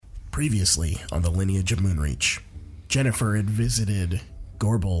Previously on the Lineage of Moonreach, Jennifer had visited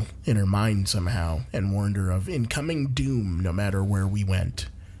Gorbel in her mind somehow and warned her of incoming doom no matter where we went.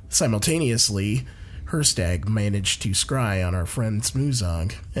 Simultaneously, Herstag managed to scry on our friend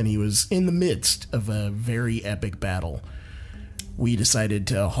Smoozog, and he was in the midst of a very epic battle. We decided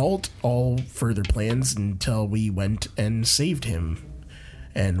to halt all further plans until we went and saved him.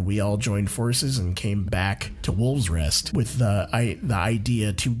 And we all joined forces and came back to Wolves Rest with the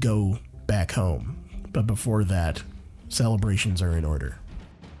idea to go back home. But before that, celebrations are in order.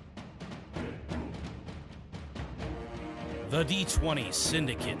 The D20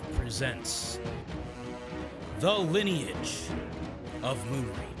 Syndicate presents The Lineage of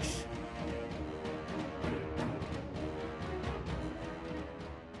Moonreach.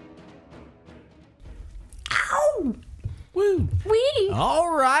 Ow! Woo! Wee!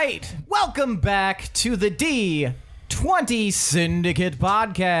 All right. Welcome back to the D20 Syndicate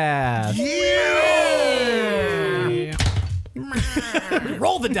Podcast. Yeah!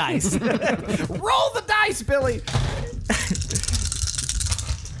 Roll the dice. Roll the dice, Billy.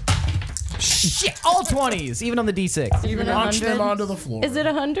 Shit, all 20s, even on the D6. Even Launch them onto the floor. Is it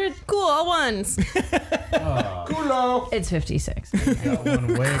 100? Cool, all ones. Culo! It's 56. Got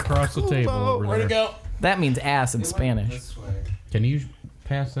one way across the table over Where'd there. it go? That means ass in Spanish. Can you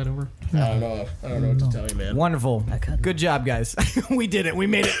pass that over? I don't know what to tell you, man. Wonderful. Good job, guys. We did it. We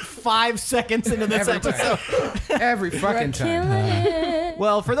made it 5 seconds into this episode. Every fucking time.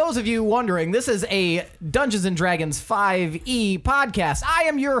 Well, for those of you wondering, this is a Dungeons & Dragons 5e podcast. I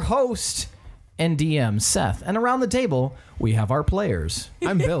am your host and DM, Seth. And around the table, we have our players.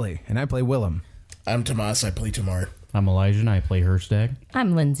 I'm Billy, and I play Willem. I'm Tomas, I play Tamar. I'm Elijah, and I play Herstag.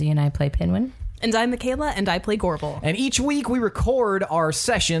 I'm Lindsay, and I play Pinwin. And I'm Michaela, and I play Gorbel. And each week we record our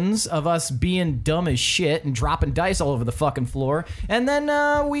sessions of us being dumb as shit and dropping dice all over the fucking floor. And then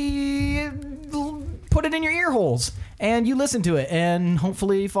we put it in your ear holes. And you listen to it and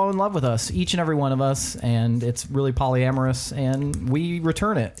hopefully fall in love with us, each and every one of us. And it's really polyamorous, and we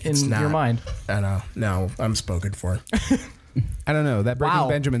return it in your mind. I know. No, I'm spoken for. I don't know. That Breaking Wow.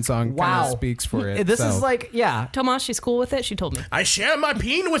 Benjamin song kind of speaks for it. This so. is like, yeah. Tomas, she's cool with it. She told me. I share my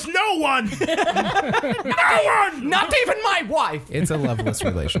peen with no one! Not even my wife. It's a loveless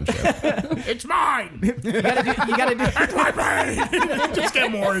relationship. It's mine! You gotta do. It's my brain! Just get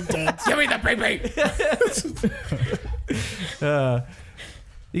more intense. Give me the brain.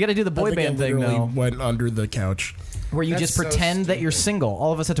 You gotta do the boy band thing, though. Went under the couch. Where you That's just so pretend that you're single.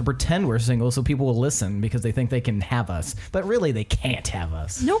 All of us have to pretend we're single so people will listen because they think they can have us. But really, they can't have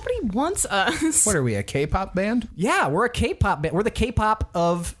us. Nobody wants us. What are we, a K-pop band? Yeah, we're a K-pop band. We're the K-pop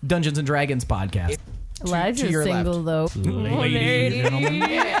of Dungeons & Dragons podcast. Elijah's your single, though. Ladies and gentlemen.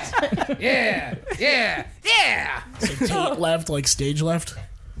 Yeah! So tape left, like stage left.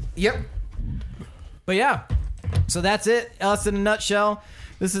 Yep. But yeah, so that's it. Us in a nutshell.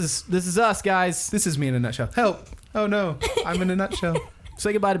 This is us, guys. This is me in a nutshell. Help. Oh no, I'm in a nutshell.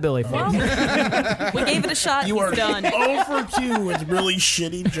 Say goodbye to Billy. We gave it a shot. You are done. 0 for 2 with really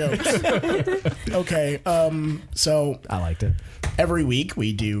shitty jokes. Okay, so I liked it. every week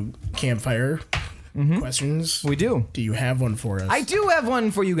we do campfire questions. We do. Do you have one for us? I do have one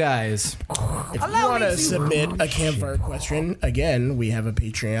for you guys. If you want to submit a campfire question, again, we have a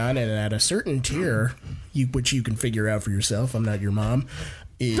Patreon, and at a certain tier, which you can figure out for yourself, I'm not your mom,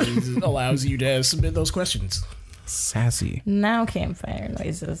 allows you to submit those questions. Sassy. Now campfire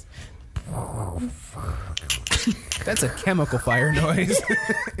noises. That's a chemical fire noise.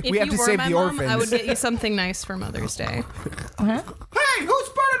 If We have you to were save my the mom, orphans. I would get you something nice for Mother's Day. Huh? Hey, who's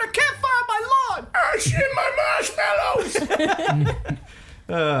burning a campfire on my lawn? I shit my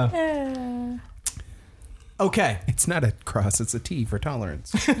marshmallows! Okay. It's not a cross, it's a T for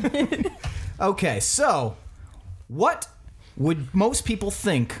tolerance. Okay, so what would most people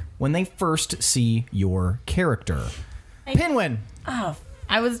think when they first see your character? Pinwin. Oh,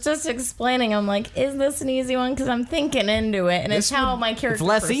 I was just explaining. I'm like, is this an easy one? Because I'm thinking into it, and it's how my character It's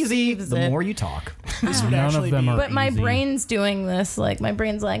less easy perceives the it. more you talk. This would None actually of them be... are But my easy. brain's doing this. Like, my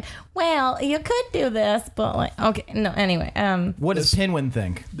brain's like, well, you could do this, but like, okay, no. Anyway, What does Pinwin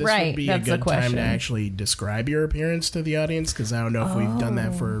think? This Right, would be that's a the good time question. to actually describe your appearance to the audience, because I don't know if we've done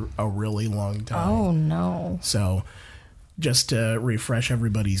that for a really long time. oh no. So, just to refresh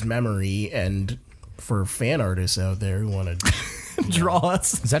everybody's memory, and for fan artists out there who want to... Draw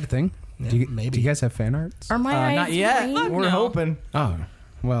us. Is that a thing? Yeah, maybe. Do you guys have fan arts? Are my eyes Not yet. green? We're hoping. Oh,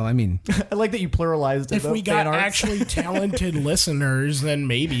 well, I mean, I like that you pluralized it. If though, we fan got arts. actually talented listeners, then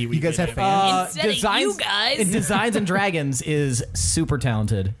maybe we You guys could have fans? Instead of you guys. Designs and Dragons is super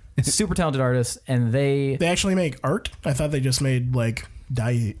talented artists, and they They actually make art? I thought they just made, like,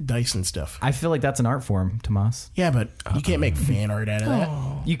 dice and stuff. I feel like that's an art form, Tomas. Yeah, but you can't make fan art out of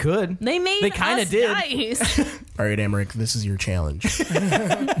that. You could. They made They kinda us did. dice. All right, Emmerich, this is your challenge.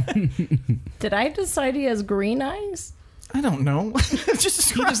 Did I decide he has green eyes? I don't know.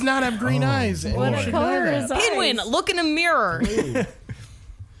 Just He does not have green eyes. and What you a should color know is that. Pinwin, look in a mirror.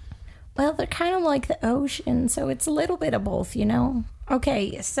 Well, they're kind of like the ocean, so it's a little bit of both, you know?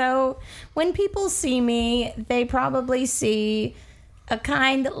 Okay, so when people see me, they probably see a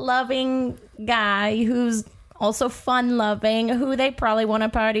kind, loving guy who's also fun-loving, who they probably want to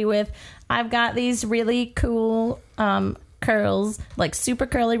party with. I've got these really cool curls, like super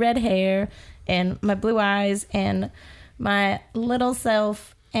curly red hair, and my blue eyes, and my little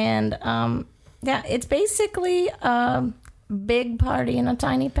self, and yeah, it's basically big party in a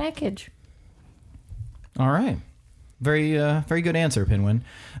tiny package. All right. Very good answer, Pinwin.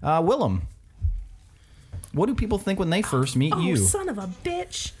 Willem, what do people think when they first meet you? Oh, son of a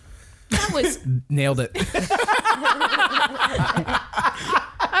bitch. That was... Nailed it.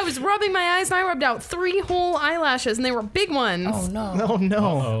 I was rubbing my eyes and I rubbed out 3 whole eyelashes and they were big ones. Oh, no. Oh,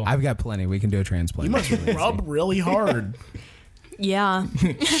 no. I've got plenty. We can do a transplant. You must rub really hard. Yeah.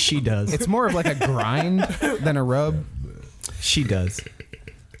 She does. It's more of like a grind than a rub. She does.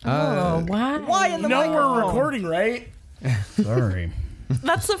 Oh, why? Why in the No, microphone? we're recording, right? Sorry.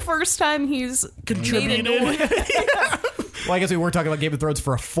 That's the first time he's made a noise. Well, I guess we were talking about Game of Thrones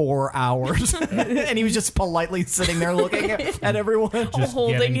for 4 hours. And he was just politely sitting there looking at everyone. Just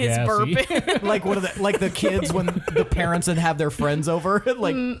holding getting his gassy. burping. Like one of the kids when the parents would have their friends over.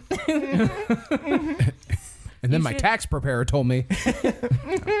 Like And then my tax preparer told me.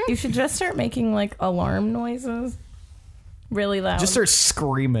 You should just start making, like, alarm noises. Really loud. just start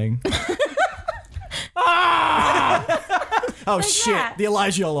screaming. Ah! Oh shit! that. The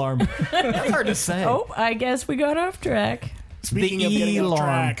Elijah alarm. That's hard to say. Oh, I guess we got off track. Speaking of getting off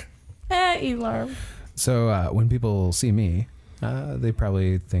E-alarm. track, Alarm. So when people see me, they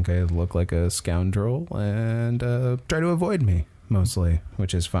probably think I look like a scoundrel and try to avoid me mostly,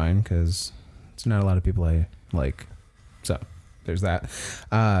 which is fine because it's not a lot of people I like. So there's that.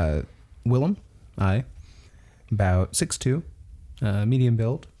 Willem, about 6'2", medium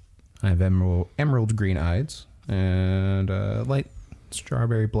build. I have emerald green eyes and light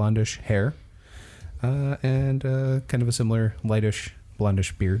strawberry blondish hair, and kind of a similar lightish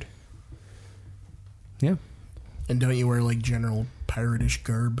blondish beard. Yeah. and don't you wear like general piratish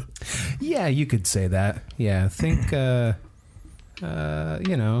garb? Yeah, you could say that. Yeah, think, you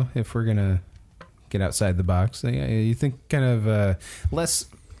know, if we're gonna get outside the box, you think kind of less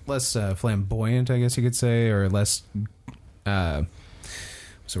flamboyant, I guess you could say, or less. What's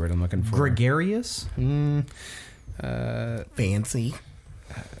the word I'm looking for? Gregarious. Fancy.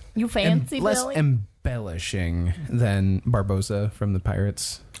 You fancy, less Billy? embellishing than Barbossa from the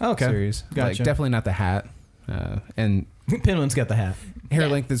Pirates Okay. series. Gotcha. Like, definitely not the hat. And Pinwin's got the hat. hair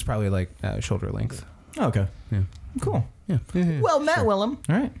length is probably like shoulder length. Okay. Yeah. Cool. Yeah. Well met, Willem.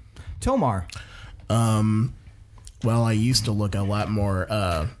 All right. Tomar. Well, I used to look a lot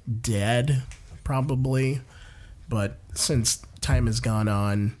more dead, probably, but since time has gone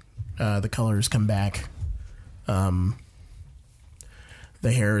on, the colors come back. The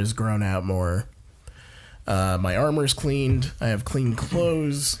hair has grown out more. My armor's cleaned. I have clean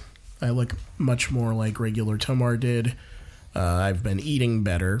clothes. I look much more like regular Tomar did. I've been eating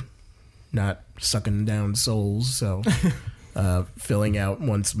better, not sucking down souls, so filling out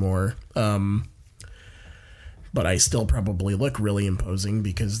once more. But I still probably look really imposing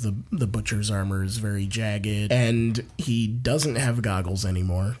because the butcher's armor is very jagged. And he doesn't have goggles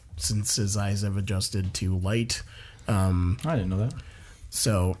anymore since his eyes have adjusted to light. I didn't know that.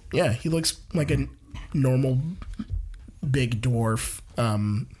 So, yeah, he looks like a normal big dwarf,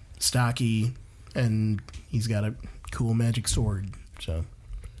 stocky, and he's got a cool magic sword. So,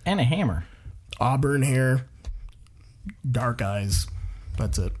 And a hammer. auburn hair, dark eyes.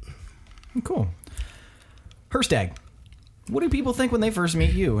 That's it. Cool. Herstag. What do people think when they first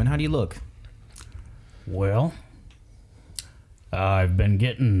meet you, and how do you look? Well, I've been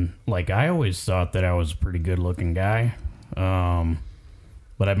getting, like, I always thought that I was a pretty good looking guy.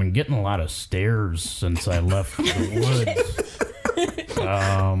 But I've been getting a lot of stares since I left the woods.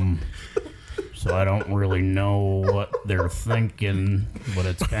 So I don't really know what they're thinking, but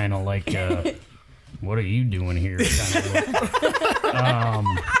it's kind of like, what are you doing here? Kind of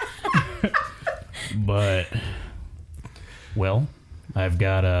look. But, well, I've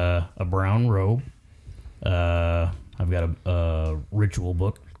got a brown robe. I've got a ritual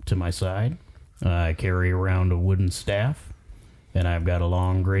book to my side. I carry around a wooden staff. And I've got a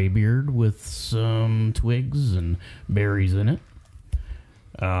long gray beard with some twigs and berries in it.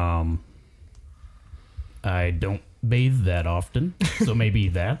 I don't bathe that often, so maybe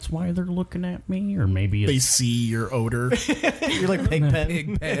that's why they're looking at me, or maybe They it's, see your odor. You're like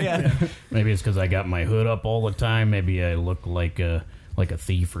Pigpen. Yeah. maybe it's because I got my hood up all the time. Maybe I look like a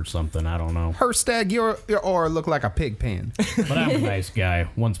thief or something. I don't know. Herstag, your aura look like a pig pen. But I'm a nice guy.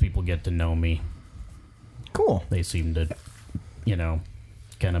 Once people get to know me, Cool. they seem to,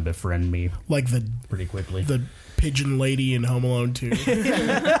 kind of befriend me Like pretty quickly. the pigeon lady in Home Alone 2.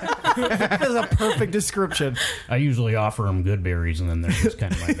 That's a perfect description. I usually offer them good berries, and then they're just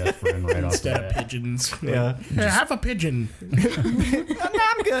kind of my best friend right off the Instead of bat. pigeons. Yeah. Here, have a pigeon.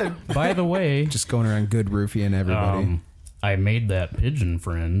 I'm good. By the way, Just going around good roofing everybody. I made that pigeon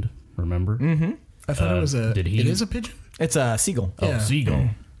friend, remember? Mm-hmm. I thought it was a... did he- It is a pigeon? It's a seagull. Oh, Yeah. Seagull.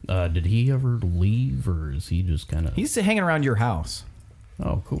 Did he ever leave, or is he just kind of... He's hanging around your house.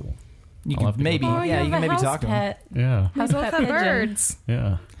 Oh, cool. You I'll have can to go maybe, back. Oh, yeah, you have can a maybe house talk to him. pet. Yeah, House Both pet have pigeon. birds.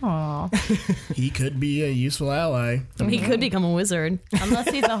 yeah. Aw. He could be a useful ally. He could become a wizard. Unless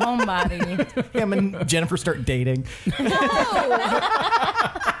he's a homebody. Him and Jennifer start dating.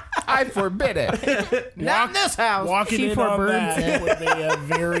 I forbid it. Not in this house. Walking She in on forbirds that would be a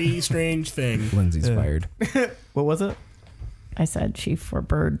very strange thing. Lindsay's fired. What was it? I said she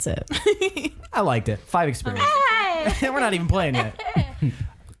forbirds it. I liked it. 5 experience. We're not even playing yet.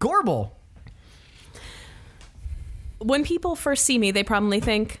 Gorble. When people first see me, they probably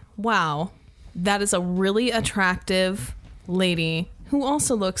think, wow, that is a really attractive lady who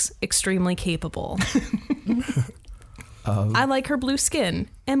also looks extremely capable. I like her blue skin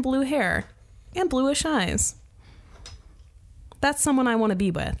and blue hair and bluish eyes. That's someone I want to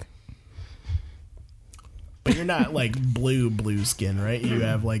be with. But you're not like blue skin, right? You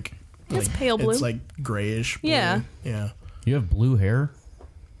have like... It's pale blue. It's like grayish blue. Yeah. Yeah. You have blue hair?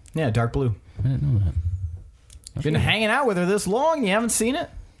 Yeah, dark blue. I didn't know that. Been hanging out with her this long, you haven't seen it?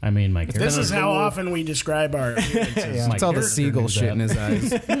 I mean, my This is how often we describe our appearances. My It's all the character seagull knew shit that. in his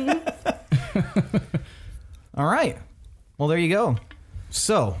eyes. All right. Well, there you go.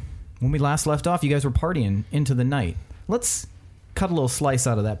 So, when we last left off, you guys were partying into the night. Let's cut a little slice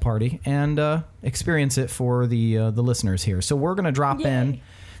out of that party and experience it for the listeners here. So we're going to drop in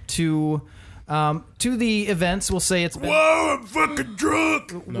to the events. We'll say it's been... Whoa, I'm fucking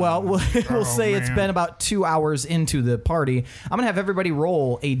drunk! Well, we'll say it's been about 2 hours into the party. I'm going to have everybody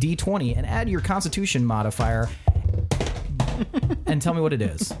roll a D20 and add your Constitution modifier and tell me what it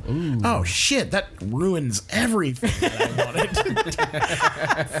is. Oh, shit, that ruins everything that I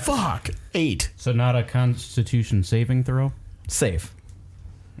wanted. Fuck. 8. So not a Constitution saving throw? Safe.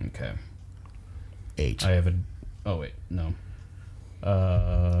 Okay. 8. I have a... Oh, wait. No.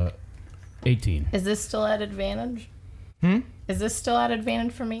 18. Is this still at advantage? Is this still at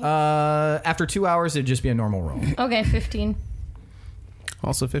advantage for me? After 2 hours, it'd just be a normal roll. Okay, 15.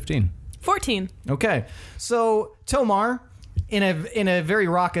 Also 15. 14. Okay. So, Tomar, in a very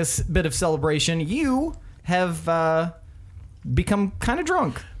raucous bit of celebration, you have become kind of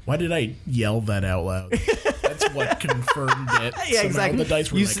drunk. Why did I yell that out loud? That's what confirmed it. Yeah, Somehow exactly. The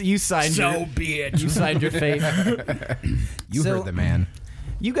dice were You signed so your, be it. you signed your fate. You So- heard the man.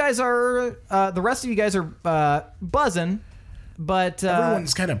 You guys are the rest of you guys are buzzing, but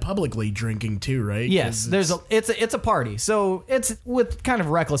Everyone's kind of publicly drinking too, right? yes, 'Cause it's a party, so it's with kind of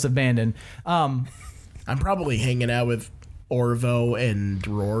reckless abandon. I'm probably hanging out with Orvo and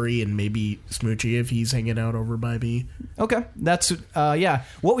Rory and maybe Smoochie if he's hanging out over by me. Okay, that's yeah.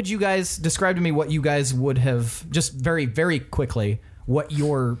 What would you guys describe to me? What you guys would have just very very quickly? What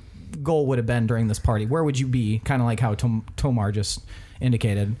your goal would have been during this party? Where would you be? Kind of like how Tomar just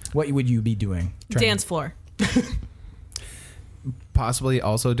indicated. What would you be doing? Dance floor. Possibly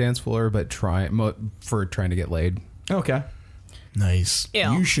also dance floor, but trying to get laid. Okay. Nice.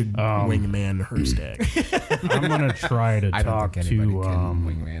 Ew. You should wingman her stag. I'm going to try to I don't talk think to... anybody can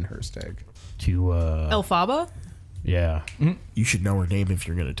wingman her stag. Elphaba? Yeah. You should know her name if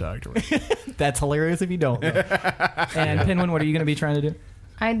you're going to talk to her. That's hilarious if you don't. And Pinwin, what are you going to be trying to do?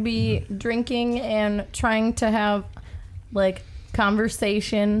 I'd be drinking and trying to have, like,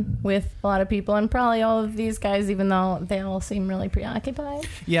 conversation with a lot of people, and probably all of these guys, even though they all seem really preoccupied.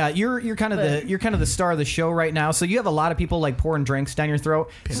 Yeah, you're kind of the star of the show right now. So you have a lot of people like pouring drinks down your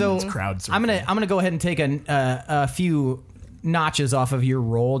throat. Pinwin's So crowd surfing. I'm gonna go ahead and take a few notches off of your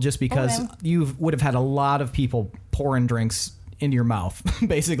roll just because Okay. you would have had a lot of people pouring drinks into your mouth,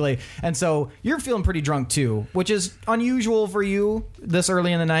 basically. And so you're feeling pretty drunk too, which is unusual for you this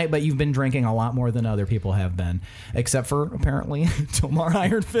early in the night, but you've been drinking a lot more than other people have been, except for apparently Tomar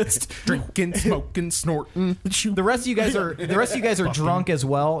Iron Fist. Drinking, smoking, snorting. The rest of you guys are drunk as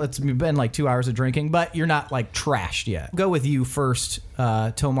well. It's been like 2 hours of drinking, but you're not like trashed yet. Go with you first,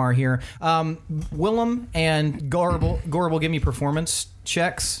 Tomar here. Willem and Gorble, give me performance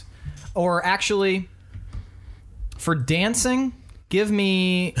checks. Or actually, for dancing, give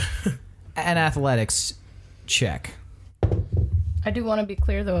me an athletics check. I do want to be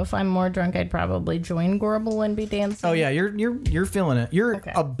clear, though. If I'm more drunk, I'd probably join Gorble and be dancing. Oh yeah, you're feeling it. You're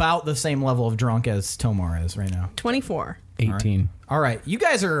Okay. about the same level of drunk as Tomar is right now. 24. 18. All right, you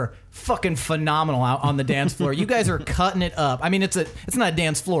guys are fucking phenomenal out on the dance floor. You guys are cutting it up. I mean, it's not a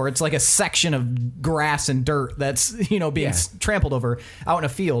dance floor. It's like a section of grass and dirt that's being trampled over out in a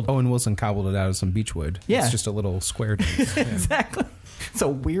field. Owen Wilson cobbled it out of some beechwood. Yeah. It's just a little square dance. Yeah. Exactly. It's a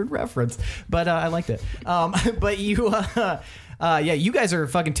weird reference, but I liked it. But you, you guys are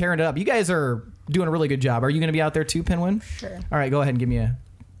fucking tearing it up. You guys are doing a really good job. Are you going to be out there too, Pinwin? Sure. All right, go ahead and give me an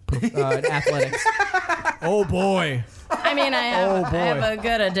athletics. Oh boy. I mean, I have a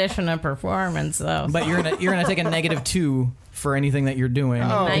good addition of performance, though. But you're gonna take a -2 for anything that you're doing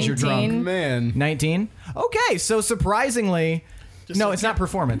because you're drunk. 19. Man. 19. Okay, so surprisingly, no, it's not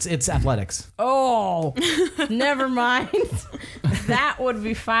performance. It's athletics. Oh, never mind. That would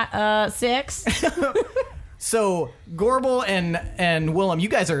be 6. So Gorble and Willem, you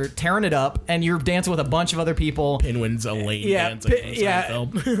guys are tearing it up, and you're dancing with a bunch of other people. Pinwin's a lane dancing.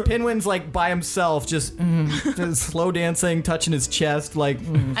 Pinwin's like by himself, just slow dancing, touching his chest, like.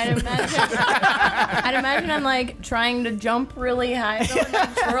 I'd imagine I'm like trying to jump really high, though, and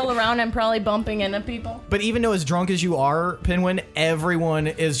like, twirl around and probably bumping into people. But even though as drunk as you are, Pinwin, everyone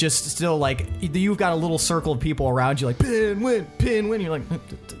is just still like, you've got a little circle of people around you, like Pinwin, Pinwin. You're like.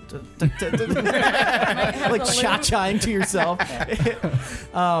 Like cha-chaing to yourself.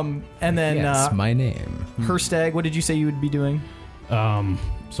 And then Yes, my name. Herstag, what did you say you would be doing?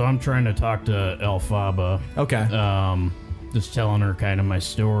 So I'm trying to talk to Elphaba. Okay. Just telling her kind of my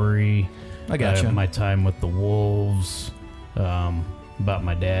story. I gotcha. My time with the wolves. About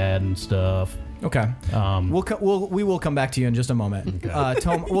my dad and stuff. Okay. We will come back to you in just a moment.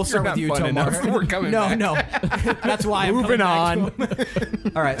 Okay. We'll start with you, fun Tomar. enough. We're coming back. No. That's why I'm Moving coming back to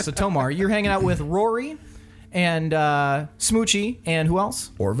him. All right, so Tomar, you're hanging out with Rory and Smoochie and who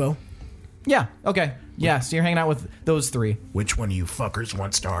else? Orvo? Yeah. Okay. Yeah. So you're hanging out with those three. Which one of you fuckers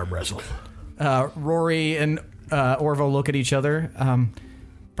wants to arm wrestle? Rory and Orvo look at each other.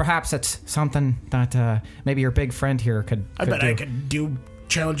 Perhaps it's something that maybe your big friend here could. I bet do. I could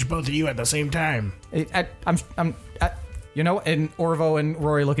challenge both of you at the same time. And Orvo and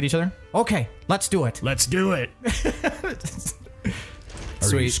Rory look at each other. Okay, let's do it. Let's do it.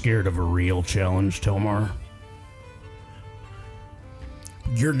 Are you scared of a real challenge, Tomar?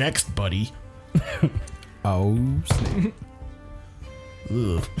 You're next, buddy. Oh, snap.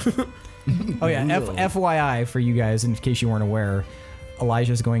 Ugh. Oh yeah, FYI for you guys, in case you weren't aware,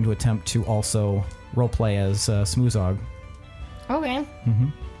 Elijah's going to attempt to also roleplay as Smoozog Okay.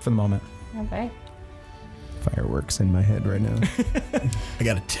 for the moment. Okay. Fireworks in my head right now. I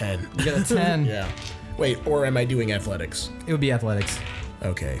got a 10. You got a 10. Yeah. Wait, or am I doing athletics? It would be athletics.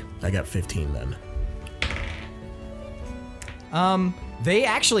 Okay, I got 15 then. They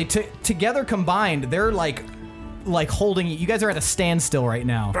actually together combined, they're like holding you. You guys are at a standstill right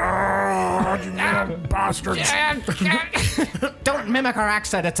now. Bastards. Don't mimic our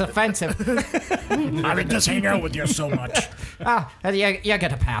accent; it's offensive. I would just hang out with you so much. You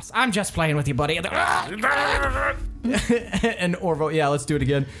get a pass. I'm just playing with you, buddy. And Orvo, yeah, let's do it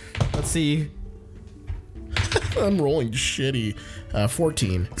again. Let's see. I'm rolling shitty.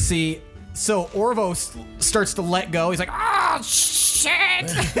 14. See, so Orvo starts to let go. He's like, "Oh shit!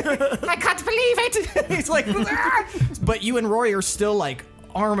 I can't believe it!" He's like, "Ah!" But you and Rory are still like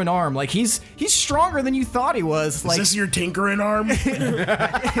arm in arm. Like he's stronger than you thought he was. Like, Is this your tinkering arm? and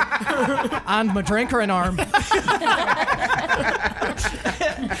my drinker in arm.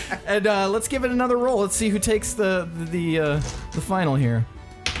 And let's give it another roll. Let's see who takes the final here.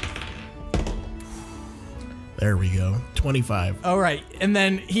 There we go. 25. All right, and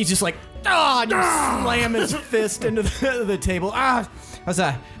then he's just like, and you slam his fist into the table. That was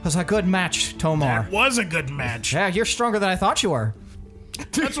a good match, Tomar. That was a good match. Yeah, you're stronger than I thought you were.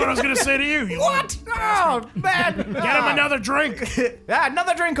 That's what I was going to say to you. What? Oh, man. Get him another drink. Yeah,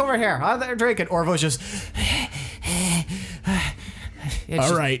 another drink over here. Another drink. And Orvo's just...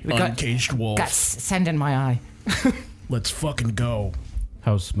 All right, uncaged wolf. Got sand in my eye.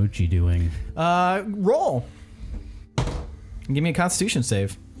 Give me a Constitution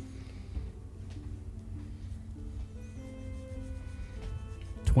save.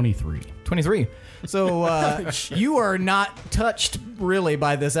 23. So you are not touched really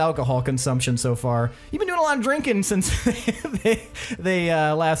by this alcohol consumption so far. You've been doing a lot of drinking since they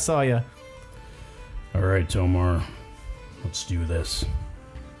last saw you. All right, Tomar. Let's do this.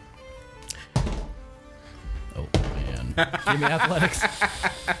 Oh, man. Give me athletics.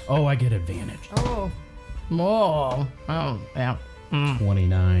 Oh, I get advantage. Oh, yeah.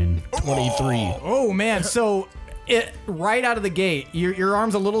 29. 23. Oh, man. So right out of the gate, your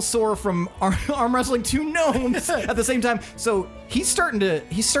arm's a little sore from arm wrestling two gnomes at the same time. So he's starting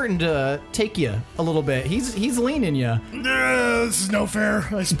to take you a little bit. He's leaning you. This is no fair.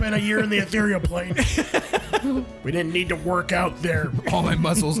 I spent a year in the ethereal plane. We didn't need to work out there. All my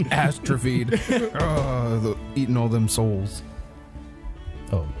muscles atrophied. Eating all them souls.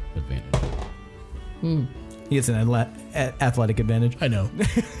 Oh, advantage. He gets an athletic advantage. I know.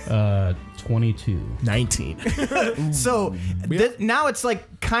 22. 19. So now it's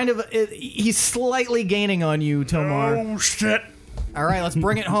like kind of he's slightly gaining on you, Tomar. Oh, shit. All right, let's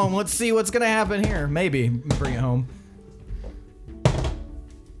bring it home. Let's see what's gonna happen here. Maybe bring it home.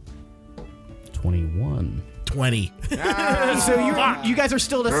 21. 20. So you guys are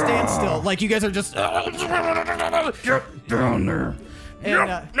still at a standstill. Like you guys are just Get down there.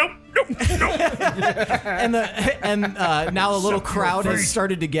 and, Nope. and now a little crowd has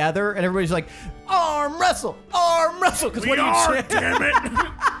started to gather, and everybody's like, arm wrestle, because what are you chanting? Damn it.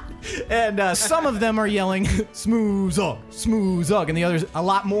 And some of them are yelling, smooth zog, and the others, a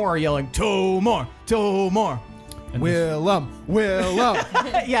lot more, are yelling, Tomar. Willem.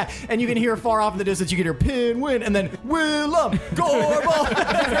 Yeah, and you can hear far off in the distance, you can hear pin, win, and then Willem, Gorbel.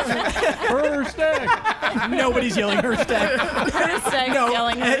 Herstag. Nobody's yelling Herstag. Herstag's No,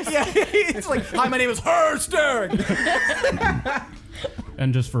 yelling Herstag. yeah, it's like, hi, my name is Herstag.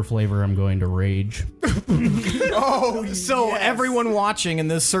 And just for flavor, I'm going to rage. So everyone watching in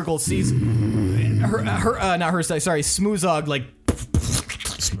this circle sees not Herstag, sorry, Smoozog, like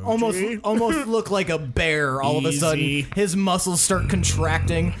almost look like a bear all of a sudden. Easy. His muscles start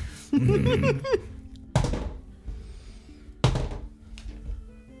contracting.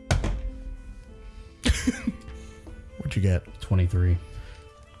 What'd you get? 23.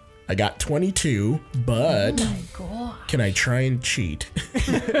 I got 22, but can I try and cheat?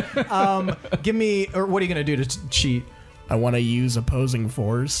 Give me, or what are you going to do to cheat? I want to use opposing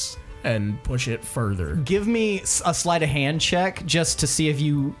force and push it further. Give me a sleight of hand check just to see if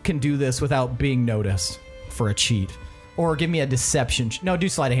you can do this without being noticed for a cheat. Or give me a deception. No, do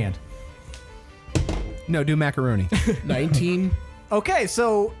sleight of hand. No, do macaroni. 19. Okay,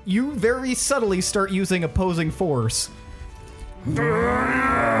 so you very subtly start using opposing force. Here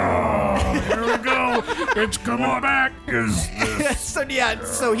we go. It's coming back.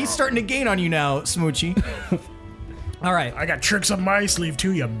 So he's starting to gain on you now, Smoochie. All right. I got tricks up my sleeve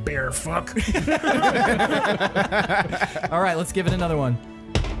too, you bear fuck. All right, let's give it another one.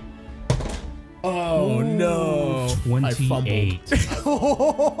 Oh no. 28.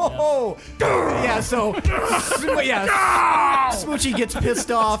 Oh, yeah, so Smoochie gets pissed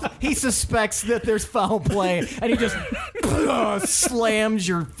off. He suspects that there's foul play, and he just slams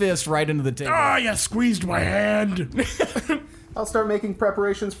your fist right into the table. Ah, you squeezed my hand. I'll start making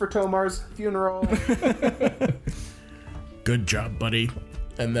preparations for Tomar's funeral. Good job, buddy.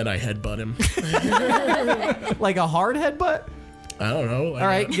 And then I headbutt him. Like a hard headbutt? I don't know. All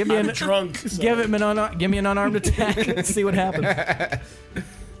right, give me I'm an drunk. So. give me an unarmed attack and see what happens.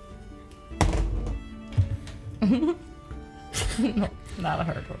 Not a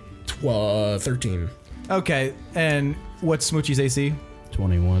hard one. 13. Okay, and what's Smoochie's AC?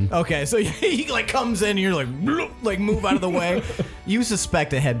 21. Okay, so he like comes in and you're like, bloop, like move out of the way. You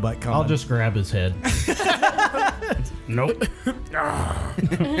suspect a headbutt coming. I'll just grab his head. Nope.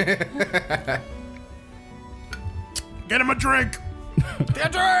 Get him a drink. a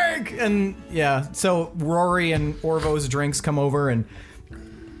drink! And yeah, so Rory and Orvo's drinks come over and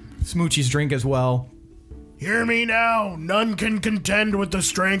Smoochie's drink as well. Hear me now. None can contend with the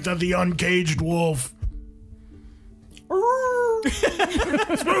strength of the uncaged wolf.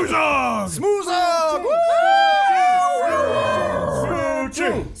 Smoozog! Smoozog!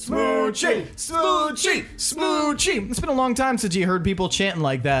 Smoochie! It's been a long time since you heard people chanting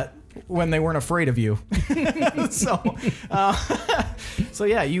like that when they weren't afraid of you. So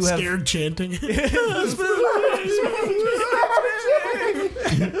yeah, you have Scared chanting.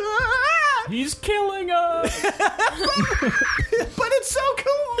 He's killing us. But it's so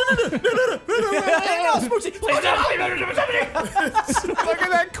cool. No, Smoochie, please don't. Look at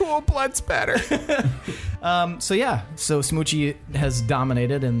that cool blood spatter. So Smoochie has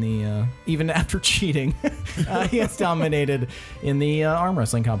dominated in the even after cheating, he has dominated in the arm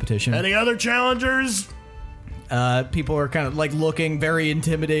wrestling competition. Any other challengers? People are kind of like looking very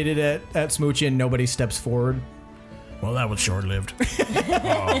intimidated at Smoochie, and nobody steps forward. Well, that was short-lived.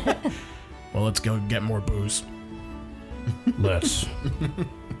 Well, let's go get more booze. Let's.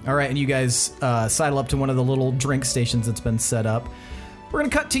 All right, and you guys sidle up to one of the little drink stations that's been set up. We're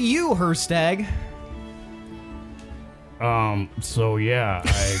gonna cut to you, Herstag. So yeah,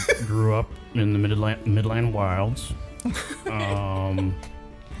 I grew up in the Midland Wilds.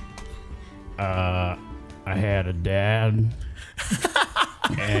 I had a dad,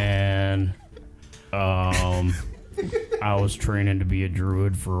 and I was training to be a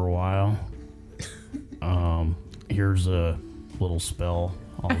druid for a while. Here's a little spell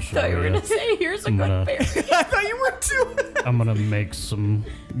I'll show you. I thought you were going to say, here's a good berry. I thought you were too. I'm gonna make some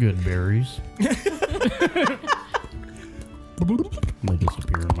good berries. They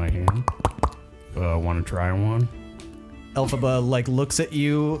disappear in my hand. Want to try one? Elphaba like looks at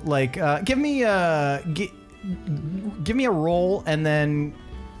you like, give me a roll and then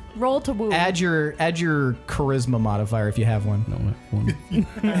Roll to woo. add your charisma modifier if you have one. No, one.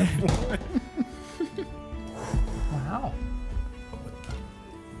 Wow.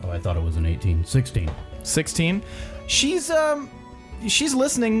 Oh, I thought it was an 18. 16. 16. She's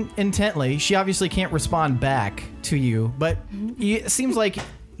listening intently. She obviously can't respond back to you, but it seems like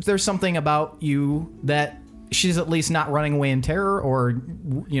there's something about you that she's at least not running away in terror or,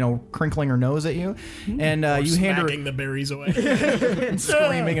 crinkling her nose at you. And you hand her smacking the berries away. and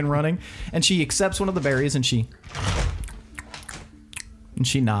screaming and running. And she accepts one of the berries and she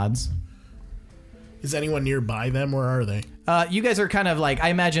nods. Is anyone nearby them? Where are they? You guys are kind of like, I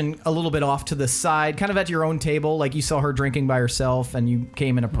imagine, a little bit off to the side, kind of at your own table. Like you saw her drinking by herself and you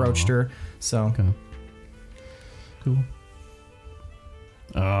came and approached her. So, Okay. Cool.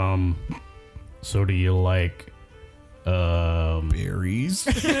 So do you like Berries?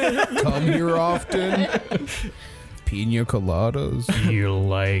 Come here often. Pina coladas. do you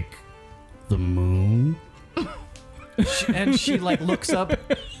like the moon? and she like looks up.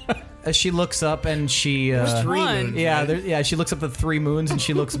 She looks up and she. One. Yeah, she looks up at the 3 moons and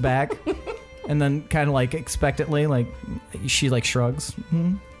she looks back, and then kind of like expectantly, like she like shrugs.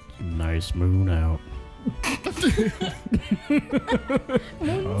 Hmm? Nice moon out.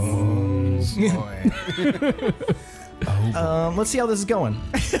 Oh boy. Let's see how this is going.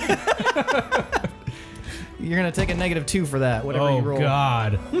 You're gonna take a -2 for that, whatever you roll.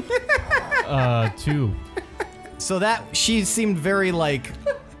 God. 2. So that she seemed very like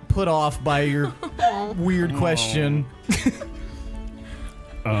put off by your weird question.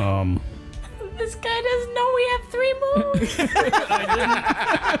 This guy doesn't know we have 3 moons.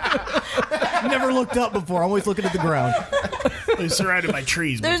 Never looked up before. Always looking at the ground. They're surrounded by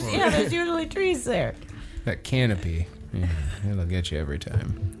trees. There's before. there's usually trees there. That canopy. Yeah, it'll get you every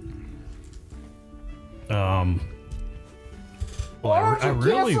time. Well, I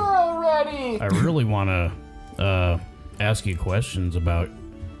really want to ask you questions about,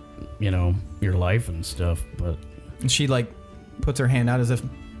 your life and stuff, but And she like puts her hand out as if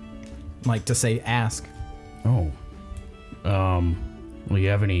like to say ask. well, you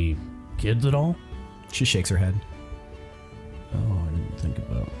have any kids at all? She shakes her head. Oh, I didn't think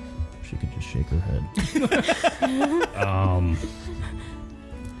about. She could just shake her head.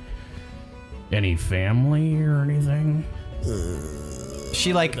 Any family or anything?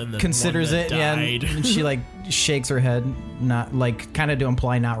 She like Then the considers one it, that yeah, died. and she like shakes her head, not like kind of to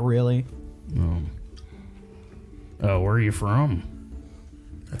imply not really. Where are you from?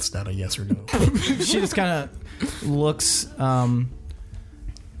 That's not a yes or no. She just kind of looks,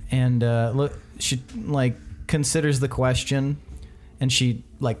 and look. She like considers the question, and she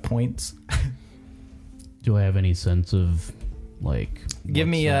like points. Do I have any sense of like? Give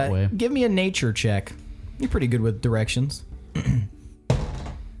what's me that way? give me a nature check. You're pretty good with directions.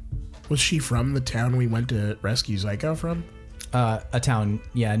 Was she from the town we went to rescue Zyko from? A town,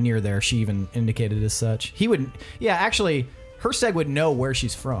 yeah, near there. She even indicated as such. He would, yeah, actually, Herstag would know where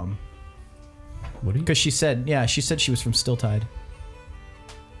she's from What do you? because she said she was from Stilltide.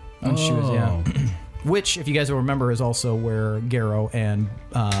 And she was, yeah. Which, if you guys will remember, is also where Garrow and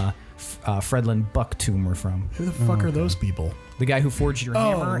Fredlin Bucktomb were from. Who the fuck are those people? The guy who forged your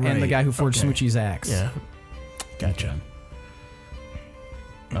hammer and the right. guy who forged Okay. Smoochie's axe. Yeah. Gotcha.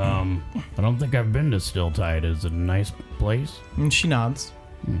 I don't think I've been to Stilltide. Is it a nice place? And she nods.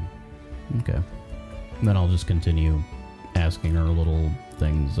 Okay. Then I'll just continue asking her little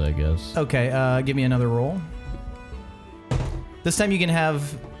things, I guess. Okay, give me another roll. This time you can have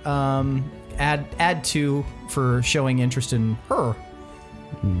add 2 for showing interest in her.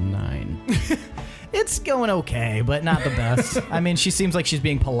 9. It's going okay, but not the best. I mean, she seems like she's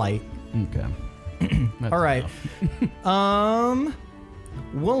being polite. Okay. That's All right.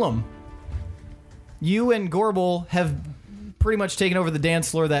 Willem, you and Gorbel have pretty much taken over the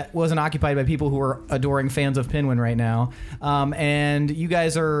dance floor that wasn't occupied by people who are adoring fans of Pinwin right now, and you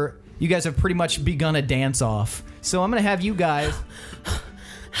guys have pretty much begun a dance off. So I'm gonna have you guys,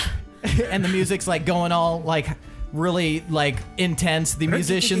 and the music's like going all like really like intense. The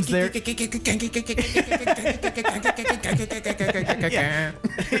musicians there.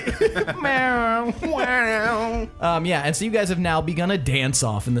 Yeah, and so you guys have now begun a dance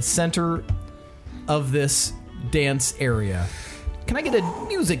off in the center of this dance area. Can I get a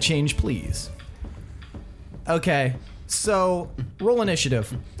music change, please? Okay, so roll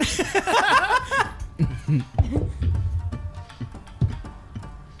initiative.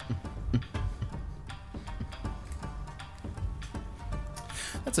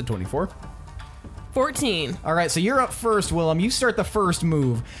 That's a 24. 14. All right, so you're up first, Willem. You start the first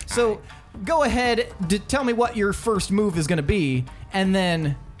move. So go ahead, tell me what your first move is going to be, and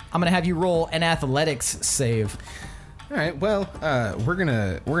then I'm going to have you roll an athletics save. All right. Well, we're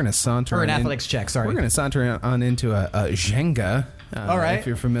gonna saunter Or an on athletics check, sorry. We're gonna saunter on into a Jenga. All right. If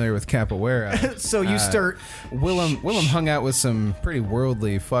you're familiar with capoeira. So you start... Willem hung out with some pretty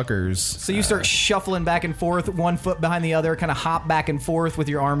worldly fuckers. So you start shuffling back and forth, one foot behind the other, kind of hop back and forth with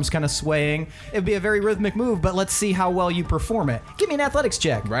your arms kind of swaying. It'd be a very rhythmic move, but let's see how well you perform it. Give me an athletics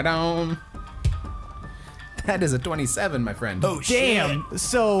check. Right on. That is a 27, my friend. Oh, damn.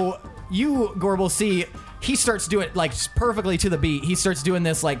 So you, Gorbel, see... He starts doing it like perfectly to the beat. He starts doing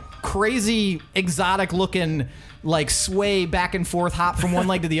this like crazy, exotic looking, like sway back and forth, hop from one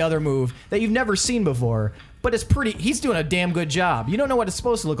leg to the other move that you've never seen before. But it's pretty. He's doing a damn good job. You don't know what it's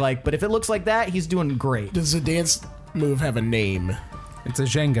supposed to look like, but if it looks like that, he's doing great. Does the dance move have a name? It's a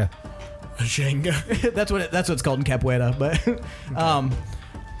Jenga. A Jenga? That's what it's called in capoeira. But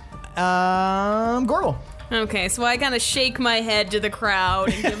Gorbel. Okay, so I kind of shake my head to the crowd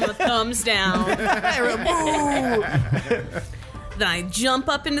and give them a thumbs down. Then I jump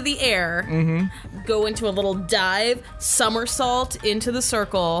up into the air, go into a little dive, somersault into the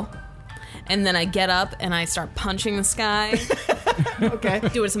circle, and then I get up and I start punching the sky. Okay.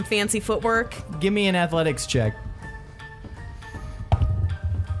 Doing some fancy footwork. Give me an athletics check.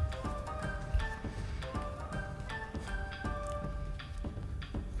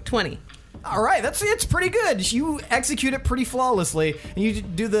 $20. All right, it's pretty good. You execute it pretty flawlessly. And you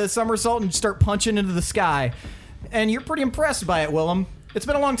do the somersault and start punching into the sky. And you're pretty impressed by it, Willem. It's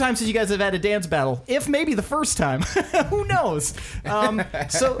been a long time since you guys have had a dance battle. If maybe the first time. Who knows?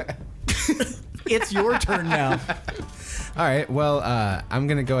 So it's your turn now. All right. Well, I'm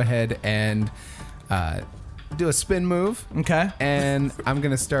going to go ahead and do a spin move. Okay. And I'm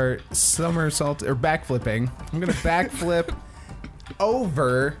going to start somersault or backflipping. I'm going to backflip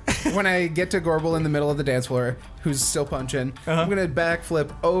over when I get to Gorbel in the middle of the dance floor, who's still punching. I'm gonna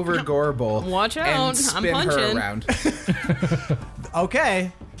backflip over Gorbel. Watch out, and spin I'm her punching. around.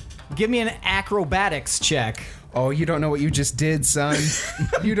 Okay. Give me an acrobatics check. Oh, you don't know what you just did, son.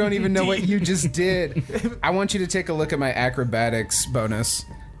 You don't even know what you just did. I want you to take a look at my acrobatics bonus.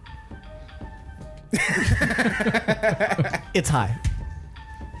 It's high.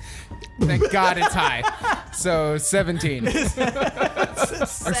 Thank God it's high. So 17. Or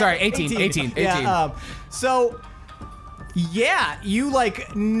sorry, 18. Yeah, you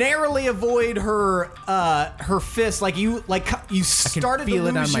like narrowly avoid her fist. Like you started feel to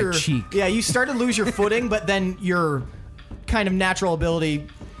it on lose my your cheek. Yeah, you started to lose your footing, but then your kind of natural ability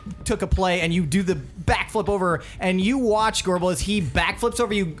took a play, and you do the backflip over, and you watch Gorbel as he backflips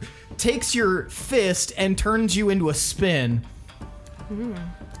over you, takes your fist, and turns you into a spin.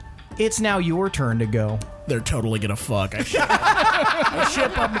 It's now your turn to go. They're totally gonna fuck. I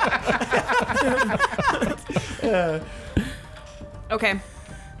ship them. Okay.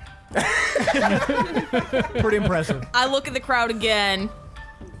 Pretty impressive. I look at the crowd again,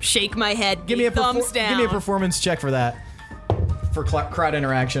 shake my head, Give me a thumbs down. Give me a performance check for that. For crowd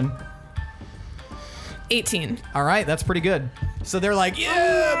interaction. 18. All right, that's pretty good. So they're like,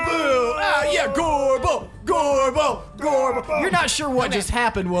 yeah, boo, ah, yeah, Gorbel. You're not sure what just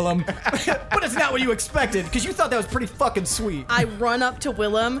happened, Willem, but it's not what you expected, because you thought that was pretty fucking sweet. I run up to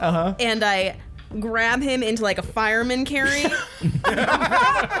Willem and I grab him into like a fireman carry.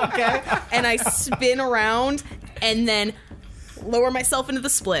 Okay. And I spin around and then lower myself into the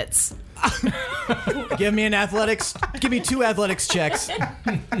splits. Give me two athletics checks.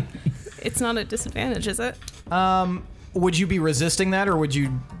 It's not a disadvantage, is it? would you be resisting that, or would you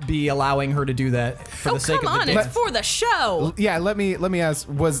be allowing her to do that for the sake come of on, the it's dance? for the show. Yeah, let me ask.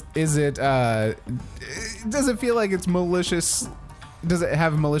 Does it feel like it's malicious? Does it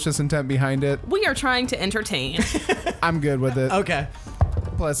have malicious intent behind it? We are trying to entertain. I'm good with it. Okay.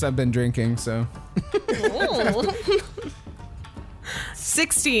 Plus, I've been drinking, so. Ooh.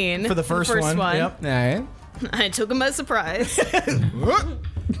 16 For the first one. Yep. All right. I took him by surprise.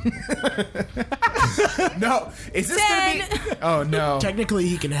 No, is this gonna be? Oh no. Technically,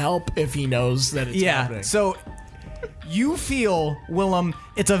 he can help if he knows that it's Yeah. happening. So you feel, Willem,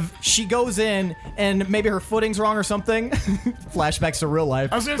 she goes in and maybe her footing's wrong or something. Flashbacks to real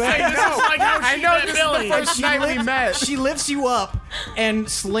life. I was gonna say, this is like how she met Billy. First night we met. She lifts you up and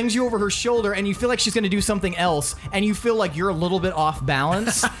slings you over her shoulder, and you feel like she's going to do something else, and you feel like you're a little bit off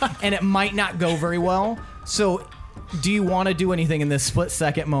balance, and it might not go very well. So, do you want to do anything in this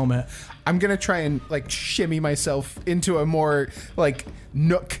split-second moment? I'm gonna try and like shimmy myself into a more like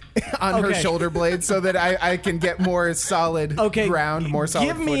nook on her Okay. shoulder blade so that I can get more solid ground, more solid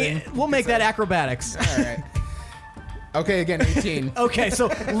Give me. footing. We'll make that acrobatics. All right. Okay, again, 18. Okay, so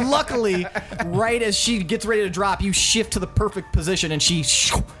luckily, right as she gets ready to drop, you shift to the perfect position, and she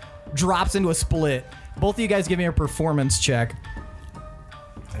drops into a split. Both of you guys give me a performance check.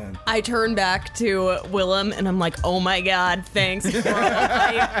 I turn back to Willem and I'm like, oh my god, thanks, bro.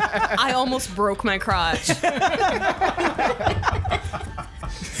 I almost broke my crotch.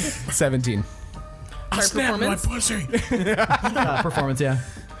 17. I'll snap my performance? pussy. Performance, yeah.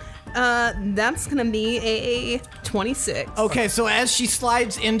 That's gonna be a 26. Okay, so as she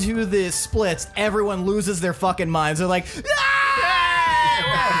slides into the splits, everyone loses their fucking minds. They're like,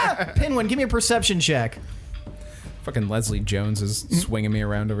 ah! Pinwin, give me a perception check. Fucking Leslie Jones is swinging me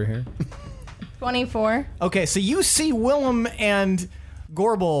around over here. 24. Okay, so you see Willem and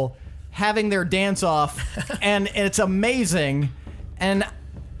Gorbel having their dance off, and it's amazing. And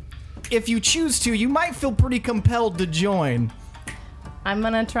if you choose to, you might feel pretty compelled to join. I'm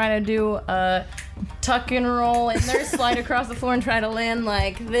gonna try to do a tuck and roll in there, slide across the floor, and try to land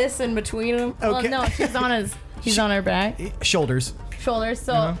like this in between them. Okay. Well, no, he's on her back, Shoulders. shoulders,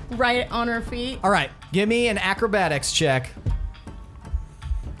 so right on her feet. All right, give me an acrobatics check.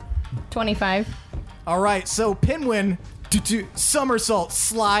 25. All right, so Pinwin, somersault,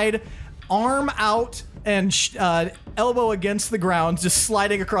 slide, arm out, and elbow against the ground, just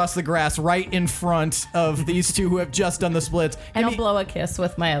sliding across the grass right in front of these two who have just done the splits. And I'll blow a kiss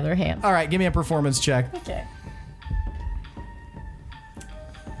with my other hand. All right, give me a performance check. Okay.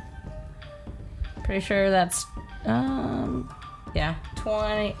 Pretty sure that's, yeah,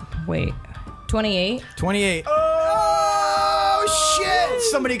 20. Wait, 28. 28. Oh, shit!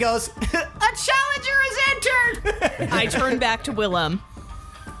 Somebody goes, a challenger has entered! I turn back to Willem.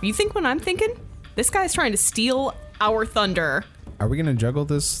 You think what I'm thinking? This guy's trying to steal our thunder. Are we gonna juggle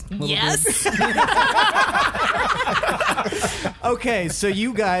this? Yes. Okay, so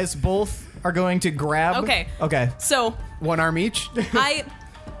you guys both are going to grab... Okay. Okay. So One arm each?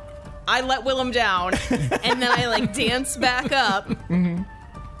 I let Willem down, and then I like dance back up, and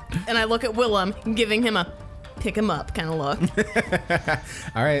I look at Willem, giving him a pick him up kind of look.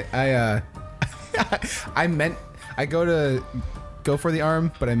 All right, I go for the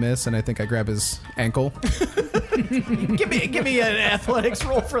arm, but I miss, and I think I grab his ankle. Give me an athletics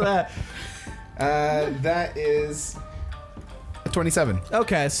roll for that. That is a 27.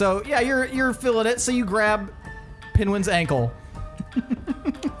 Okay, so yeah, you're feeling it. So you grab Pinwin's ankle.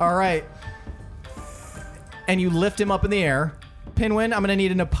 All right, and you lift him up in the air. Pinwin, I'm gonna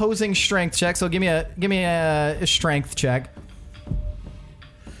need an opposing strength check. So give me a strength check.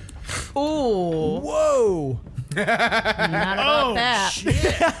 Ooh. Whoa! Not about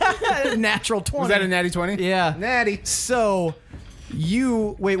that. Natural 20. Was that a natty 20? Yeah. Natty. So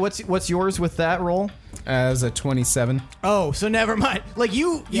you wait. What's yours with that roll? It was a 27. Oh, so never mind. Like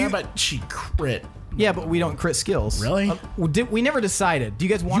you. Yeah, but she crit. Yeah, but we don't crit skills. Really? We never decided. Do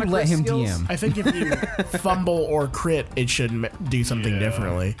you guys want to let crit him skills? DM. I think if you fumble or crit, it should do something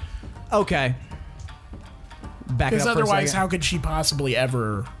differently. Okay. Back it Because up for a otherwise, second. how could she possibly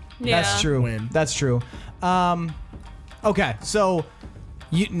ever? Yeah. That's true. Win. That's true. Okay, so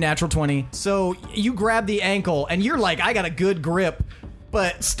natural 20. So you grab the ankle and you're like, I got a good grip,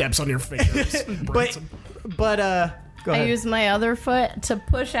 but Steps on your fingers. breaks them. go I ahead. use my other foot to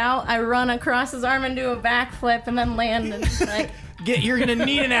push out. I run across his arm and do a backflip and then land and just like, You're gonna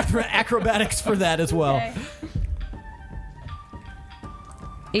need an acrobatics for that as well. okay.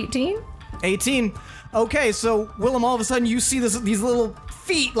 18? 18. Okay, so Willem, all of a sudden you see these little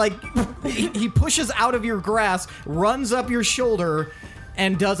feet, like he pushes out of your grasp, runs up your shoulder,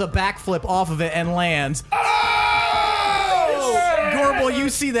 and does a backflip off of it and lands. Well, you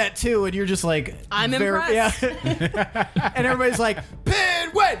see that too, and you're just like, I'm impressed. Yeah. And everybody's like,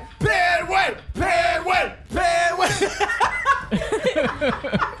 Pinwin, Pinwin, Pinwin, Pinwin.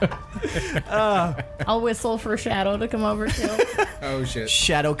 I'll whistle for Shadow to come over too. Oh shit.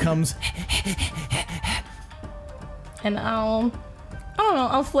 Shadow comes. And I don't know,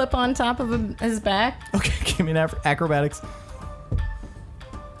 I'll flip on top of his back. Okay, give me an acrobatics.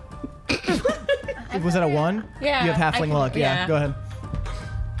 Was that a 1? Yeah, You have halfling luck. Yeah, go ahead.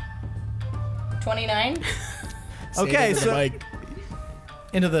 29? Okay, so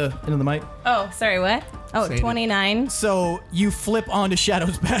into the mic. Oh, sorry, what? Oh, 29. So you flip onto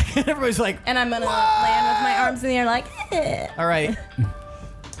Shadow's back, and everybody's like, And I'm gonna land with my arms in the air like, all right.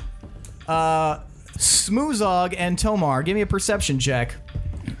 Smoozog and Tomar, give me a perception check.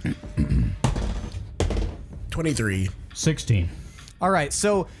 23. 16. All right,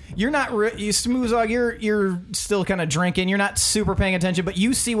 so you're not you Smoozog, you're still kind of drinking. You're not super paying attention, but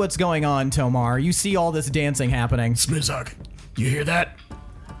you see what's going on, Tomar. You see all this dancing happening. Smoozog, you hear that?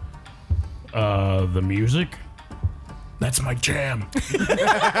 The music? That's my jam.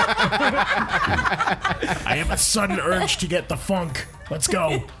 I have a sudden urge to get the funk. Let's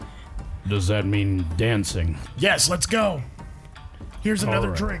go. Does that mean dancing? Yes, let's go. Here's another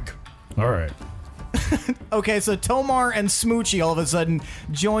All right. drink. All right. Okay, so Tomar and Smoochie all of a sudden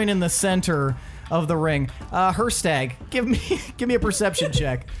join in the center of the ring. Herstag, give me a perception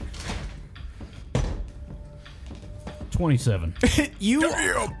check. 27. You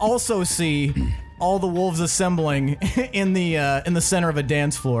also see all the wolves assembling in the center of a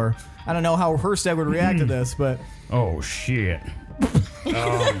dance floor. I don't know how Herstag would react to this, but Oh, shit.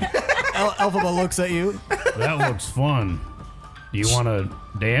 Elphaba looks at you. That looks fun. Do you want to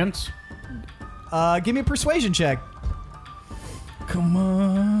dance? Give me a persuasion check. Come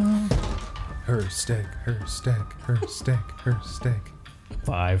on. Her stick, her stick, her stick, her stick.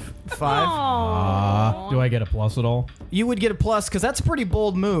 5. 5. Do I get a plus at all? You would get a plus because that's a pretty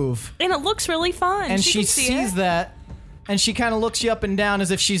bold move. And it looks really fun. And she can see sees it. that, and she kind of looks you up and down as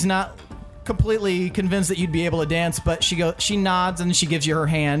if she's not completely convinced that you'd be able to dance, but she nods and she gives you her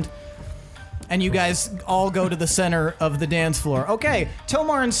hand. And you guys all go to the center of the dance floor. Okay,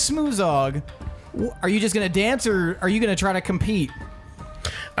 Tomar and Smoozog, are you just going to dance or are you going to try to compete?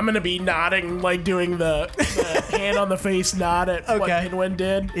 I'm going to be nodding, like doing the hand on the face nod at what Okay. Pinwin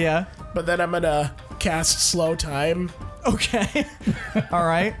did. Yeah. But then I'm going to cast slow time. Okay. All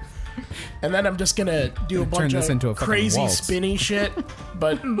right. And then I'm just going to do a bunch this into a of fucking crazy waltz. spinny shit.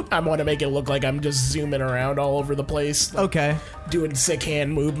 But I want to make it look like I'm just zooming around all over the place. Like Okay. doing sick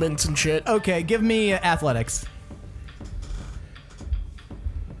hand movements and shit. Okay, give me athletics.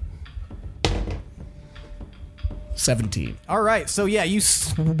 $17. All right, so yeah, you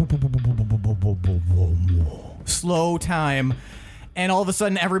slow time, and all of a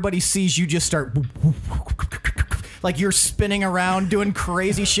sudden everybody sees you just start like you're spinning around doing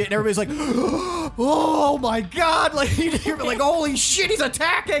crazy shit, and everybody's like, "Oh my god!" Like you're like, "Holy shit, he's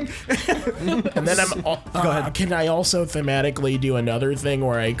attacking!" And then Go ahead. Can I also thematically do another thing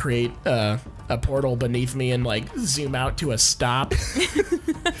where I create a portal beneath me and like zoom out to a stop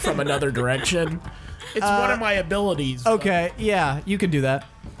from another direction? It's one of my abilities. Okay, yeah, you can do that.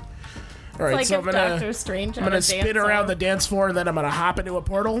 All right, Like so if I'm Doctor Strange gonna had a spin dance around song. the dance floor and then I'm gonna hop into a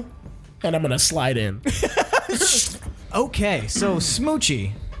portal and I'm gonna slide in. Okay, so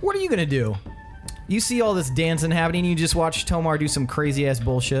Smoochie, what are you gonna do? You see all this dancing happening, you just watch Tomar do some crazy ass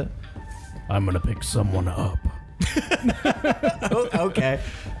bullshit. I'm going to pick someone up. Okay.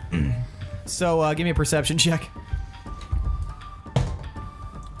 So give me a perception check.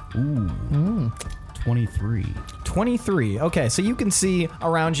 23. 23. Okay, so you can see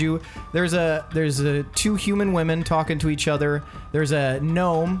around you. There's two human women talking to each other. There's a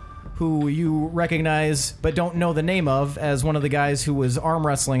gnome who you recognize but don't know the name of as one of the guys who was arm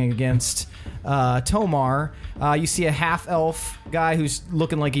wrestling against Tomar. You see a half elf guy who's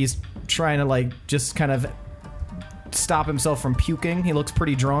looking like he's trying to like just kind of stop himself from puking. He looks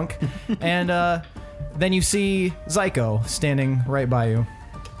pretty drunk. And then you see Zyko standing right by you.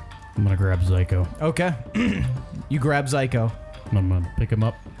 I'm going to grab Zyko. Okay. You grab Zyko. I'm going to pick him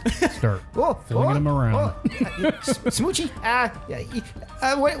up. Start flinging him around. Smoochie,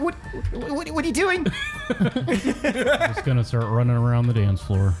 what are you doing? Just going to start running around the dance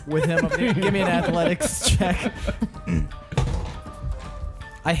floor. With him up there. Give me an athletics check.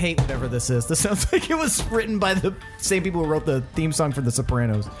 I hate whatever this is. This sounds like it was written by the same people who wrote the theme song for The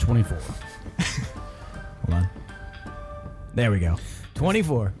Sopranos. 24. Hold on. There we go.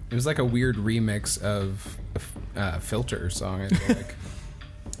 24. It was like a weird remix of a Filter song, I feel like.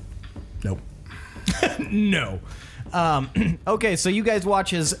 Nope. No. Okay, so you guys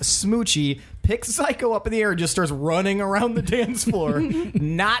watch as Smoochie picks Psycho up in the air and just starts running around the dance floor.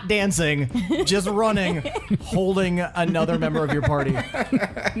 Not dancing, just running, holding another member of your party.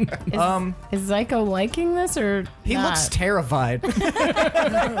 Is Zyko liking this or He not? looks terrified.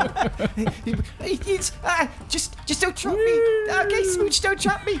 He's, just don't trump me. Okay, Smooch, don't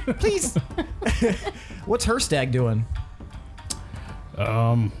trump me, please. What's Herstag doing?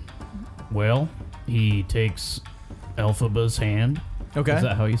 Well, he takes Elphaba's hand. Okay. Is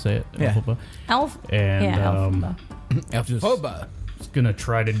that how you say it? Yeah. Elphaba? Elf? And yeah, Elphaba. He's gonna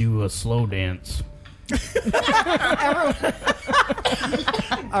try to do a slow dance.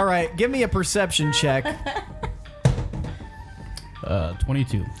 All right, give me a perception check.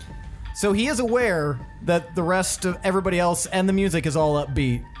 22. So he is aware that the rest of everybody else and the music is all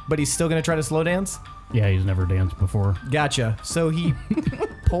upbeat, but he's still going to try to slow dance? Yeah, he's never danced before. Gotcha. So he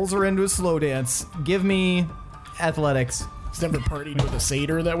pulls her into a slow dance. Give me athletics. He's never partied with a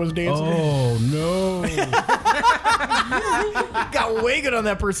satyr that was dancing. Oh, no. Got way good on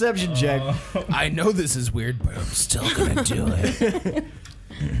that perception check. I know this is weird, but I'm still gonna do it.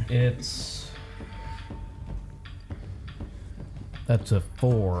 That's a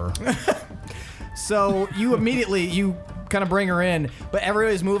 4. So you immediately, kind of bring her in, but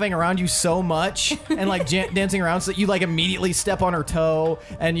everybody's moving around you so much and like dancing around so that you like immediately step on her toe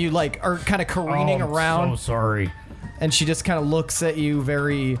and you like are kind of careening around. I'm so sorry. And she just kind of looks at you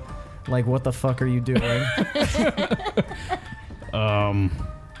very like, what the fuck are you doing? I'm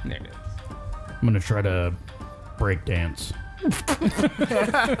gonna try to break dance.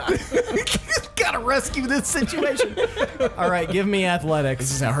 Gotta rescue this situation. All right, give me athletics.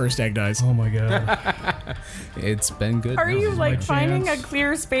 This is how Herstag dies. Oh my god. It's been good. Are you like my finding chance. a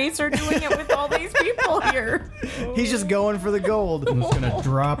clear space or doing it with all these people here? He's just going for the gold. I'm just gonna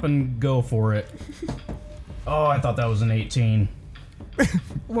drop and go for it. Oh, I thought that was an 18.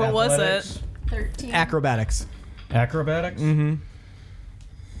 What was Athletics? it? 13. Acrobatics. Acrobatics?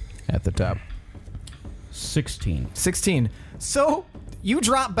 at the top. 16. 16. So you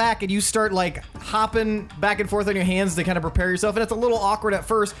drop back and you start like hopping back and forth on your hands to kind of prepare yourself, and it's a little awkward at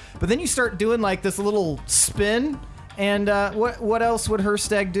first, but then you start doing like this little spin. And what else would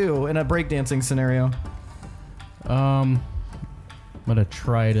Herstag do in a breakdancing scenario? I'm gonna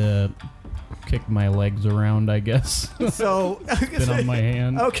try to kick my legs around, I guess. So Spin on my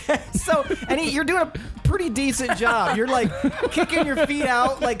hand. Okay, so you're doing a pretty decent job. You're like kicking your feet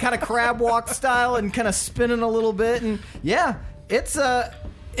out, like kind of crab walk style, and kind of spinning a little bit. And yeah, it's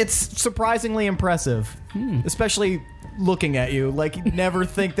surprisingly impressive, especially looking at you. Like you'd never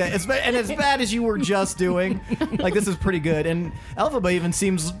think that. And as bad as you were just doing, like this is pretty good. And Elphaba even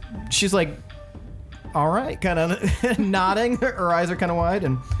seems, she's like, all right, kind of nodding. Her eyes are kind of wide,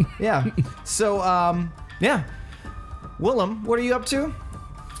 and yeah. So yeah. Willem, what are you up to?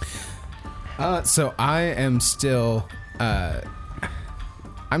 So I am still,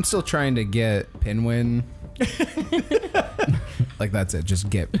 I'm still trying to get Pinwin. Like that's it, just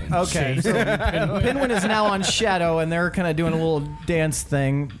get Pinwin. Okay, so Pinwin is now on Shadow, and they're kind of doing a little dance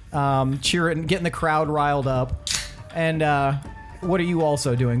thing, cheering, getting the crowd riled up. And what are you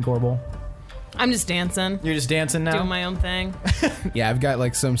also doing, Gorbel? I'm just dancing, You're just dancing now? doing my own thing. Yeah, I've got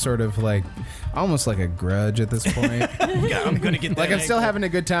like some sort of like, almost like a grudge at this point. Yeah, I'm gonna get that. Like I'm still having a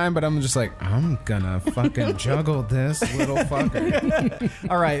good time, but I'm just like, I'm gonna fucking juggle this little fucker.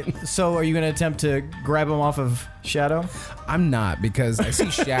 All right, so are you gonna attempt to grab him off of Shadow? I'm not, because I see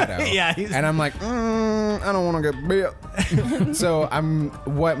Shadow. Yeah, he's- and I'm like, I don't want to get bit. So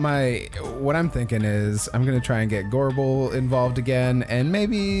what I'm thinking is I'm gonna try and get Gorbel involved again, and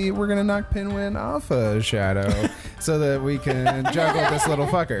maybe we're gonna knock Pinwin off of Shadow so that we can juggle this little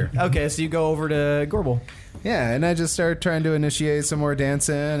fucker. Okay, so you go over to Gorbel. Yeah, and I just start trying to initiate some more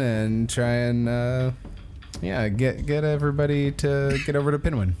dancing and try and get everybody to get over to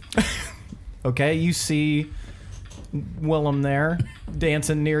Pinwin. Okay, you see Willem there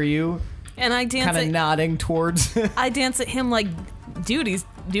dancing near you, And I dance kind of at, nodding towards. I dance at him like, dude, he's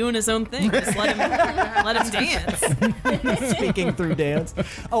doing his own thing. Just let him dance. Speaking through dance.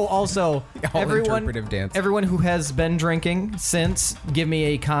 Oh, also, All interpretive dance. Everyone who has been drinking since, give me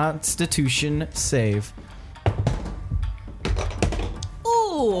a Constitution save.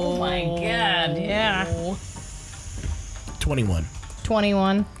 Oh my God, yeah. 21.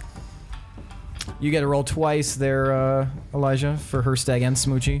 21. You get to roll twice there, Elijah, for Herstag and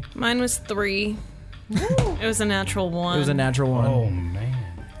Smoochie. Mine was 3. It was a natural 1. It was a natural one. Oh, man.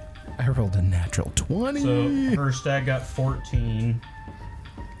 I rolled a natural 20. So Herstag got 14,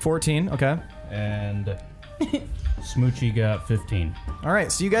 14, okay. and Smoochie got 15. All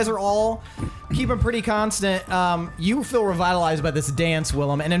right, so you guys are all keeping pretty constant. You feel revitalized by this dance,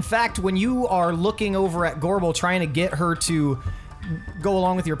 Willem. And in fact, when you are looking over at Gorbel, trying to get her to go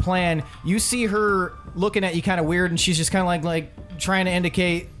along with your plan, you see her looking at you kind of weird, and she's just kind of like trying to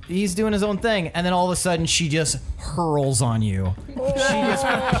indicate he's doing his own thing. And then all of a sudden, she just hurls on you. She just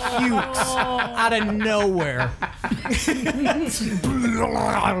pukes out of nowhere.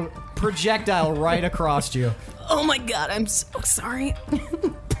 Projectile right across you. Oh my god, I'm so sorry.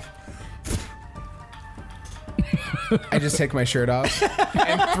 I just take my shirt off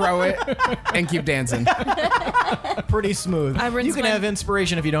and throw it and keep dancing. Pretty smooth. You can have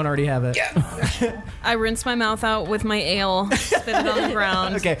inspiration if you don't already have it. I rinse my mouth out with my ale, spit it on the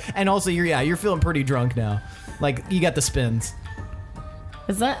ground. Okay, and also you're feeling pretty drunk now. Like you got the spins.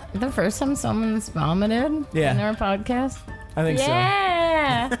 Is that the first time someone's vomited Yeah. in our podcast? I think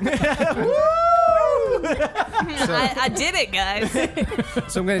Yeah. I did it, guys.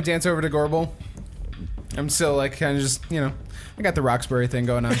 So I'm going to dance over to Gorbel. I'm still like kind of just, I got the Roxbury thing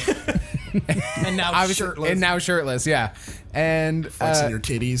going on. so. And now shirtless. And now shirtless, yeah. And Flexing your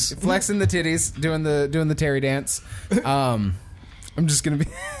titties. flexing the titties, doing the Terry dance. I'm just going to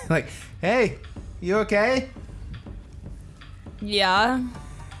be like, "Hey, you okay? Yeah.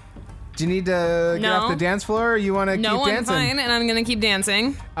 Do you need to get off the dance floor or you want to keep No, I'm dancing?" fine, and I'm gonna keep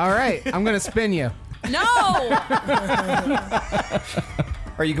dancing. All right, I'm going to spin you. No!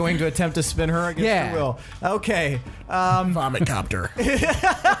 Are you going to attempt to spin her against Yeah. her will? Okay. Vomit copter.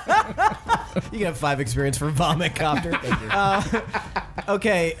 You can have 5 experience for vomit copter.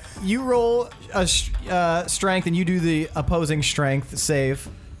 Okay, you roll a strength and you do the opposing strength save.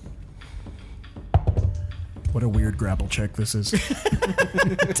 What a weird grapple check this is.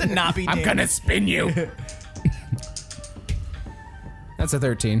 To not be I'm going to spin you. That's a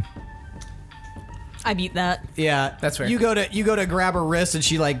 13. I beat that. Yeah, That's fair. You go to grab her wrist and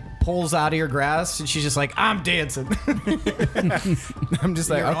she like pulls out of your grasp and she's just like, "I'm dancing." I'm just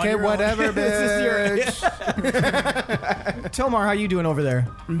like, You're on "Okay, your own." whatever, This is bitch." Tomar, how you doing over there?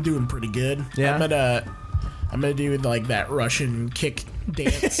 I'm doing pretty good. Yeah? I'm gonna do like that Russian kick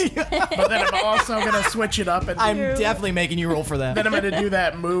dance, but then I'm also gonna switch it up and I'm definitely making you roll for that. then I'm gonna do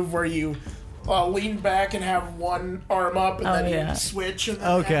that move where you lean back and have one arm up and then you switch and then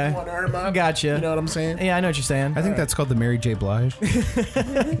Okay. have one arm up. Gotcha. You know what I'm saying? Yeah, I know what you're saying. I think that's called the Mary J. Blige.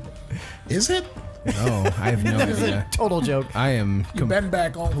 Is it? No, I have no idea. Total joke. I am You bend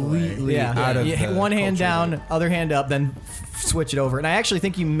back all the way. completely Yeah, out of you hit the one hand culture. down, other hand up, then switch it over. And I actually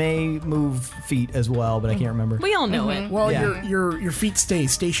think you may move feet as well, but I can't remember. We all know it. Well, Yeah. your feet stay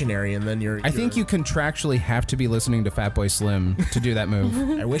stationary, and then I think you contractually have to be listening to Fatboy Slim to do that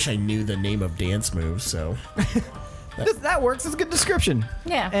move. I wish I knew the name of dance moves. So That works. It's a good description.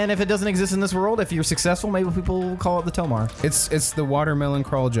 Yeah. And if it doesn't exist in this world, if you're successful, maybe people will call it the Tomar. It's the watermelon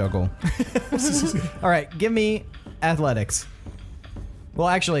crawl juggle. All right, give me athletics. Well,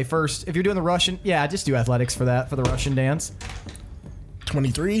 actually, first, if you're doing the Russian, just do athletics for that, for the Russian dance.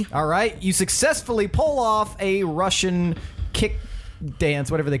 23. All right, you successfully pull off a Russian kick dance,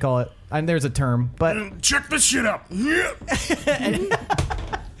 whatever they call it. And there's a term, but Check this shit out.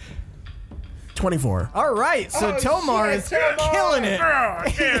 24. all right. So Tomar is killing it.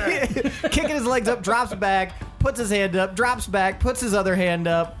 Kicking his legs up, drops back, puts his hand up, drops back, puts his other hand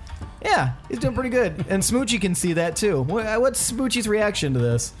up. Yeah, he's doing pretty good. And Smoochie can see that too. What's Smoochie's reaction to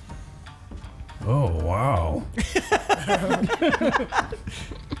this? Oh, wow.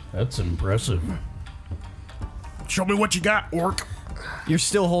 That's impressive. Show me what you got, orc. You're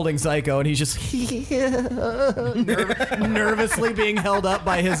still holding Psycho, and he's just nervously being held up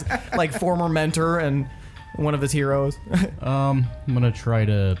by his former mentor and one of his heroes. I'm going to try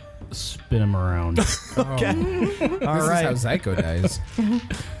to spin him around. Okay. All This right. is how Zyko dies.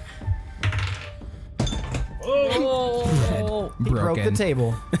 Oh. He broke the Broken.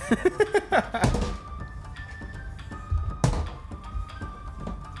 table.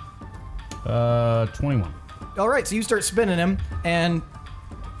 Uh, 21. All right, so you start spinning him, and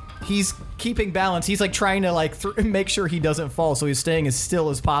he's keeping balance. He's trying to make sure he doesn't fall, so he's staying as still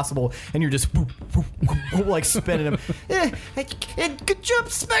as possible. And you're just spinning him. Good job,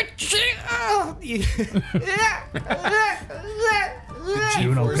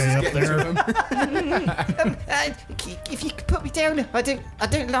 Doing okay up there? If you could put me down, I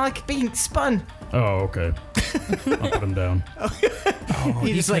don't like being spun. Oh, okay. I'll put him down.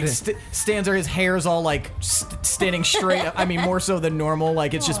 He just stands there, his hair's all standing straight. I mean, more so than normal.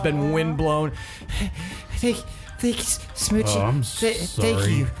 Like it's just been wind blown. Thanks, Smoochie. Oh, I'm Thank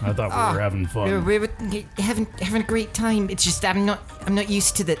sorry. you. I thought we were having fun. We're having a great time. It's just I'm not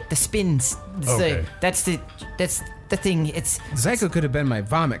used to the spins. Okay. That's the thing. It's Zyko could have been my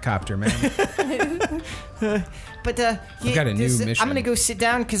vomit copter, man. but I've got a new mission. I'm gonna go sit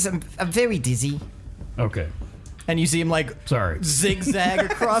down because I'm very dizzy. Okay. And you see him like Sorry. zigzag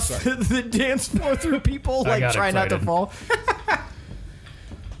across the dance floor through people, I like got trying not to excited. fall.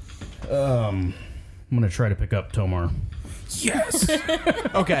 I'm gonna try to pick up Tomar. Yes.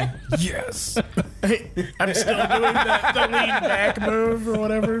 Okay. Yes. I'm still doing the lean back move or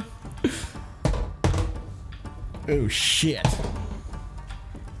whatever. Oh, shit.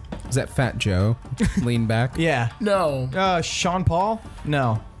 Is that Fat Joe? Lean back. Yeah. No. Sean Paul?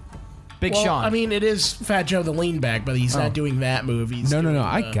 No. Big Well, Sean. I mean, it is Fat Joe the lean back, but he's not doing that move. He's No. doing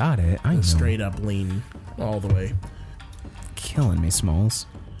I got it. I know. straight up lean all the way. Killing me, Smalls.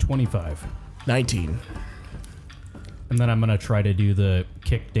 25. 19. And then I'm gonna try to do the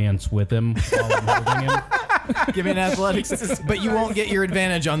kick dance with him while I'm holding him. Give me an athletics. But you won't get your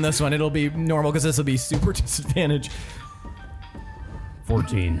advantage on this one. It'll be normal because this will be super disadvantage.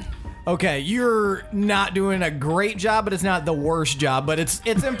 14. Okay, you're not doing a great job, but it's not the worst job. But it's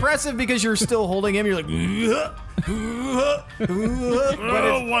impressive because you're still holding him. You're like,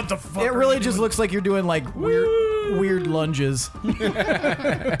 Oh, what the fuck? it really just looks like you're doing like weird lunges.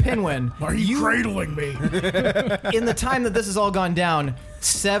 Pinwin, Are you cradling me? in the time that this has all gone down,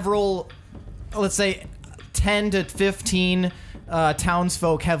 several, let's say, 10 to 15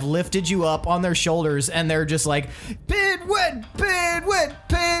 townsfolk have lifted you up on their shoulders, and they're just like, Pinwin, Pinwin,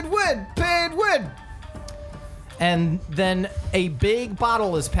 Pinwin, Pinwin. And then a big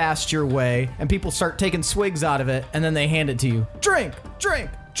bottle is passed your way, and people start taking swigs out of it, and then they hand it to you. Drink,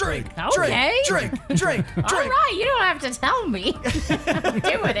 drink, drink, Okay. drink, drink, drink, All drink. right, you don't have to tell me. I'm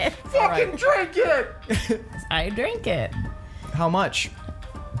doing it. Fucking Drink it! I drink it. How much?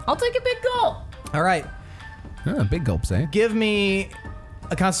 I'll take a big gulp. All right, Big gulps, eh? give me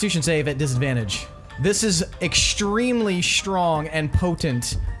a Constitution save at disadvantage. This is extremely strong and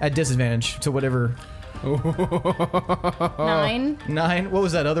potent at disadvantage to whatever. 9. 9. What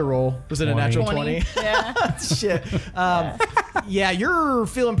was that other roll? Was it a 20. natural 20? Yeah. Shit. Yeah, you're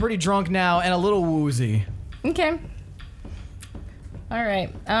feeling pretty drunk now and a little woozy. Okay. All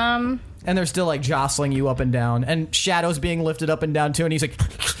right. And they're still like jostling you up and down, and Shadow's being lifted up and down too, and he's like,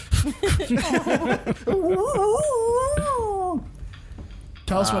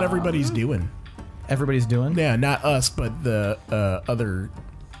 Tell us what everybody's doing. everybody's doing. Yeah, not us, but the other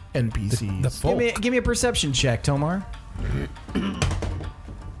NPCs. The folk. Give me a perception check, Tomar.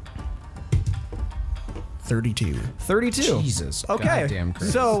 32. 32. Jesus. Okay. Goddamn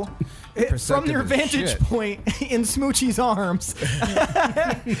Chris. So, from Perceptive your as vantage shit. point in Smoochie's arms,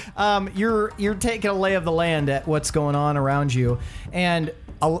 you're taking a lay of the land at what's going on around you, and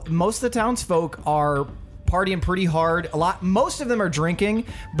most of the townsfolk are partying pretty hard. Most of them are drinking,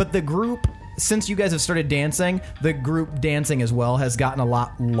 but the group, since you guys have started dancing, the group dancing as well has gotten a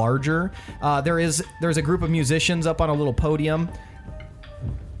lot larger. There's a group of musicians up on a little podium,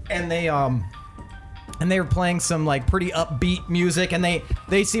 and they were playing some like pretty upbeat music, and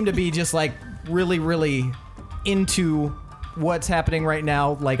they seem to be just like really into what's happening right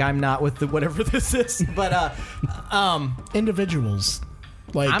now. Like I'm not with the whatever this is, but Individuals.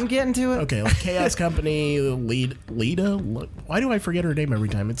 Like, I'm getting to it. okay, like Chaos Company, Lita? Why do I forget her name every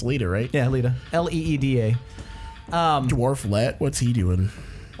time? It's Lita, right? Yeah, Lita. Leeda. Dwarf Let, what's he doing?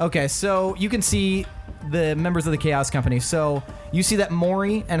 Okay, so you can see the members of the Chaos Company. So you see that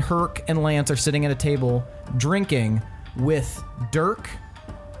Maury and Herc and Lance are sitting at a table drinking with Dirk,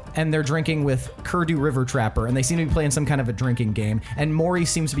 and they're drinking with Kurdu River Trapper, and they seem to be playing some kind of a drinking game, and Maury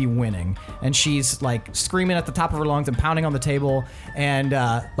seems to be winning, and she's like screaming at the top of her lungs and pounding on the table, and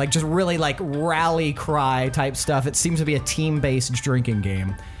like just really like rally cry type stuff. It seems to be a team-based drinking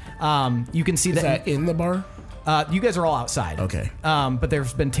game. You can see Is that in the bar? you guys are all outside. Okay. But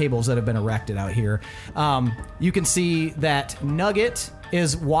there's been tables that have been erected out here. You can see that Nugget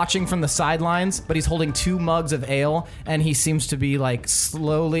is watching from the sidelines, but he's holding 2 mugs of ale, and he seems to be like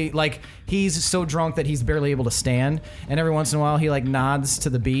slowly, like he's so drunk that he's barely able to stand. And every once in a while, he like nods to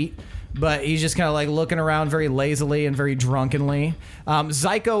the beat, but he's just kind of like looking around very lazily and very drunkenly.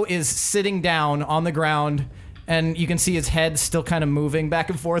 Zyko is sitting down on the ground, and you can see his head still kind of moving back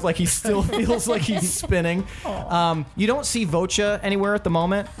and forth, like he still feels like he's spinning. You don't see Vocha anywhere at the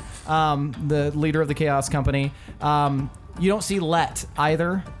moment, the leader of the Chaos Company. You don't see Let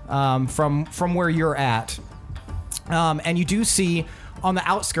either, from where you're at. And you do see on the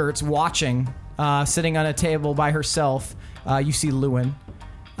outskirts, watching, sitting on a table by herself, you see Lewin.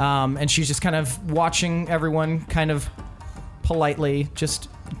 And she's just kind of watching everyone kind of politely, just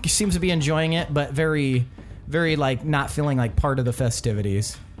seems to be enjoying it, but very, very, like, not feeling like part of the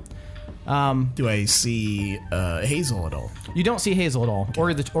festivities. Do I see Hazel at all? You don't see Hazel at all,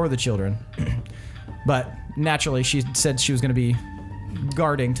 or the children. But naturally, she said she was going to be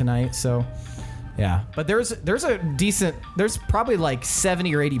guarding tonight, so yeah. But there's probably like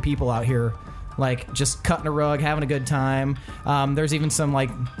 70 or 80 people out here, like just cutting a rug, having a good time. There's even some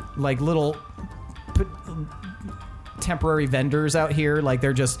like little temporary vendors out here, like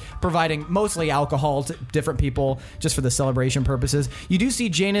they're just providing mostly alcohol to different people just for the celebration purposes. You do see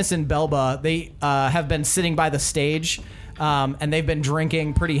Janus and Belba. They have been sitting by the stage, and they've been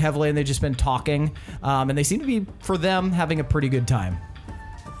drinking pretty heavily, and they've just been talking, and they seem to be, for them, having a pretty good time.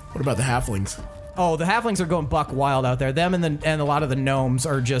 What about the halflings? Oh, the halflings are going buck wild out there. Them and a lot of the gnomes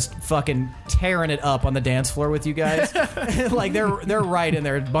are just fucking tearing it up on the dance floor with you guys. Like they're right in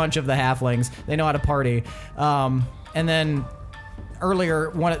there. A bunch of the halflings. They know how to party. And then earlier,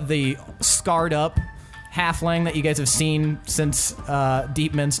 one of the scarred up halfling that you guys have seen since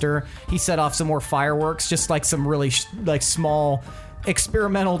Deepminster, he set off some more fireworks, just like some really small,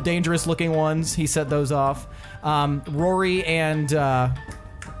 experimental, dangerous looking ones. He set those off. Rory and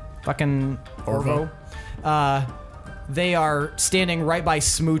fucking Orvo, they are standing right by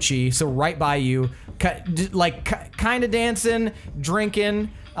Smoochie, so right by you, kind of dancing,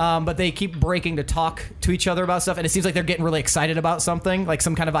 drinking. But they keep breaking to talk to each other about stuff, and it seems like they're getting really excited about something, like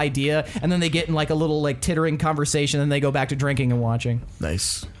some kind of idea, and then they get in like a little like tittering conversation, and they go back to drinking and watching.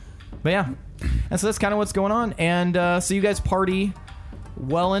 Nice. But yeah, and so that's kind of what's going on, and so you guys party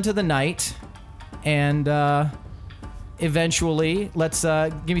well into the night, and eventually, let's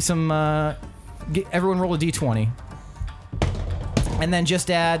give me some. Everyone roll a d20, and then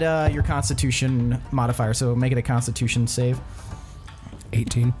just add your Constitution modifier, so make it a Constitution save.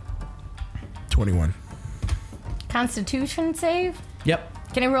 18. 21. Constitution save?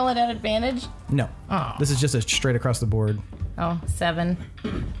 Yep. Can I roll it at advantage? No. Oh. This is just a straight across the board. Oh, 7.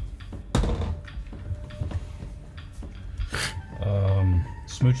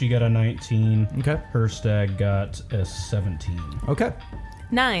 Smoochie got a 19. Okay. Herstag got a 17. Okay.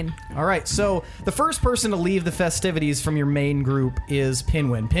 9. All right. So the first person to leave the festivities from your main group is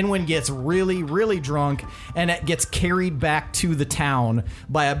Pinwin. Pinwin gets really, really drunk, and it gets carried back to the town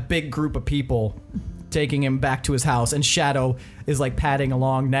by a big group of people, taking him back to his house. And Shadow is like padding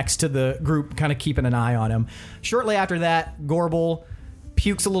along next to the group, kind of keeping an eye on him. Shortly after that, Gorbel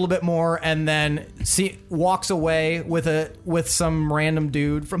pukes a little bit more, and then walks away with some random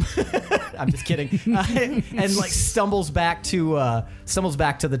dude from. I'm just kidding, and like stumbles back to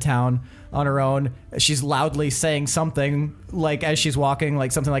the town on her own. She's loudly saying something like as she's walking,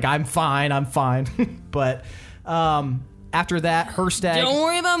 like something like "I'm fine," but. After that, Herstag. Don't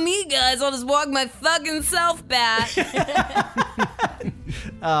worry about me, guys. I'll just walk my fucking self back.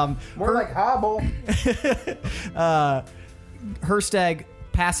 More like hobble. Herstag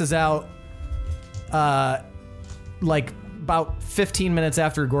passes out like about 15 minutes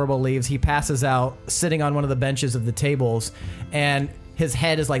after Gorbel leaves. He passes out sitting on one of the benches of the tables, and his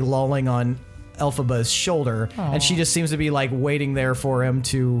head is like lolling on Elphaba's shoulder. Aww. And she just seems to be like waiting there for him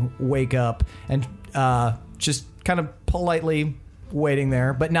to wake up, and just kind of politely waiting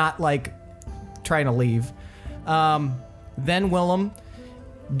there, but not like trying to leave. Then Willem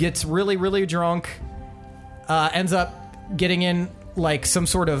gets really, really drunk, ends up getting in like some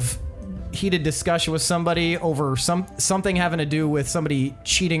sort of heated discussion with somebody over something having to do with somebody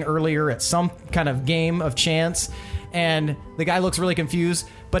cheating earlier at some kind of game of chance, and the guy looks really confused,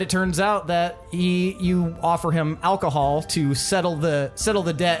 but it turns out that you offer him alcohol to settle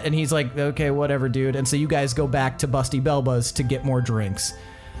the debt, and he's like, okay, whatever, dude. And so you guys go back to Busty Belba's to get more drinks.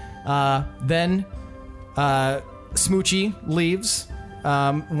 Then Smoochie leaves,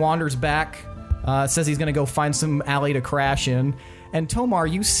 wanders back, says he's gonna go find some alley to crash in. And Tomar,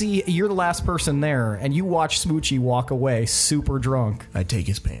 you're the last person there, and you watch Smoochie walk away super drunk. I take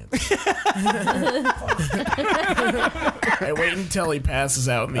his pants. I wait until he passes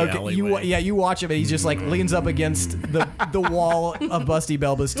out in the alleyway. You watch him, and he's just like leans up against the wall of Busty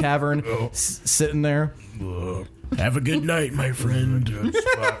Belba's tavern, sitting there. Have a good night, my friend.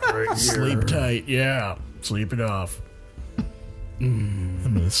 Sleep tight. Yeah, sleep it off. I'm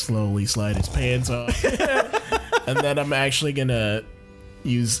gonna slowly slide his pants off. And then I'm actually gonna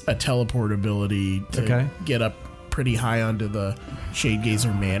use a teleport ability to get up pretty high onto the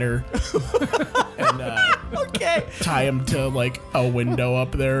Shadegazer Manor and tie him to like a window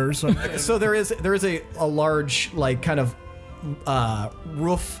up there or something. So there is a large like kind of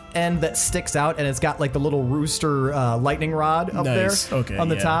roof end that sticks out, and it's got like the little rooster lightning rod up Nice. there Okay, on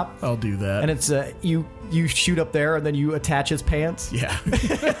the yeah. top. I'll do that. And it's you shoot up there, and then you attach his pants. Yeah.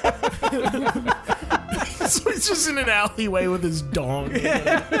 So he's just in an alleyway with his dong.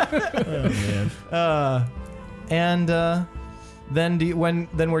 Oh man. And then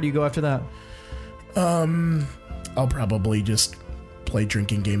where do you go after that? I'll probably just play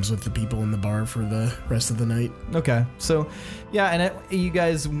drinking games with the people in the bar for the rest of the night. Okay, so yeah, and you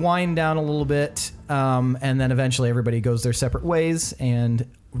guys wind down a little bit, and then eventually everybody goes their separate ways, and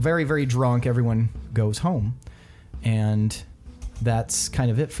very, very drunk, everyone goes home, and that's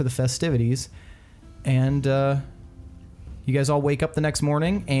kind of it for the festivities. And you guys all wake up the next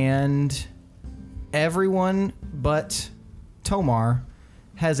morning, and everyone but Tomar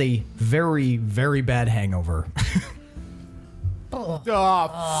has a very, very bad hangover. I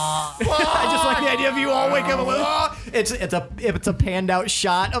just like the idea of you all wake up and it's a panned out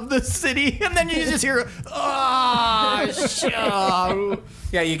shot of the city, and then you just hear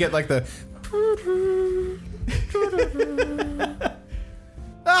Yeah, you get like the.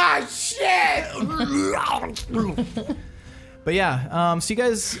 But yeah, so you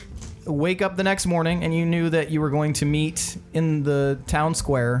guys wake up the next morning, and you knew that you were going to meet in the town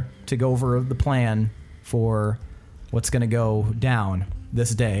square to go over the plan for what's going to go down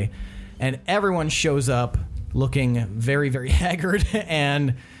this day. And everyone shows up looking very, very haggard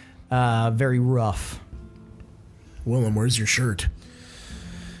and very rough. Willem, where's your shirt?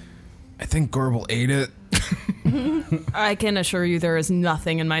 I think Gorbel ate it. I can assure you there is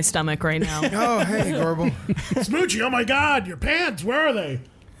nothing in my stomach right now. Oh, hey, Gorbel. Smoochy, oh my god, your pants, where are they?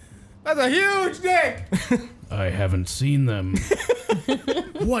 That's a huge dick. I haven't seen them.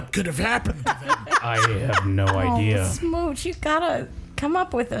 What could have happened to them? I have no idea. Smooch, you gotta come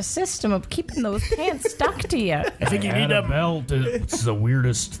up with a system of keeping those pants stuck to you. I think you I need had a to. belt. It's the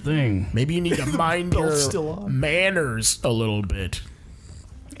weirdest thing. Maybe you need to mind your still on. manners a little bit.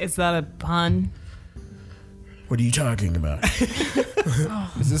 Is that a pun? What are you talking about?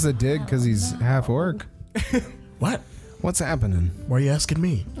 Is this a dig because he's half orc? What? What's happening? Why are you asking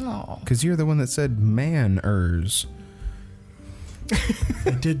me? No. Because you're the one that said manners.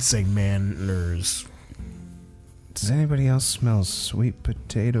 I did say manners. Does anybody else smell sweet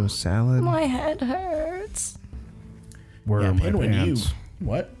potato salad? My head hurts. Where Yeah, are my Pinwin, you. pants?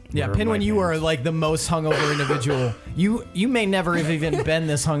 What? Yeah, Where are Pinwin, my you are pants? like the most hungover individual. You may never have even been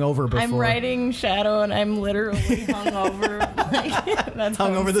this hungover before. I'm writing Shadow, and I'm literally hungover. Like, that's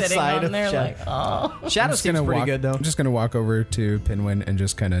Hung how I'm over the sitting side on of there, Shadow. like, oh. Shadow seems pretty good though. I'm just gonna walk over to Pinwin and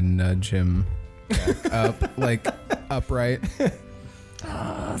just kind of nudge him back up, like upright.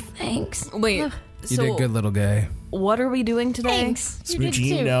 Thanks. Wait, You so did good, little guy. what are we doing today? Thanks. You did Smoochy,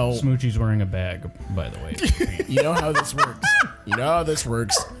 you too. know, Smoochie's wearing a bag, by the way. you know how this works. You know how this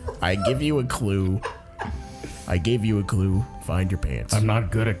works. I give you a clue. Find your pants. I'm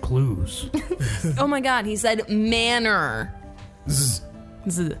not good at clues. Oh my god, he said manner. Zzz.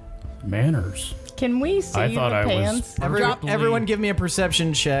 Manners. Can we see I thought the I was pants? Everyone give me a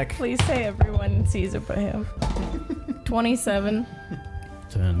perception check. Please say everyone sees it but him. 27.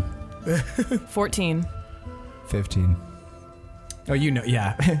 10. 14. 15. Oh, you know,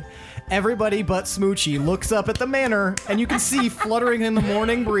 yeah. Everybody but Smoochie looks up at the manor, and you can see fluttering in the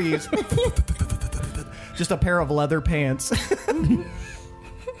morning breeze. Just a pair of leather pants.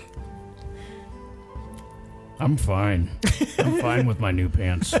 I'm fine. I'm fine with my new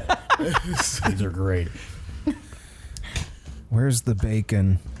pants. These are great. Where's the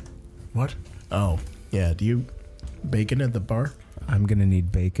bacon? What? Oh, yeah. Do you bacon at the bar? I'm gonna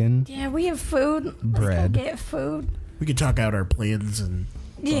need bacon. Yeah, we have food. Bread. Let's go get food. We could talk out our plans and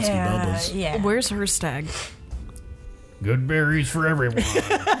busty bubbles. Yeah. Where's her stag? Good berries for everyone.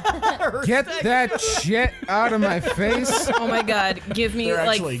 Get that shit out of my face. Oh my god, give me They're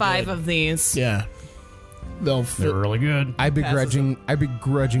like actually 5 good. of these. Yeah. They'll They're fit. really good. I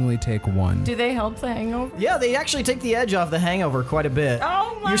begrudgingly take one. Do they help the hangover? Yeah, they actually take the edge off the hangover quite a bit.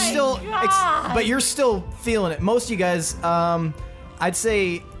 Oh my You're still, God. but you're still feeling it. Most of you guys, I'd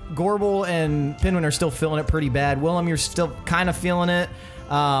say Gorbel and Pinwin are still feeling it pretty bad. Willem, you're still kind of feeling it.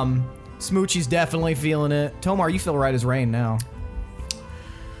 Smoochie's definitely feeling it. Tomar, you feel right as rain now.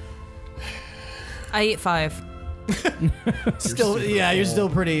 I ate 5. Still, yeah, you're still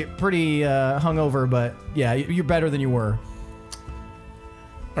pretty hungover, but yeah, you're better than you were.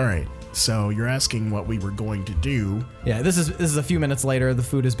 All right. So you're asking what we were going to do. Yeah, this is a few minutes later. The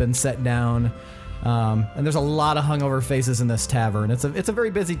food has been set down, and there's a lot of hungover faces in this tavern. It's a very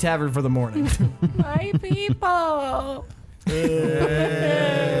busy tavern for the morning. My people.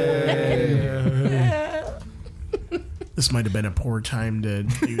 This might have been a poor time to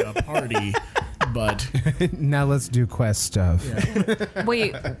do a party, but Now let's do quest stuff.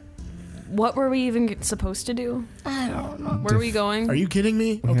 Wait, what were we even supposed to do? I don't know. Where are we going? are you kidding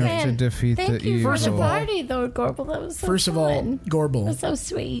me? We Okay. have to defeat Thank the you evil. for the party, though, Gorbel. That was so First of all, fun. Gorbel, That's so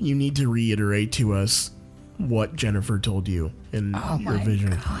sweet. you need to reiterate to us what Jennifer told you in your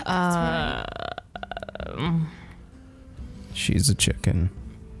vision. She's a chicken.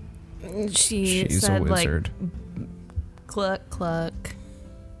 She She's said a wizard. like cluck cluck.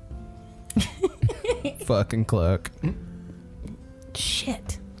 Fucking cluck.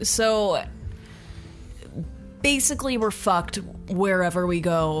 Shit. So basically we're fucked wherever we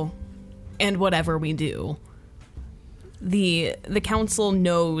go and whatever we do. The council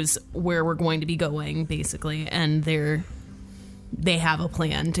knows where we're going to be going, basically, and they have a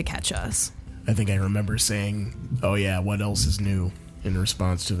plan to catch us. I think I remember saying, "Oh yeah, what else is new?" in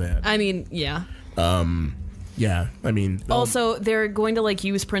response to that. I mean, yeah. Yeah, I mean, Also, they're going to like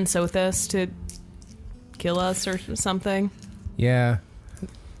use Prince Othis to kill us or something. Yeah,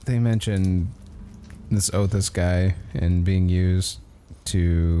 they mentioned this Othis guy and being used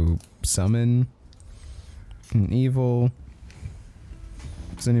to summon an evil.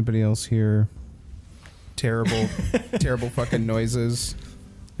 Does anybody else hear terrible, terrible fucking noises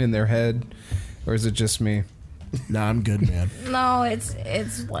in their head, or is it just me? nah, I'm good, man. No, it's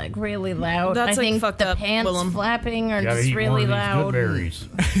like really loud. That's, I like, think fucked the up, pants Willem. flapping are Gotta just eat really more of loud. these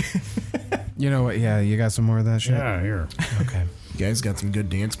good berries. You know what? Yeah, you got some more of that shit. Yeah, here. Okay. You guys got some good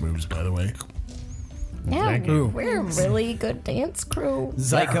dance moves, by the way. Yeah, Thank you. we're a really good dance crew.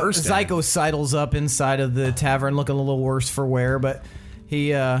 Zyko sidles up inside of the tavern, looking a little worse for wear, but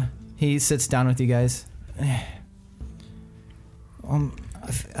he sits down with you guys. I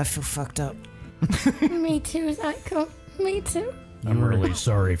feel fucked up. Me too, Zyko. Me too. I'm really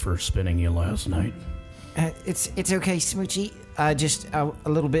sorry for spinning you last night. It's okay, Smoochie. Just a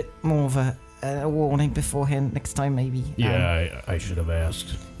little bit more of a warning beforehand. Next time, maybe. Yeah, I should have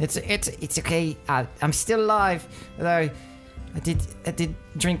asked. It's okay. I'm still alive. Though I did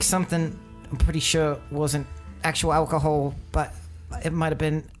drink something. I'm pretty sure it wasn't actual alcohol, but it might have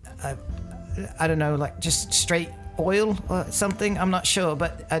been. I don't know, like just straight oil or something. I'm not sure,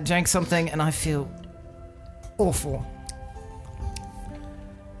 but I drank something and I feel awful.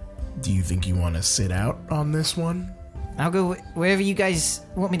 Do you think you want to sit out on this one? I'll go wherever you guys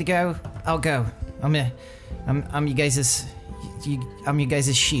want me to go. I'll go. I'm you guys' I'm you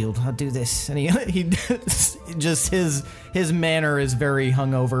guys' shield. I'll do this. And he just his manner is very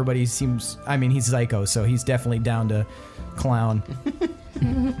hungover, but he seems, I mean, he's Zyko, so he's definitely down to clown.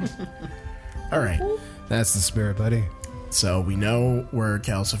 All right. That's the spirit, buddy. So we know where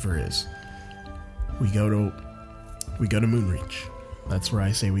Calcifer is. We go to Moonreach. That's where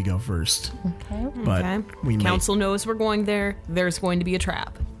I say we go first. Okay. But Okay. we may, Council knows we're going there. There's going to be a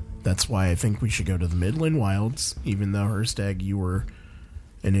trap. that's why I think we should go to the Midland Wilds, even though Herstag, you were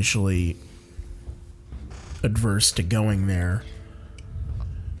initially adverse to going there.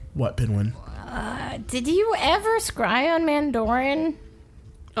 What, Pinwin? Did you ever scry on Mandorin?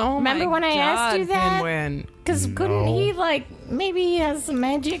 Oh, Remember my when I asked you God, that? Pinwin. Because couldn't he, like, maybe he has some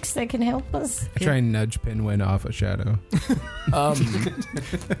magics that can help us? I try and nudge Pinwin off a shadow.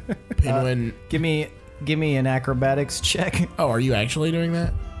 Pinwin. Give me an acrobatics check. Oh, are you actually doing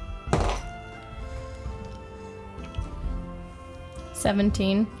that?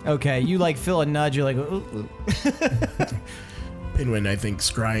 17. Okay, you like feel a nudge. You're like, ooh. Pinwin, I think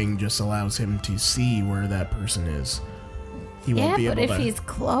scrying just allows him to see where that person is. He won't be Yeah, but able if to. he's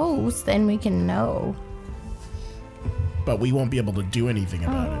close, then we can know. But we won't be able to do anything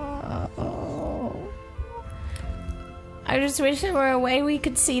about Oh. I just wish there were a way we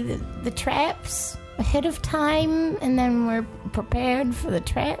could see the traps ahead of time, and then we're prepared for the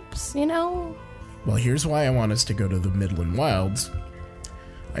traps, you know? it. Well, here's why I want us to go to the Midland Wilds.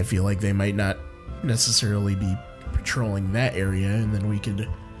 I feel like they might not necessarily be patrolling that area, and then we could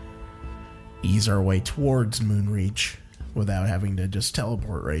ease our way towards Moonreach without having to just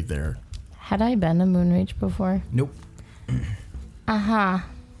teleport right there. Had I been to Moonreach before? Nope. Uh-huh.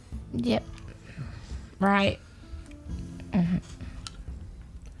 Yep. Right. Mm-hmm.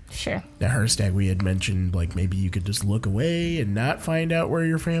 Sure. Now, Herstag, we had mentioned, like, maybe you could just look away and not find out where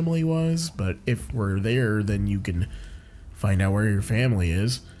your family was, but if we're there, then you can find out where your family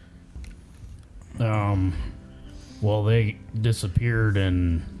is. Well, they disappeared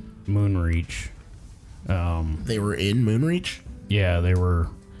in Moonreach. They were in Moonreach? Yeah, they were.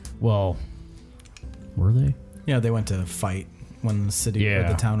 Well, were they? Yeah, they went to fight when the city or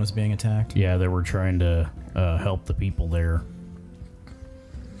Yeah. the town was being attacked. Yeah, they were trying to help the people there.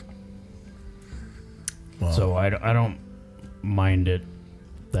 Well, So I don't mind it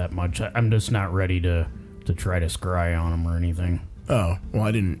that much. I'm just not ready to try to scry on him or anything. Oh, well,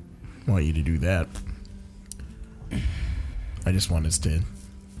 I didn't want you to do that. I just want us to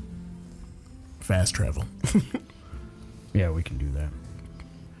fast travel. Yeah, we can do that.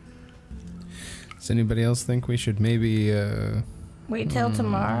 Does anybody else think we should maybe Wait till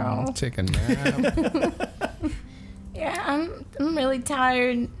tomorrow. take a nap? Yeah, I'm really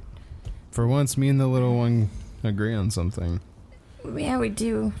tired. For once, me and the little one agree on something. Yeah, we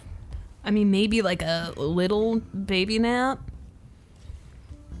do. I mean, maybe like a little baby nap.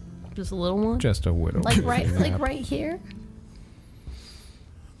 Just a little one. Just a whittle. Like right, nap. like right here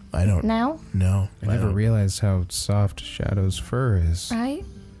I don't now, know. I never realized how soft Shadow's fur is. right?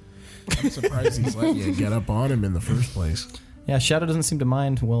 I'm surprised he's letting you get up on him in the first place. Yeah, Shadow doesn't seem to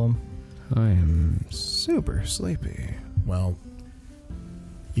mind Willem. I am super sleepy. Well,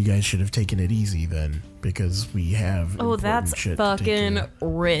 you guys should have taken it easy then, because we have Oh, important that's shit to take fucking care of.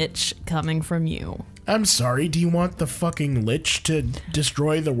 rich coming from you. I'm sorry, do you want the fucking lich to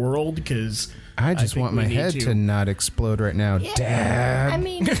destroy the world? Because I just think want we my need head to not explode right now, Dad. I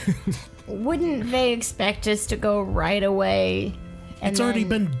mean, wouldn't they expect us to go right away? And It's already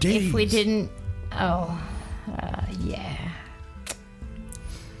then been days. If we didn't, yeah.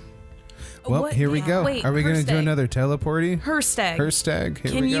 Well, What- here we yeah, go. wait, Are we going to do Herstag. another teleporty? Herstag. Herstag,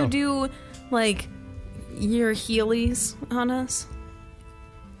 here Can we go. you do like your Heelys on us?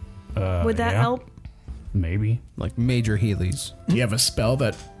 Would that Yeah, help? Maybe. like major Heelys? Do you have a spell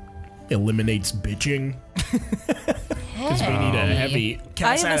that eliminates bitching? Because we need a heavy I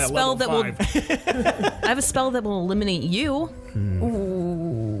cast have a at spell level that 5. will. I have a spell that will eliminate you.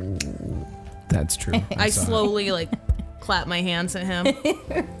 That's true. I saw it. slowly like clap my hands at him.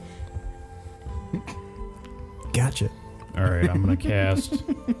 Gotcha. All right, I'm going to cast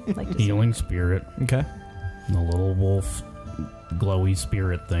Like Healing Spirit. Okay. And the little wolf glowy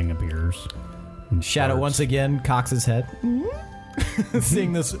spirit thing appears. And Shadow starts- once again cocks his head.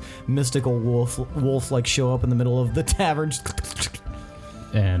 Seeing this mystical wolf like show up in the middle of the tavern.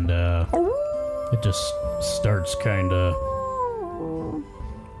 And it just starts kind of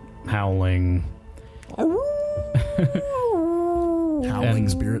howling. Howling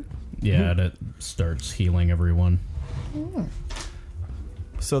And- spirit. Yeah, and it starts healing everyone.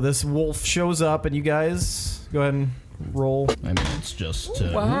 So this wolf shows up, and you guys go ahead and roll. I mean, it's just...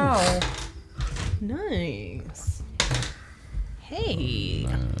 Wow. nice. Hey.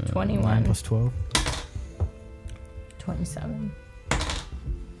 21, 12. 27.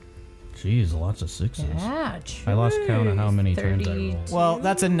 Jeez, lots of sixes. Yeah, I lost count of how many times I 30. rolled. Well,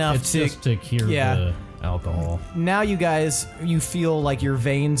 that's enough It's to. just to cure yeah. the alcohol. Now you guys, you feel like your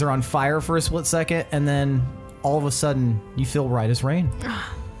veins are on fire for a split second, and then all of a sudden you feel right as rain.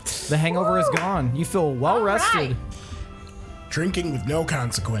 The hangover is gone. You feel well rested. Drinking with no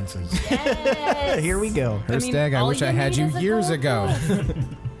consequences. Here we go. Herstag, I all wish you I had need you is a years gold ago.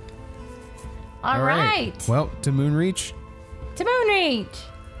 All right. Well, to Moonreach, To Moonreach.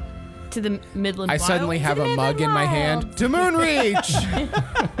 To the Midland I Wild. suddenly have a Midland mug in my hand. Wild. To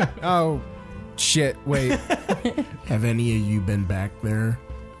Moonreach! Oh, shit. Wait. Have any of you been back there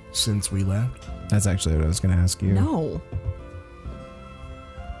since we left? That's actually what I was going to ask you. No.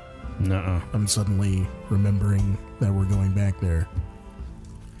 Nuh-uh. I'm suddenly remembering that we're going back there.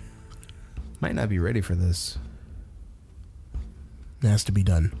 Might not be ready for this. It has to be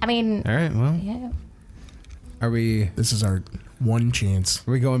done. I mean, All right, well, yeah. are we This is our one chance.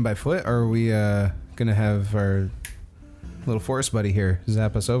 going by foot, or are we going to have our little forest buddy here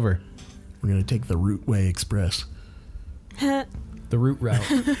zap us over? We're going to take the Route Way Express. The route route.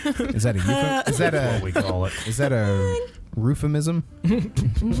 Is that a is that What a we call it. is that a euphemism?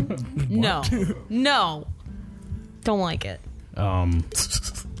 No. No. Don't like it. Do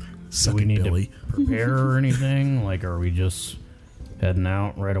Suck we it, need Billy. to prepare or anything? Like, are we just heading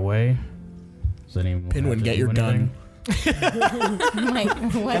out right away? Does anyone have Pinwin, to get do your anything? gun. Like,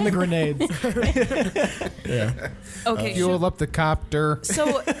 what? And the grenades. Okay. Fuel up the copter.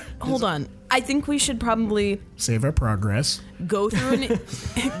 So hold on. I think we should probably Save our progress. go through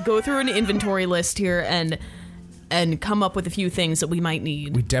an inventory list here and come up with a few things that we might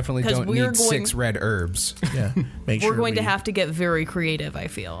need. We definitely 'Cause don't we're need going- 6 red herbs. Yeah. Make We're sure going to we- have to get very creative, I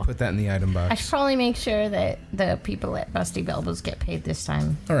feel. Put that in the item I box. should probably make sure that the people at Busty Belbos get paid this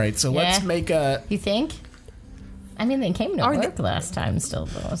time. All right, so let's Yeah. make a. You think? I mean, they came to Are work they- last time still,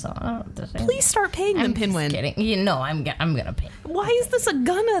 though, so I don't know. Please start paying them, I'm just Pinwin. kidding. You know, I'm gonna pay. Why is this a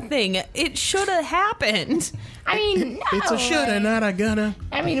gonna thing? It should have happened. I mean, no. It's a shoulda, not a gonna.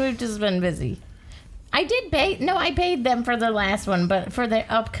 I mean, we've just been busy. I did pay. No, I paid them for the last one, but for the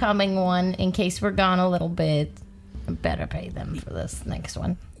upcoming one, in case we're gone a little bit, better pay them for this next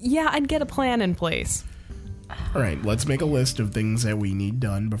one. Yeah, I'd get a plan in place. All right, let's make a list of things that we need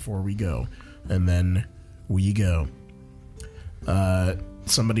done before we go. And then we go.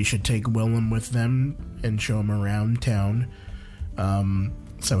 Somebody should take Willem with them and show him around town.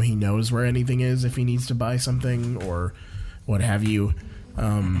 So he knows where anything is if he needs to buy something or what have you.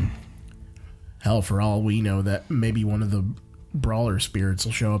 Hell, for all we know, that maybe one of the brawler spirits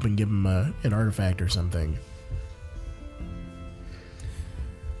will show up and give him an artifact or something.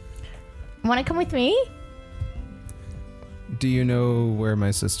 Want to come with me? Do you know where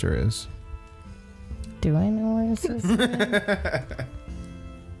my sister is? Do I know where this is?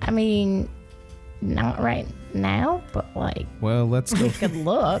 I mean, not right now, but like, Well, let's go. good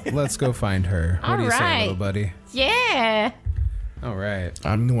look. Let's go find her. What do you say, Alright. little buddy? Yeah. All right.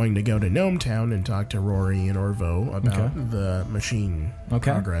 I'm going to go to Gnome Town and talk to Rory and Orvo about Okay. the machine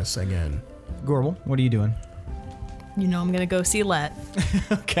Okay. progress again. Gorbel, what are you doing? You know I'm gonna go see Let.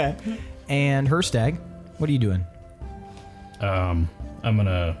 Okay. And Herstag, what are you doing? I'm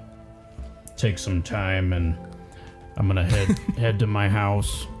gonna take some time and I'm gonna head to my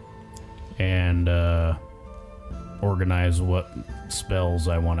house and organize what spells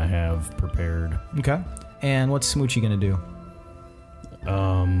I want to have prepared. Okay. And what's Smoochie gonna do?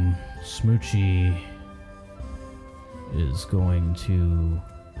 Smoochie is going to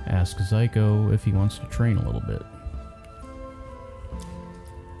ask Zyko if he wants to train a little bit.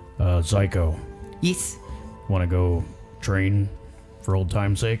 Zyko, Yes. want to go train for old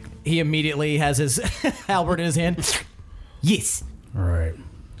time's sake? He immediately has his halberd in his hand. Yes. All right,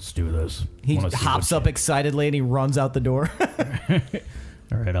 let's do this. He Wanna see hops what- up excitedly and he runs out the door.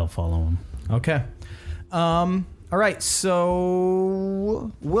 All right, I'll follow him. Okay. All right,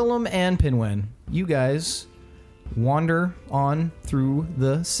 so Willem and Pinwin, you guys wander on through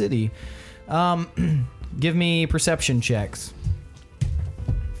the city. Give me perception checks.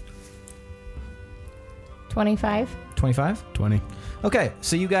 25. 25? 20. Okay,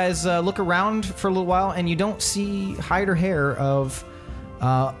 so you guys look around for a little while and you don't see hide or hair of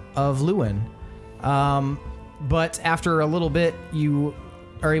Lewin. But after a little bit, you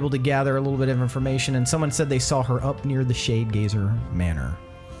are able to gather a little bit of information, and someone said they saw her up near the Shade Gazer Manor.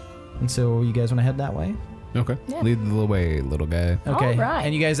 And so you guys want to head that way? Okay. Yeah. Lead the way, little guy. Okay. All right.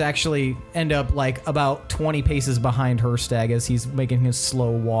 And you guys actually end up like about 20 paces behind Herstag as he's making his slow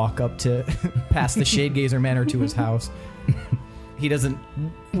walk up to past the Shade Gazer Manor to his house. He doesn't.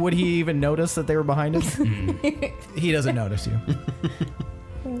 Would he even notice that they were behind him? He doesn't notice you.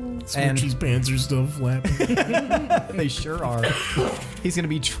 Smoochie's pants are still flapping. They sure are. He's going to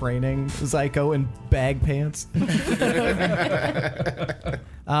be training Zyko in bag pants.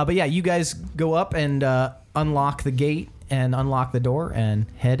 But yeah, you guys go up and unlock the gate and unlock the door and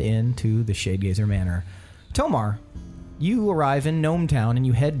head into the Shade Gazer Manor. Tomar, you arrive in Gnome Town and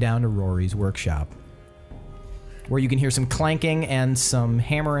you head down to Rory's workshop, where you can hear some clanking and some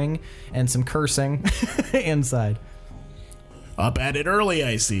hammering and some cursing inside. Up at it early,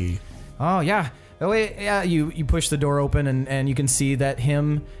 I see. Oh, yeah. Oh, yeah. You push the door open, and you can see that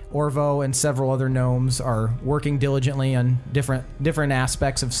him, Orvo, and several other gnomes are working diligently on different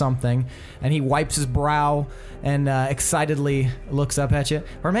aspects of something. And he wipes his brow and excitedly looks up at you.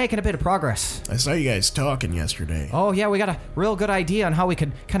 We're making a bit of progress. I saw you guys talking yesterday. Oh, yeah, we got a real good idea on how we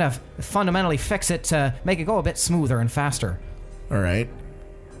could kind of fundamentally fix it to make it go a bit smoother and faster. All right.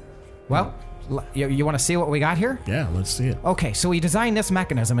 Well, you want to see what we got here? Yeah, let's see it. Okay, so he designed this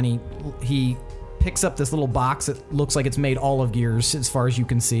mechanism, and he picks up this little box that looks like it's made all of gears, as far as you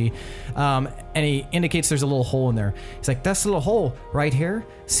can see, and he indicates there's a little hole in there. He's like, "That's a little hole right here.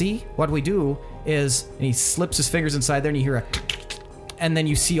 See, what we do is," and he slips his fingers inside there, and you hear a, and then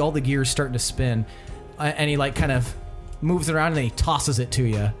you see all the gears starting to spin, and he like kind of moves it around, and then he tosses it to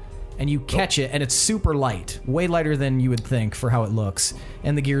you. And you catch it, and it's super light, way lighter than you would think for how it looks.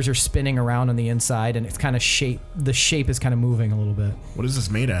 And the gears are spinning around on the inside, and it's kind of the shape is kind of moving a little bit. What is this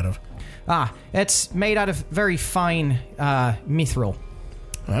made out of? It's made out of very fine mithril.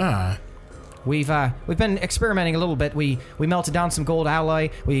 Ah, We've been experimenting a little bit. We melted down some gold alloy,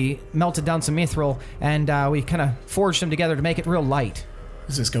 we melted down some mithril, and we kind of forged them together to make it real light.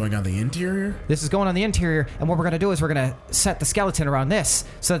 is this going on the interior? This is going on the interior, and what we're going to do is we're going to set the skeleton around this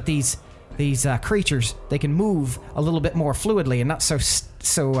so that these creatures, they can move a little bit more fluidly and not so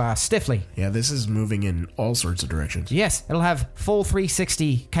stiffly. Yeah, this is moving in all sorts of directions. Yes, it'll have full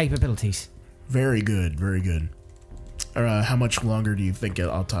 360 capabilities. Very good, very good. How much longer do you think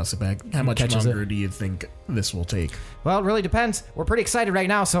I'll toss it back? How much Catches longer do you think this will take? Well, it really depends. We're pretty excited right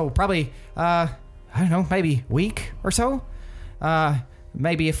now, so probably, I don't know, maybe a week or so.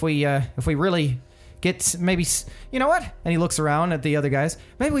 Maybe if we really get maybe, you know what? And he looks around at the other guys.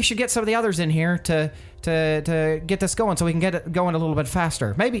 Maybe we should get some of the others in here to get this going so we can get it going a little bit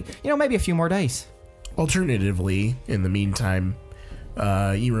faster. Maybe a few more days. Alternatively, in the meantime,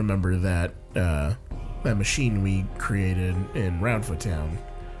 you remember that machine we created in Roundfoot Town.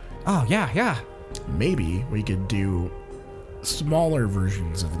 Oh, yeah. Maybe we could do smaller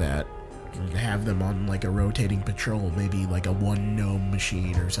versions of that and have them on like a rotating patrol, maybe like a one gnome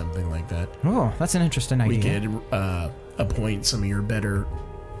machine or something like that. Oh, that's an interesting idea. We could appoint some of your better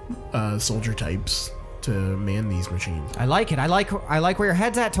soldier types to man these machines. I like it. I like where your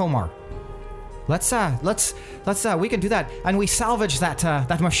head's at, Tomar. Let's we can do that. And we salvaged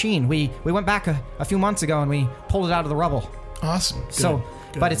that machine. We went back a few months ago and we pulled it out of the rubble. Awesome. Good. So,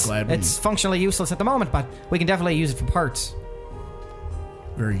 Good. but it's functionally useless at the moment, but we can definitely use it for parts.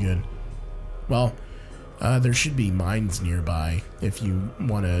 Very good. Well, there should be mines nearby if you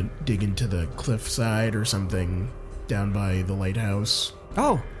want to dig into the cliffside or something down by the lighthouse.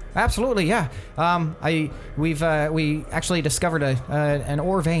 Oh, absolutely, yeah. We actually discovered an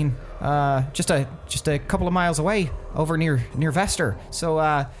ore vein just a couple of miles away over near Vester.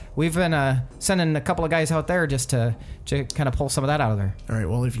 So we've been sending a couple of guys out there just to kind of pull some of that out of there. All right.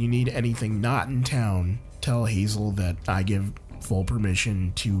 Well, if you need anything not in town, tell Hazel that I give full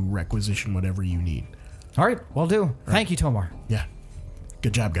permission to requisition whatever you need. All right, will do. Thank you, Tomar. Yeah.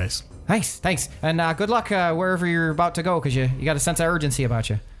 Good job, guys. Thanks. And good luck wherever you're about to go, because you got a sense of urgency about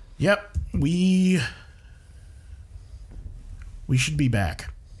you. Yep. We should be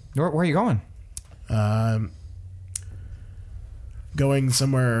back. Where are you going? Going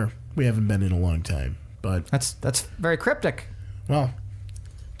somewhere we haven't been in a long time, but... That's very cryptic. Well,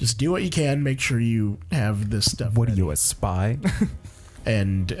 just do what you can. Make sure you have this stuff What ready. are you, a spy?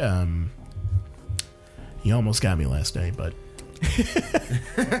 And, you almost got me last night, but...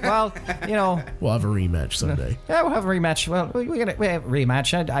 Well, We'll have a rematch someday. Yeah, we'll have a rematch. Well, we have a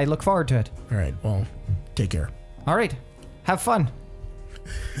rematch. I look forward to it. All right, well, take care. All right. Have fun.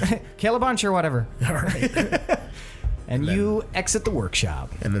 Kill a bunch or whatever. All right. And you exit the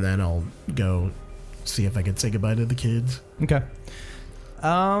workshop. And then I'll go see if I can say goodbye to the kids. Okay.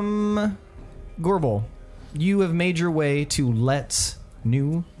 Gorbel, you have made your way to Let's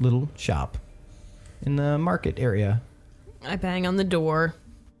new little shop in the market area. I bang on the door.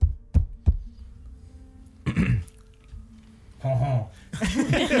 Hello?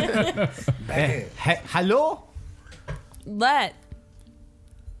 Let.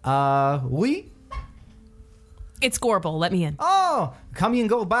 Oui? It's Gorbel. Let me in. Oh, come in,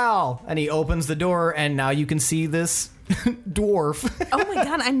 go bow. And he opens the door, and now you can see this dwarf. Oh my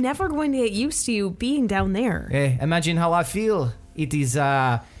god, I'm never going to get used to you being down there. Imagine how I feel. It is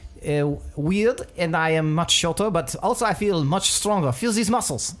weird, and I am much shorter, but also I feel much stronger. Feel these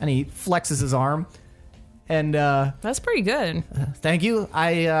muscles. And he flexes his arm. And That's pretty good. thank you.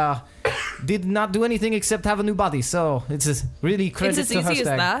 I did not do anything except have a new body, so it's just really credit It's as to her easy as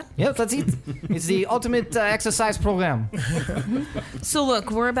stag. that? Yep, that's it. It's the ultimate exercise program. So look,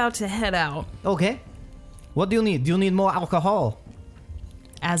 we're about to head out. Okay. What do you need? Do you need more alcohol?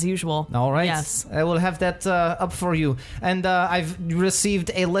 As usual. All right. Yes. I will have that up for you. And I've received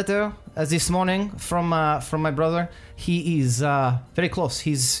a letter this morning from my brother. He is very close.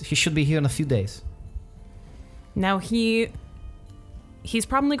 He should be here in a few days. Now he's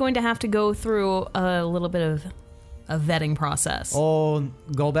probably going to have to go through a little bit of a vetting process. Oh,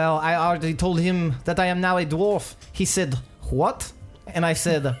 Gobel, I already told him that I am now a dwarf. He said, what? And I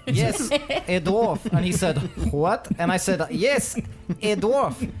said, yes, a dwarf. And he said, what? And I said, yes, a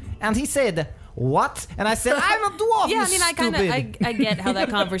dwarf. And he said, what? And I said, I'm a dwarf. Yeah, you I mean, stupid. I get how that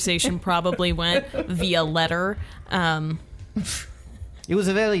conversation probably went via letter. It was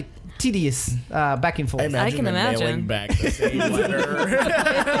a very tedious back and forth. I can them imagine. mailing back the same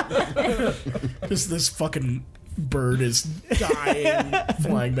letter. Just this fucking bird is dying,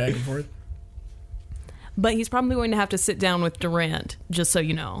 flying back and forth. But he's probably going to have to sit down with Durant, just so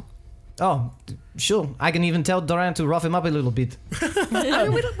you know. Oh, sure. I can even tell Durant to rough him up a little bit. I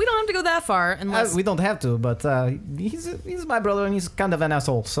mean, we don't have to go that far unless... We don't have to, but he's my brother and he's kind of an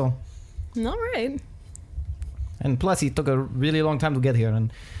asshole, so... All right. And plus, he took a really long time to get here,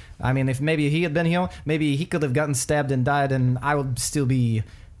 and... I mean, if maybe he had been here, maybe he could have gotten stabbed and died, and I would still be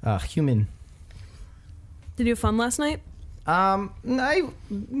human. Did you have fun last night? I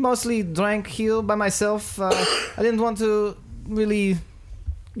mostly drank here by myself. I didn't want to really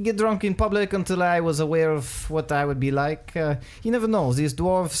get drunk in public until I was aware of what I would be like. You never know. These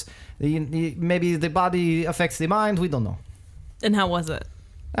dwarves, maybe the body affects the mind. We don't know. And how was it?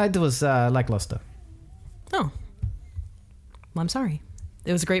 It was lackluster. Oh. Well, I'm sorry.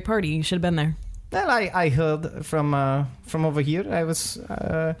 It was a great party. You should have been there. Well, I heard from over here. I was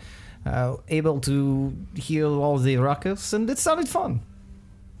able to hear all the ruckus, and it sounded fun.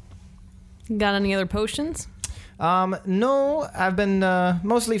 Got any other potions? No, I've been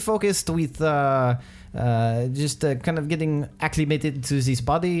mostly focused with just kind of getting acclimated to this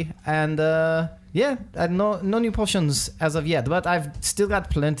body, and no new potions as of yet, but I've still got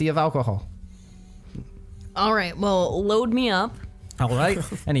plenty of alcohol. All right, well, load me up. All right.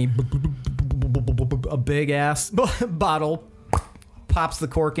 And he a big ass bottle pops the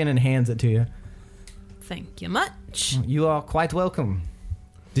cork in and hands it to you. Thank you much. You are quite welcome.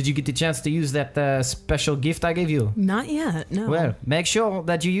 Did you get the chance to use that special gift I gave you? Not yet, no. Well, make sure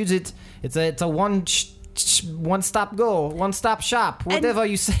that you use it. It's a one-stop go, one-stop shop, whatever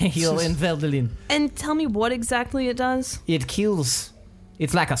you say here in Veldelin. And tell me what exactly it does. It kills.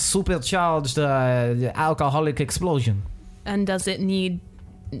 It's like a supercharged alcoholic explosion. And does it need...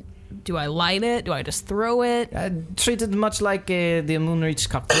 Do I light it? Do I just throw it? Treat it much like the Moonreach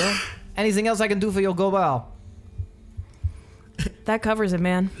cocktail. Anything else I can do for your Gobal? That covers it,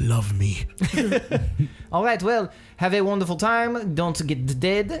 man. Love me. All right, well, have a wonderful time. Don't get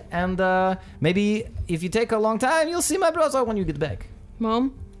dead. And maybe if you take a long time, you'll see my brother when you get back.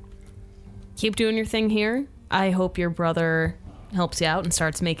 Mom, keep doing your thing here. I hope your brother helps you out and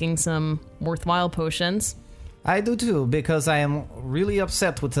starts making some worthwhile potions. I do too, because I am really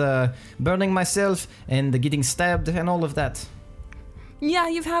upset with burning myself and getting stabbed and all of that. Yeah,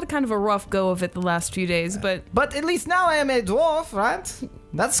 you've had kind of a rough go of it the last few days, but... But at least now I am a dwarf, right?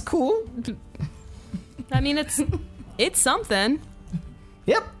 That's cool. I mean, it's something.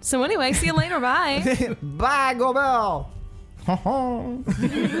 Yep. So anyway, see you later, bye. Bye, Gobel.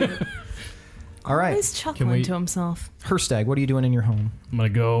 All right. He's chuckling to himself. Herstag, what are you doing in your home? I'm gonna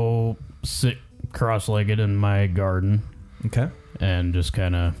go sit cross-legged in my garden Okay. and just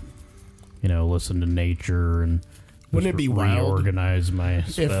kind of, listen to nature and Wouldn't it be wild reorganize my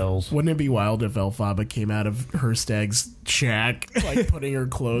spells. Wouldn't it be wild if Elphaba came out of Herstag's shack, like putting her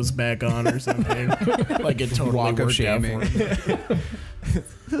clothes back on or something? Like it totally Walk of worked out shaming.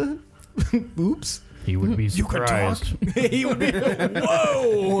 for him. Oops. He would be surprised. He would be.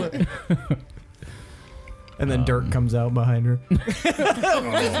 Whoa! And then dirt comes out behind her.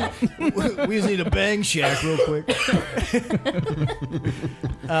 We just need a bang shack real quick.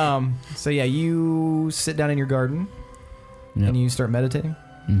 So yeah, you sit down in your garden and you start meditating.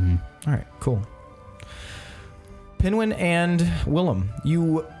 Mm-hmm. All right, cool. Pinwin and Willem,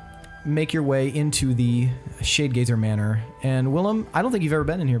 you make your way into the Shadegazer Manor. And Willem, I don't think you've ever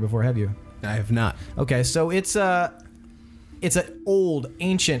been in here before, have you? I have not. Okay, so it's an old,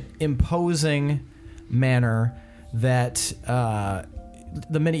 ancient, imposing manor that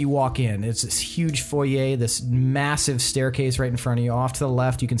the minute you walk in, it's this huge foyer, this massive staircase right in front of you. Off to the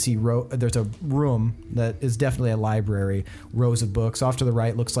left, you can see there's a room that is definitely a library, rows of books. Off to the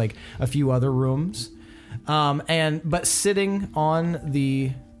right looks like a few other rooms. But sitting on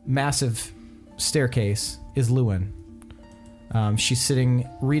the massive staircase is Lewin. She's sitting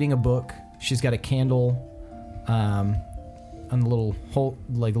reading a book. She's got a candle on the little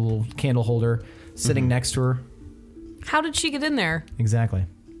like a little candle holder sitting next to her. How did she get in there? Exactly.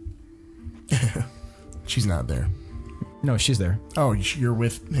 She's not there. No, she's there. Oh, you're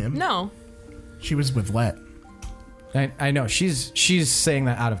with him? No. She was with Let. I know. She's saying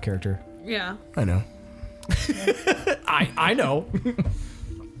that out of character. Yeah. I know. I know.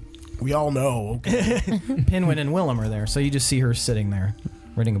 We all know. Okay. Pinwin and Willem are there, so you just see her sitting there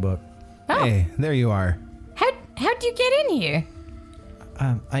reading a book. Oh. Hey, there you are. How'd you get in here?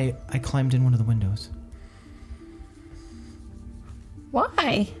 I climbed in one of the windows.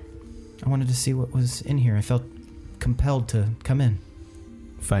 Why? I wanted to see what was in here. I felt compelled to come in.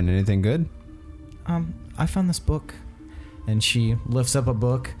 Find anything good? I found this book, and she lifts up a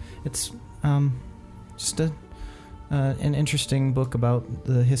book. It's just an interesting book about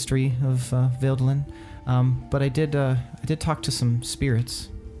the history of Veldelin. But I did talk to some spirits.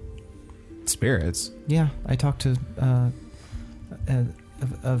 Spirits? Yeah, I talked to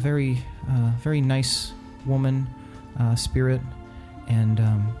a very nice woman, spirit, and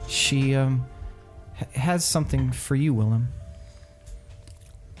she has something for you, Willem.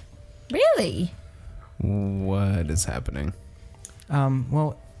 Really? What is happening?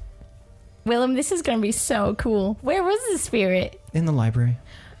 Well, Willem, this is going to be so cool. Where was the spirit? in the library.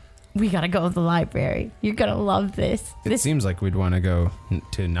 We got to go to the library. You're going to love this. It seems like we'd want to go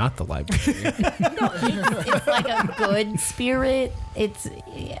to not the library. No, it's like a good spirit. It's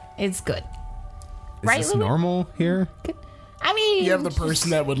good. Is Right, this Lulu? normal here? I mean, You have the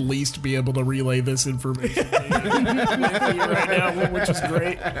person that would least be able to relay this information to you right now, which is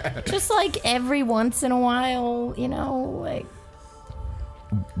great. just like every once in a while, you know, like.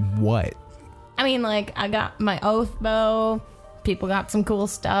 What? I mean, like, I got my oath bow. People got some cool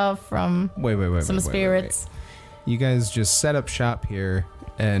stuff from some spirits. You guys just set up shop here,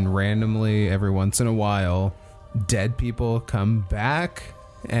 and randomly, every once in a while, dead people come back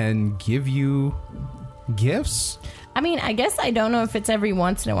and give you gifts? I mean, I guess I don't know if it's every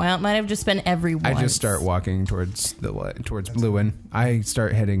once in a while. It might have just been every once. I just start walking towards Lewin. I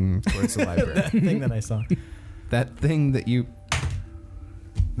start heading towards the library. Thing that I saw. That thing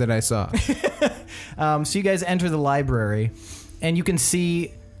that I saw. So you guys enter the library, and you can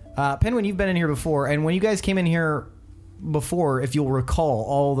see, Penguin, you've been in here before, and when you guys came in here before, if you'll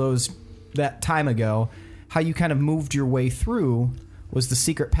recall that time ago, how you kind of moved your way through was the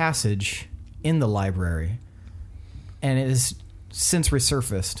secret passage in the library. And it has since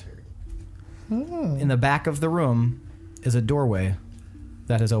resurfaced. In the back of the room is a doorway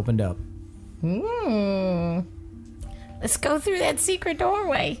that has opened up. Let's go through that secret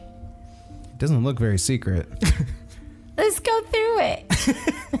doorway. It doesn't look very secret. Let's go through it.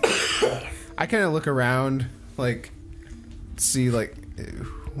 I kind of look around, like, see, like,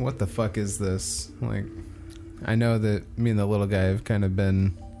 what the fuck is this? Like, I know that me and the little guy have kind of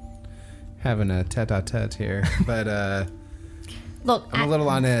been having a tete-a-tete here, but Look, I'm a little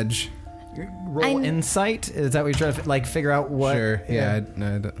on edge. Roll insight? Is that what you're trying to figure out what? Sure, yeah. I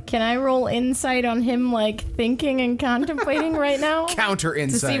don't. Can I roll insight on him, like, thinking and contemplating right now? Counter To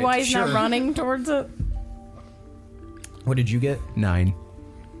insight. see why he's sure. not running towards it? What did you get? 9.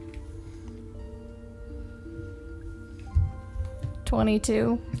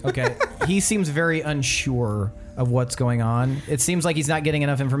 22. Okay. He seems very unsure of what's going on. It seems like he's not getting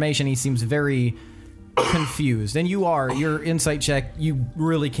enough information. He seems very confused. And your insight check, you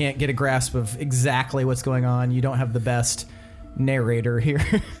really can't get a grasp of exactly what's going on. You don't have the best narrator here.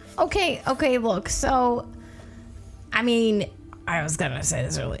 Okay, look, so, I mean, I was gonna say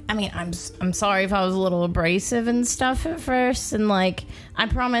this earlier. I mean, I'm sorry if I was a little abrasive and stuff at first, and, like, I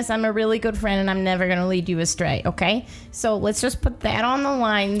promise I'm a really good friend and I'm never gonna lead you astray, okay? So let's just put that on the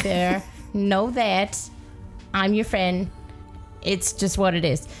line there. Know that I'm your friend. It's just what it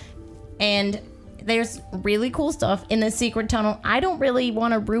is. And there's really cool stuff in the secret tunnel. I don't really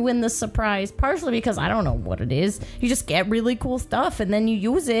want to ruin the surprise, partially because I don't know what it is. You just get really cool stuff, and then you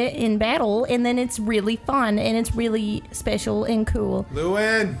use it in battle, and then it's really fun, and it's really special and cool.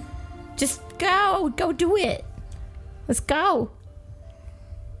 Lewin! Just go do it. Let's go.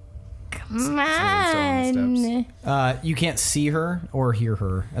 Come on. You can't see her or hear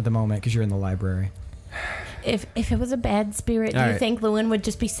her at the moment because you're in the library. If it was a bad spirit, do you think Lewin would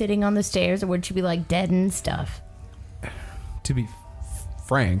just be sitting on the stairs, or would she be, like, dead and stuff? To be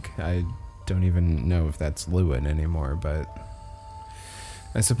frank, I don't even know if that's Lewin anymore, but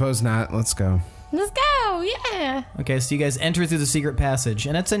I suppose not. Let's go. Let's go, yeah. Okay, so you guys enter through the secret passage,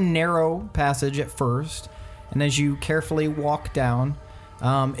 and it's a narrow passage at first, and as you carefully walk down,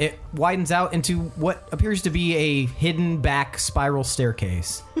 it widens out into what appears to be a hidden back spiral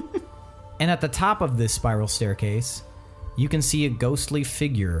staircase. And at the top of this spiral staircase, you can see a ghostly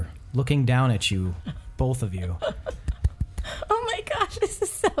figure looking down at you, both of you. Oh my gosh, this is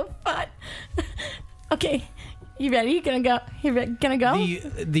so fun. Okay, you ready? You gonna go?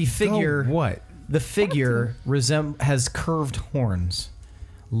 The figure. Go what? The figure has curved horns,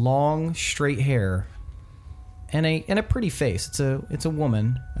 long straight hair, and a pretty face. It's a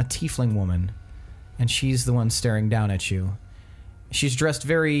woman, a tiefling woman, and she's the one staring down at you. She's dressed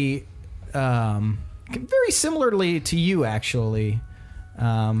very similarly to you, actually,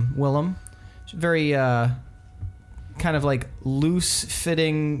 Willem. Very kind of like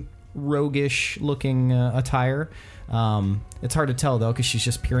loose-fitting, roguish-looking attire. It's hard to tell, though, because she's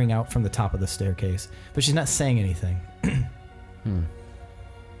just peering out from the top of the staircase. But she's not saying anything.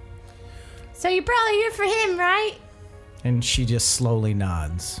 So you're probably here for him, right? And she just slowly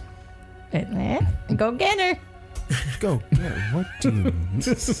nods. Go get her. Go. Yeah, what do you...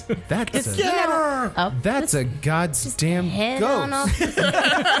 That's a God's damn Head on ghost.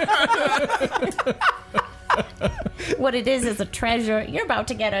 What it is a treasure. You're about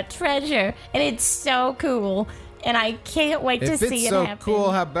to get a treasure, and it's so cool. And I can't wait to If see it's it so happen.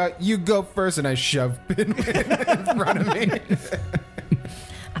 cool, how about you go first? And I shove Pinwin in front of me.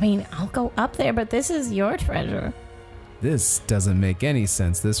 I mean, I'll go up there, but this is your treasure. This doesn't make any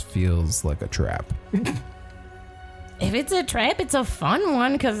sense. This feels like a trap. If it's a trap, it's a fun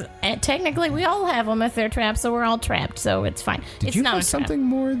one, because technically we all have them if they're traps, so we're all trapped, so it's fine. Did it's you not have a trap. something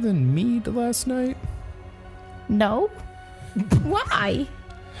more than mead last night? No. Why?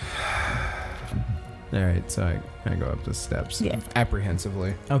 All right, so I go up the steps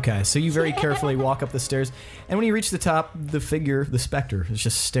apprehensively. Okay, so you very carefully walk up the stairs, and when you reach the top, the figure, the specter, is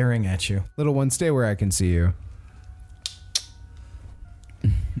just staring at you. Little one, stay where I can see you.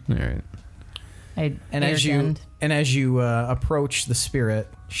 All right. And as you approach the spirit,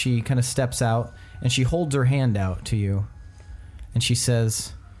 she kind of steps out, and she holds her hand out to you, and she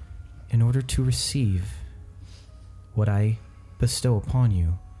says, "In order to receive what I bestow upon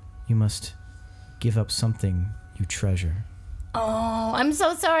you, you must give up something you treasure." Oh, I'm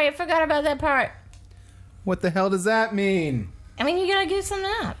so sorry. I forgot about that part. What the hell does that mean? I mean, you gotta give something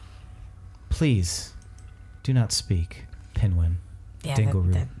up. Please, do not speak, Pinwin. Yeah,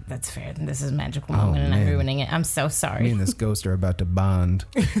 Dingleroot. that's fair. This is a magical moment, and I'm ruining it. I'm so sorry. Me and this ghost are about to bond.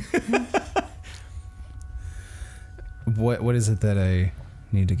 What is it that I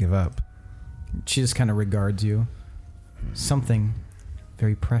need to give up? She just kind of regards you. Something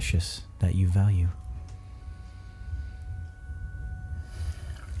very precious that you value.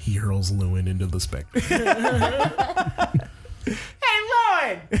 He hurls Lewin into the specter. Hey,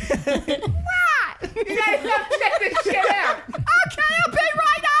 Lauren! What? You guys have to check this shit out. Okay, I'll be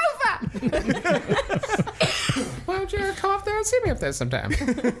right over. Why don't you come up there and see me up there sometime?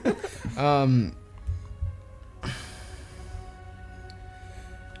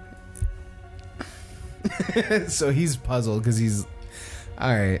 So he's puzzled because he's...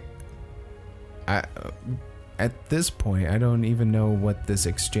 All right. At this point, I don't even know what this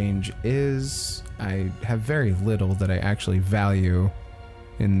exchange is. I have very little that I actually value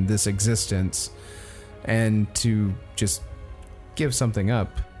in this existence. And to just give something up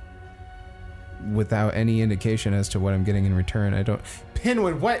without any indication as to what I'm getting in return, I don't...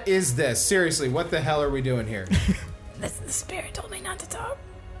 Pinwood, what is this? Seriously, what the hell are we doing here? The spirit told me not to talk.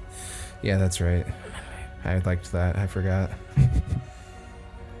 Yeah, that's right. I liked that. I forgot.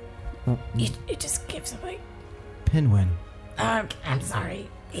 You just give something. Pinwin. I'm sorry.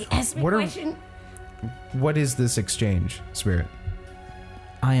 He asked me a What are- question. What is this exchange, Spirit?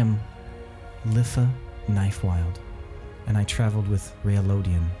 I am Litha Knifewild, and I traveled with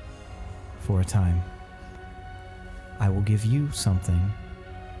Rayalodian for a time. I will give you something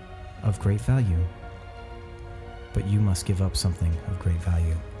of great value, but you must give up something of great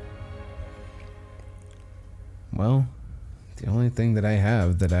value. Well, the only thing that I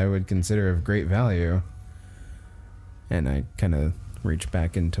have that I would consider of great value, and I kind of reach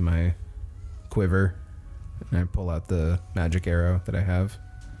back into my quiver and I pull out the magic arrow that I have.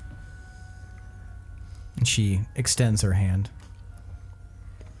 And she extends her hand.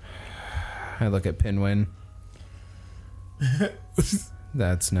 I look at Pinwin.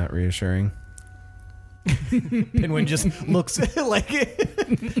 That's not reassuring. Pinwin just looks like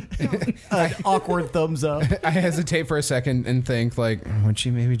an awkward thumbs up. I hesitate for a second and think, like, would she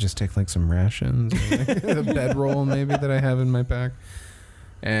maybe just take, like, some rations? Or, like, the bedroll, maybe, that I have in my pack?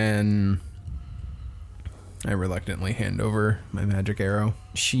 And I reluctantly hand over my magic arrow.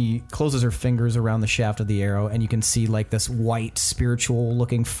 She closes her fingers around the shaft of the arrow, and you can see, like, this white,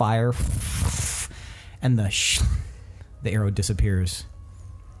 spiritual-looking fire. And the arrow disappears.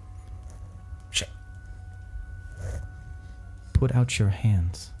 Shit. Put out your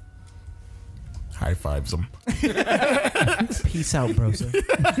hands. High fives him. Peace out, brosa.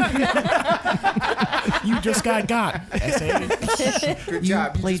 You just got. Good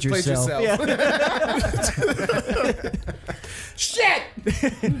job. You played just yourself. Shit!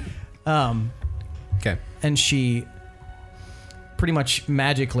 Okay. And she pretty much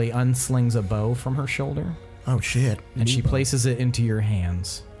magically unslings a bow from her shoulder, Oh shit! and she places it into your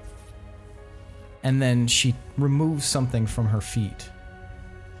hands. And then she removes something from her feet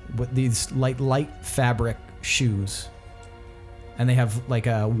with these light fabric shoes, and they have like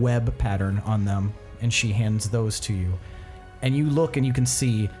a web pattern on them, and she hands those to you. And you look and you can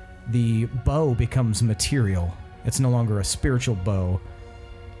see the bow becomes material. It's no longer a spiritual bow,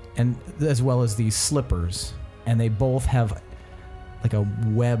 and as well as these slippers, and they both have like a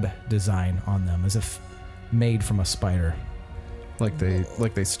web design on them, as if made from a spider. Like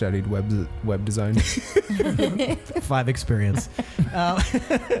they studied web design. 5 experience.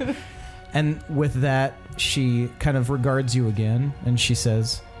 And with that, she kind of regards you again, and she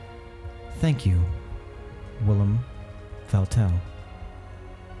says, "Thank you, Willem Valtel.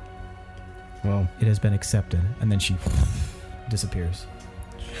 Well, It has been accepted." And then she disappears.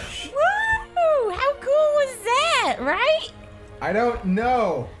 Woo! How cool was that, right? I don't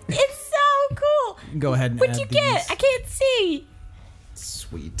know. It's so cool. Go ahead and What'd add you get? these. I can't see.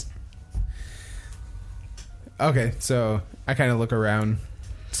 Sweet. Okay, so I kind of look around,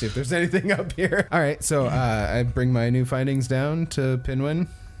 see if there's anything up here. All right, so I bring my new findings down to Pinwin.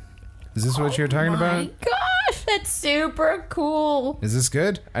 Is this what you're talking about? Oh my gosh, that's super cool. Is this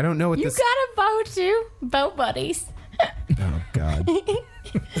good? I don't know what You this... got a bow too? Bow buddies. Oh, God.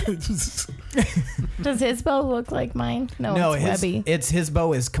 Does his bow look like mine? No, it's webby. His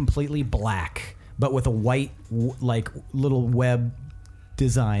bow is completely black, but with a white like little web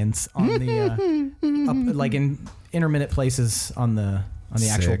designs on the up, like in intermittent places on the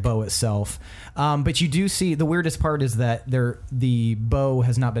actual Sick. bow itself. But you do see the weirdest part is that the bow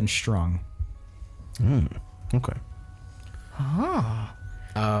has not been strung. Okay.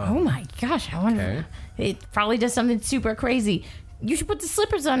 Oh my gosh, I wonder. Okay. It probably does something super crazy. You should put the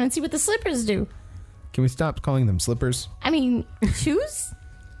slippers on and see what the slippers do. Can we stop calling them slippers? I mean, shoes?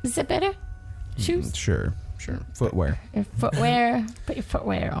 Is that better? Shoes? Sure. Footwear. Your footwear. Put your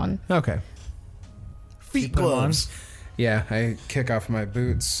footwear on. Okay. Feet put 'em on. gloves. Yeah, I kick off my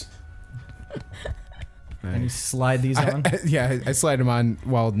boots. And you slide these on. I slide them on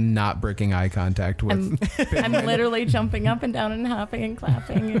while not breaking eye contact with... I'm literally jumping up and down and hopping and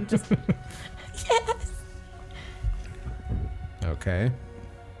clapping and just... Yes! Okay.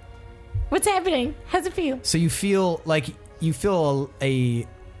 What's happening? How's it feel? So you feel a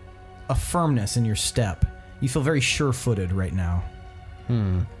firmness in your step. You feel very sure-footed right now.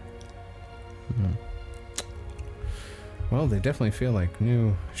 Well, they definitely feel like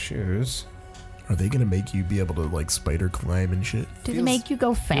new shoes. Are they gonna make you be able to like spider climb and shit? Does it make you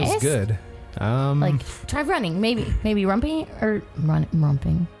go fast? Feels good. Like, try running, maybe rumping or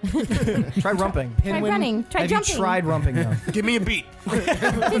rumping. Try rumping. Try running. Try Have jumping. you tried rumping though? Give me a beat.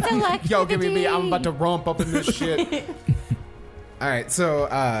 Yo, give me a beat. I'm about to romp up in this shit. All right, so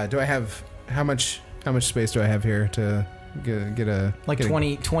do I have how much space do I have here to get a Like get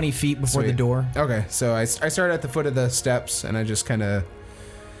a- 20 feet before the Sweet. door. Okay, so I start at the foot of the steps and I just kind of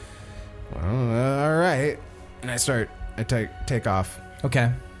all right, and I take off.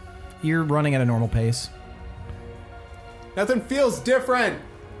 Okay. You're running at a normal pace. Nothing feels different.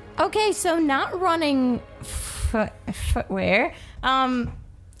 Okay, so not running footwear.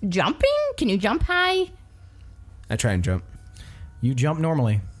 Jumping? Can you jump high? I try and jump. You jump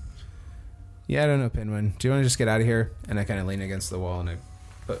normally. Yeah, I don't know, Pinwin. Do you want to just get out of here? And I kind of lean against the wall and I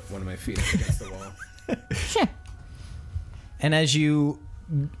put one of my feet up against the wall. Sure. And as you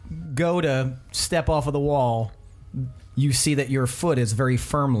go to step off of the wall, you see that your foot is very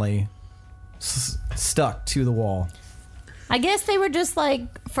firmly stuck to the wall. I guess they were just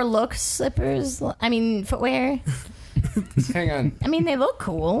like for looks slippers. I mean, footwear. Hang on. I mean, they look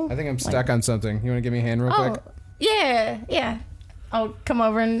cool. I think I'm stuck on something. You want to give me a hand real quick? Yeah. I'll come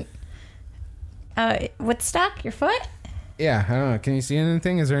over and. What's stuck? Your foot? Yeah, I don't know. Can you see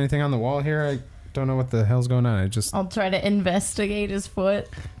anything? Is there anything on the wall here? I don't know what the hell's going on. I'll try to investigate his foot.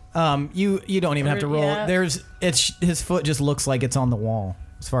 You don't even have to roll. Yeah. His foot just looks like it's on the wall,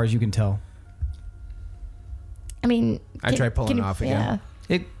 as far as you can tell. I mean, I try pulling you- off again.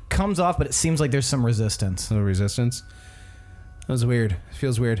 Yeah. It comes off, but it seems like there's some resistance. A little resistance. That was weird. It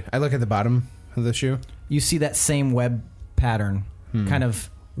feels weird. I look at the bottom of the shoe. You see that same web pattern kind of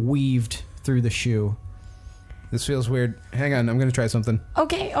weaved through the shoe. This feels weird. Hang on, I'm going to try something.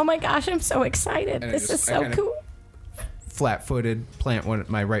 Okay. Oh my gosh, I'm so excited. And This is I so kinda- cool. Flat-footed, plant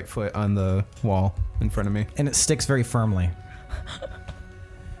my right foot on the wall in front of me. And it sticks very firmly.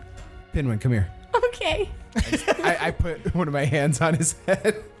 Pinwin, come here. Okay. I put one of my hands on his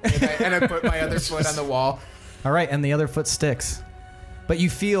head, and I put my other foot on the wall. All right, and the other foot sticks. But you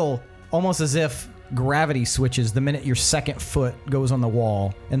feel almost as if gravity switches the minute your second foot goes on the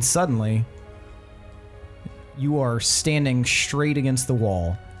wall, and suddenly you are standing straight against the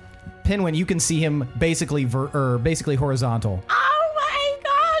wall. Pinwin, you can see him basically horizontal. Oh my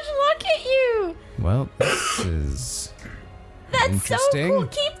gosh, look at you. Well, this is That's so interesting. cool.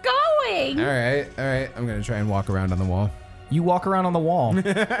 Keep going. All right. I'm going to try and walk around on the wall. You walk around on the wall.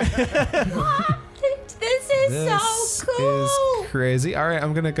 This is so cool. Is crazy. All right,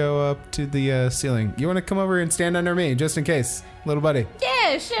 I'm going to go up to the ceiling. You want to come over and stand under me, just in case, little buddy?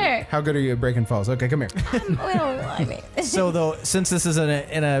 Yeah, sure. How good are you at breaking falls? Okay, come here. Well, I mean, So though, since this is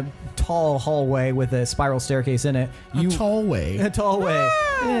in a tall hallway with a spiral staircase in it, A tall way. a tall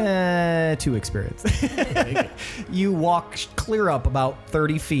way, too experienced. You walk clear up about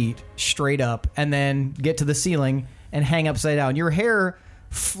 30 feet straight up, and then get to the ceiling and hang upside down. Your hair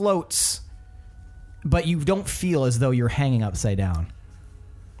floats, but you don't feel as though you're hanging upside down.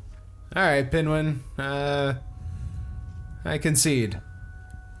 All right, Pinwin. I concede.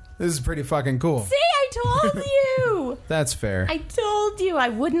 This is pretty fucking cool. see, I told you. That's fair. I told you I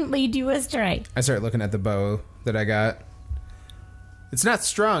wouldn't lead you astray. I start looking at the bow that I got. It's not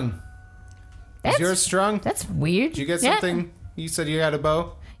strung. Is yours strung? That's weird. Did you get Yeah. something? You said you got a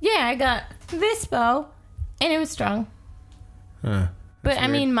bow? Yeah, I got this bow, and it was strong. Huh. But I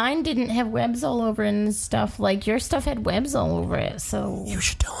weird. mean, mine didn't have webs all over it and stuff. Like your stuff had webs all over it. So You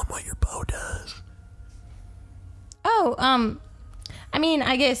should tell him what your bow does. Oh, I mean,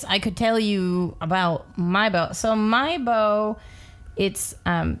 I guess I could tell you about my bow. So my bow, it's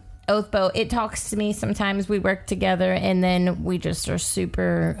oath bow. It talks to me sometimes. We work together, and then we just are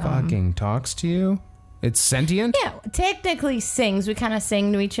super. Fucking talks to you? It's sentient? Yeah, technically sings. We kind of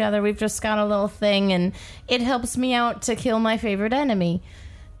sing to each other. We've just got a little thing, and it helps me out to kill my favorite enemy.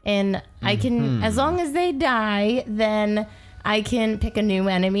 And I can, as long as they die, then I can pick a new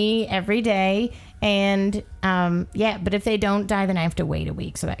enemy every day. And yeah, but if they don't die, then I have to wait a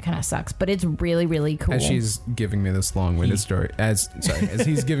week. So that kind of sucks. But it's really, really cool. As she's giving me this long-winded story, as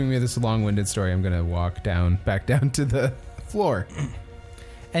he's giving me this long-winded story, I'm gonna walk back down to the floor.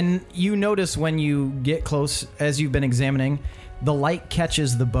 And you notice when you get close, as you've been examining, the light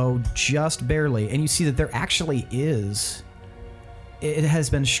catches the bow just barely, and you see that there actually is. It has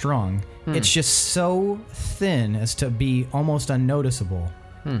been strung. It's just so thin as to be almost unnoticeable.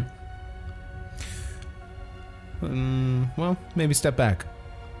 Well, maybe step back.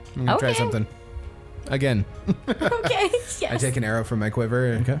 I'm gonna try Okay. something. Again. Okay. Yes. I take an arrow from my quiver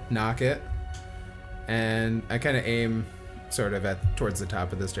and Okay. knock it. And I kind of aim sort of towards the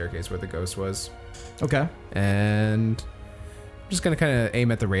top of the staircase where the ghost was. Okay. And I'm just going to kind of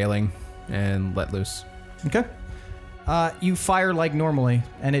aim at the railing and let loose. Okay. You fire like normally,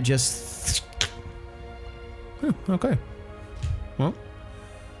 and it just... Okay. Well,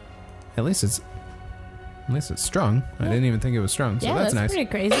 at least it's strung. I didn't even think it was strung, so Yeah, that's that's nice. pretty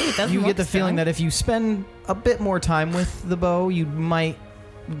crazy. It doesn't You look get the feeling strong. that if you spend a bit more time with the bow, you might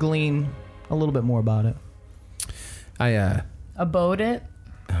glean a little bit more about it. Abode it.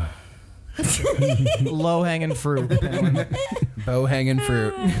 Low-hanging fruit. Bow hanging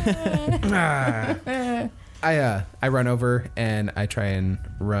fruit. I run over and I try and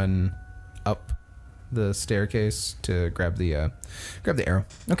run up the staircase to grab the arrow.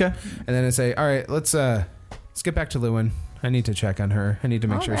 Okay. And then I say, "All right, let's get back to Lewin. I need to check on her. I need to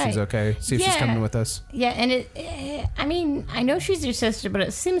make All sure she's right. okay. See if she's Yeah. coming with us." Yeah, and I mean, I know she's your sister, but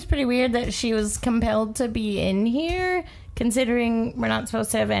it seems pretty weird that she was compelled to be in here, considering we're not supposed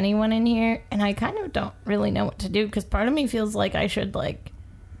to have anyone in here. And I kind of don't really know what to do, because part of me feels like I should, like,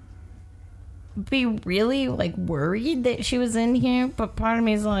 be really, like, worried that she was in here. But part of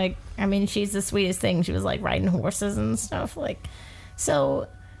me is like, I mean, she's the sweetest thing. She was, like, riding horses and stuff. Like, so...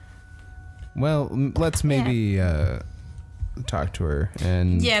 Well, let's maybe talk to her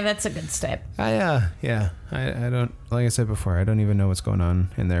and Yeah, that's a good step. I don't, like I said before, I don't even know what's going on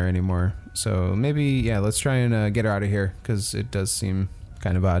in there anymore. So maybe let's try and get her out of here, because it does seem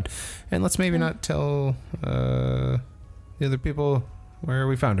kind of odd. And let's maybe not tell the other people where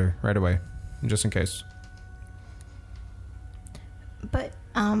we found her right away, just in case. But,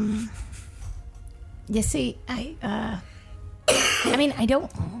 you see, I mean, I don't.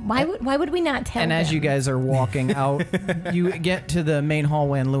 Why would we not tell And as them? you guys are walking out, you get to the main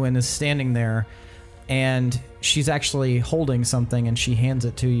hallway, and Lewin is standing there, and she's actually holding something, and she hands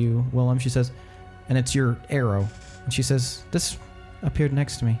it to you, Willem. She says, and it's your arrow. And she says, "This appeared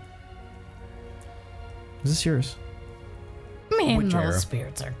next to me. Is this yours?" Man, Which those arrow?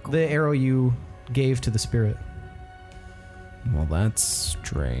 spirits are cool. The arrow you gave to the spirit. Well, that's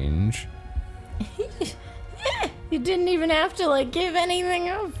strange. You didn't even have to, like, give anything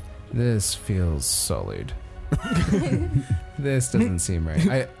up. This feels sullied. This doesn't seem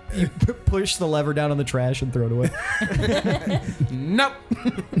right. You push the lever down on the trash and throw it away. Nope.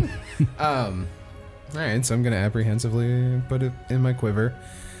 All right, so I'm gonna apprehensively put it in my quiver.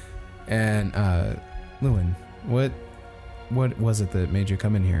 And Lewin, what was it that made you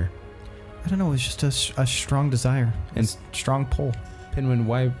come in here? I don't know. It's just a strong desire and strong pull. Pinwin,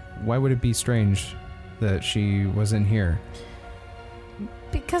 why would it be strange that she was in here?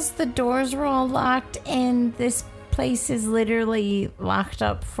 Because the doors were all locked, and this place is literally locked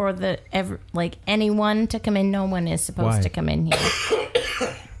up for anyone to come in. No one is supposed Why? to come in here.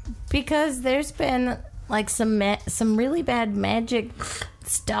 Because there's been like some really bad magic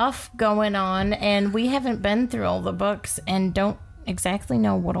stuff going on, and we haven't been through all the books and don't exactly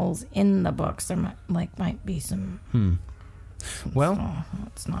know what all's in the books. There might be some. Well,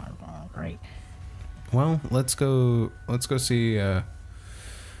 It's not great. Well, let's go see.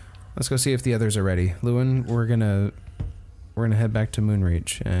 Let's go see if the others are ready. Lewin, we're gonna head back to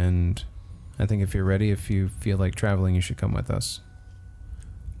Moonreach, and I think if you're ready, if you feel like traveling, you should come with us.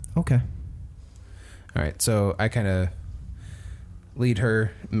 Okay. All right. So I kind of lead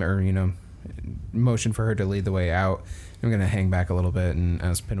her, or, motion for her to lead the way out. I'm going to hang back a little bit and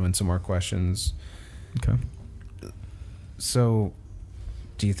ask Pinwin some more questions. Okay. So,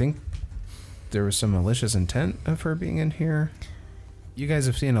 do you think there was some malicious intent of her being in here? You guys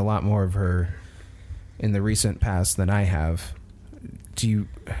have seen a lot more of her in the recent past than I have.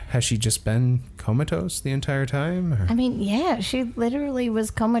 Has she just been comatose the entire time? Or? I mean, yeah, she literally was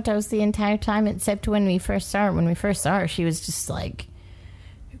comatose the entire time, except when we first saw her. When we first saw her, she was just like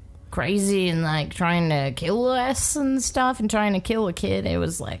crazy and like trying to kill us and stuff and trying to kill a kid. It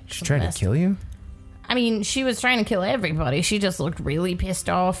was like She's trying to kill you? I mean, she was trying to kill everybody. She just looked really pissed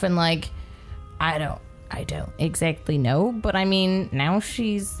off and like, I don't exactly know, but I mean, now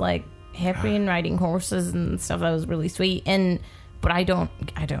she's like happy and riding horses and stuff. That was really sweet. But I don't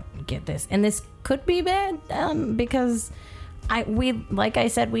get this, and this could be bad because like I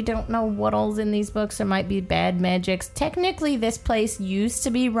said, we don't know what all's in these books. There might be bad magics. Technically, this place used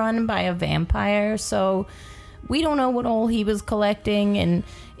to be run by a vampire, so we don't know what all he was collecting, and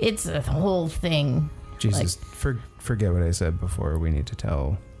it's a whole thing. Jesus, forget what I said before. We need to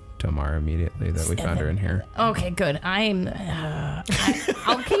tell Tomar immediately that we found her in here. Okay, good. I'll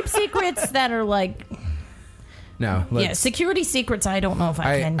keep secrets that are like. No, security secrets. I don't know if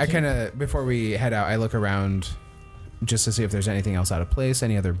I can. I kind of, before we head out, I look around just to see if there's anything else out of place,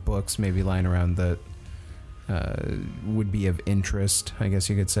 any other books maybe lying around that would be of interest, I guess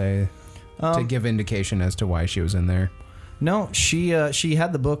you could say, to give indication as to why she was in there. No, she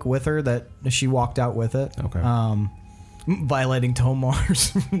had the book with her that she walked out with it. Okay. Violating Tomar's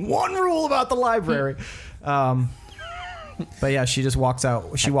one rule about the library. But yeah, she just walks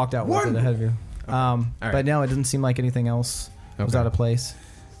out. She walked out with it ahead of you. Right. But no, it doesn't seem like anything else was out of place.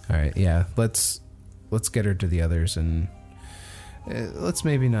 All right, yeah. Let's get her to the others, and let's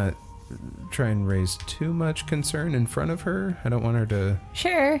maybe not try and raise too much concern in front of her. I don't want her to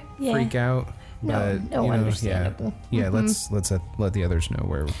freak out. But understandable. Yeah. Let's let the others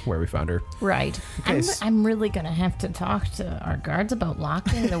know where we found her. Right. Okay. I'm really gonna have to talk to our guards about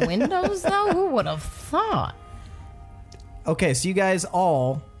locking the windows, though. Who would have thought? Okay, so you guys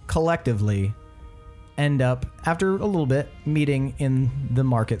all collectively end up, after a little bit, meeting in the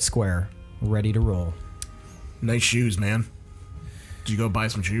market square, ready to roll. Nice shoes, man. Did you go buy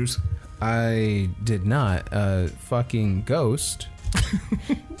some shoes? I did not. Fucking ghost.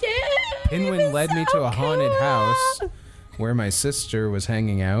 Pinwin led me to a haunted house where my sister was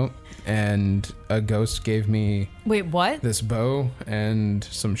hanging out, and a ghost gave me Wait, what? this bow and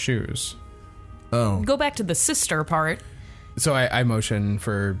some shoes. Oh. Go back to the sister part. So I motion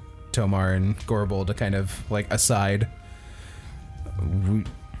for Tomar and Gorbel to kind of like aside.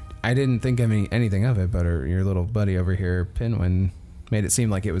 I didn't think anything of it, but your little buddy over here, Pinwin, made it seem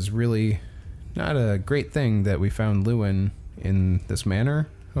like it was really not a great thing that we found Lewin in this manor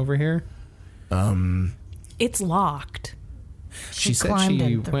over here. It's locked. She said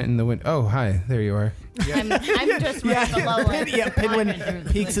she went in the window. Oh, hi. There you are. I'm just right below it. Pinwin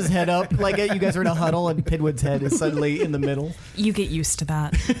peeks his head up like you guys are in a huddle, and Pinwin's head is suddenly in the middle. You get used to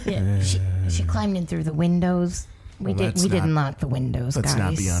that. Yeah, she climbed in through the windows. We didn't lock the windows, That's guys.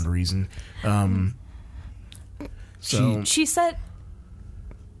 not beyond reason. She said,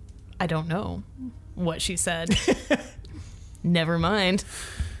 I don't know what she said. Never mind.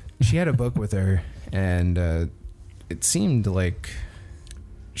 She had a book with her, and it seemed like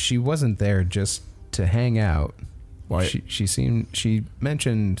she wasn't there just to hang out. Why? She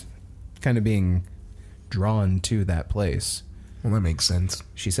mentioned kind of being drawn to that place. Well, that makes sense.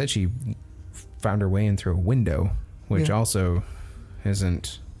 She said she found her way in through a window, which also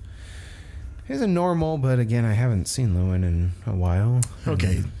isn't normal, but again, I haven't seen Lewin in a while.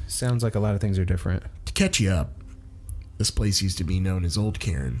 Okay. Sounds like a lot of things are different. To catch you up, this place used to be known as Old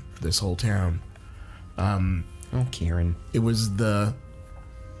Cairn, this whole town. Oh, Kieran. It was the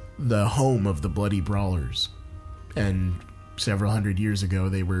home of the Bloody Brawlers. And several hundred years ago,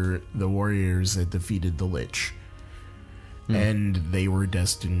 they were the warriors that defeated the Lich. And they were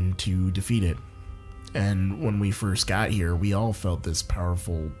destined to defeat it. And when we first got here, we all felt this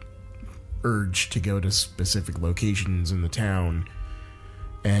powerful urge to go to specific locations in the town.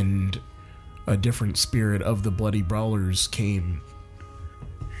 And a different spirit of the Bloody Brawlers came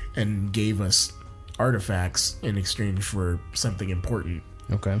and gave us artifacts in exchange for something important.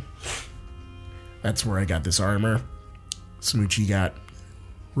 Okay. That's where I got this armor. Smoochie got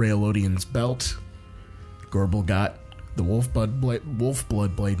Raelodian's belt. Gorbel got the wolf blood blade.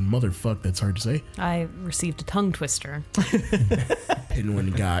 Motherfuck, that's hard to say. I received a tongue twister.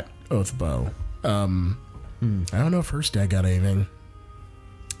 Pinwin got Oathbow. I don't know if Herstad got anything,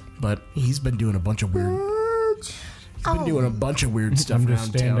 but he's been doing a bunch of weird. Been doing a bunch of weird stuff I'm around just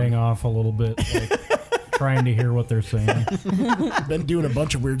standing town. off a little bit, like, trying to hear what they're saying. Been doing a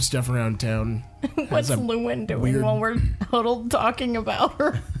bunch of weird stuff around town. What's a Lewin doing weird- while we're huddled talking about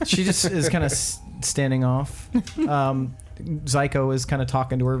her? She just is kind of standing off. Zyko is kind of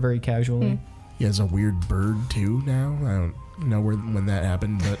talking to her very casually. He has a weird bird too now. I don't know when that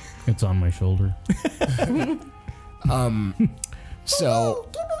happened, but It's on my shoulder. so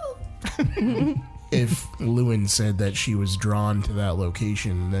if Lewin said that she was drawn to that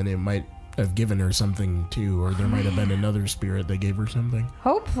location, then it might have given her something too, or there might have been another spirit that gave her something.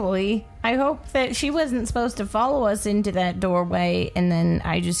 Hopefully. I hope that she wasn't supposed to follow us into that doorway, and then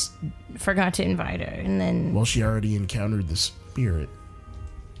I just forgot to invite her, and then Well, she already encountered the spirit.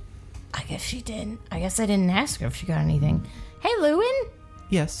 I guess she did. I guess I didn't ask her if she got anything. Hey, Lewin,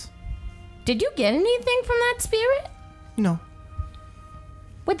 Yes. did you get anything from that spirit? No.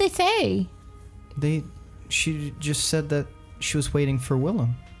 What'd they say? She just said that she was waiting for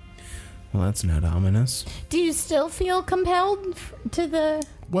Willem. Well, that's not ominous. Do you still feel compelled to the...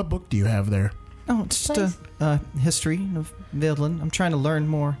 What book do you have there? Oh, it's just a history of Vidlin. I'm trying to learn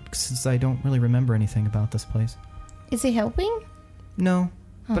more since I don't really remember anything about this place. Is it helping? No,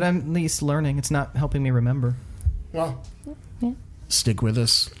 but I'm at least learning. It's not helping me remember. Well, Yeah. stick with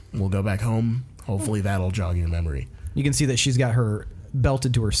us. We'll go back home. Hopefully that'll jog your memory. You can see that she's got her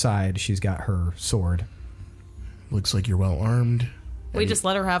belted to her side. She's got her sword. Looks like you're well armed. We just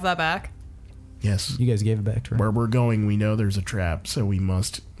let her have that back. Yes. You guys gave it back to her. Where we're going, we know there's a trap, so we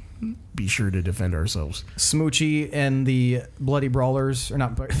must be sure to defend ourselves. Smoochie and the Bloody Brawlers, or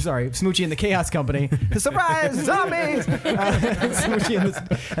not, sorry, Smoochie and the Chaos Company. Surprise, zombies!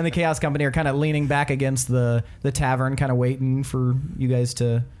 Smoochie and the Chaos Company are kind of leaning back against the tavern, kind of waiting for you guys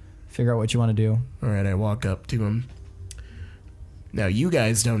to figure out what you want to do. All right, I walk up to him. Now, you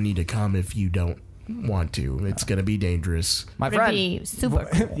guys don't need to come if you don't want to. It's going to be dangerous. My Would friend. be super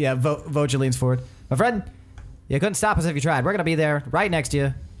cool. Yeah, Voja leans forward. My friend, you couldn't stop us if you tried. We're going to be there right next to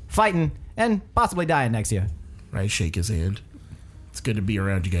you, fighting and possibly dying next to you. I shake his hand. It's good to be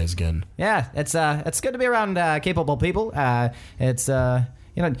around you guys again. Yeah, it's good to be around capable people. It's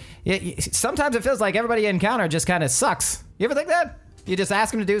sometimes it feels like everybody you encounter just kind of sucks. You ever think that? You just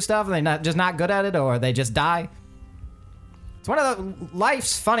ask them to do stuff and they're just not good at it, or they just die. It's one of the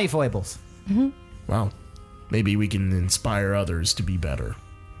life's funny foibles. Well, maybe we can inspire others to be better.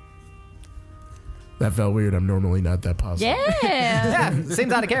 That felt weird. I'm normally not that positive. Yeah. Yeah,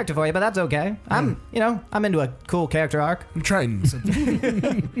 seems out of character for you, but that's okay. I'm into a cool character arc. I'm trying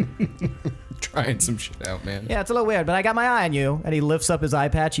something. Trying some shit out, man. Yeah, it's a little weird, but I got my eye on you. And he lifts up his eye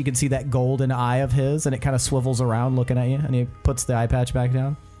patch. You can see that golden eye of his, and it kind of swivels around looking at you. And he puts the eye patch back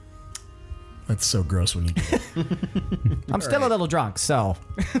down. That's so gross when you do that. I'm still a little drunk, so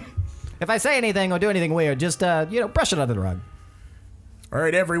if I say anything or do anything weird, just brush it under the rug. All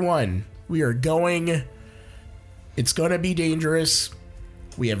right, everyone. We are going. It's going to be dangerous.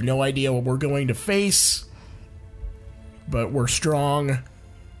 We have no idea what we're going to face. But we're strong.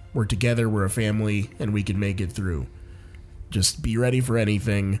 We're together. We're a family. And we can make it through. Just be ready for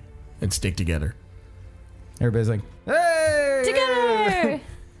anything and stick together. Everybody's like, hey! Together.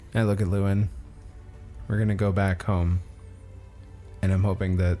 I look at Lewin. We're going to go back home. And I'm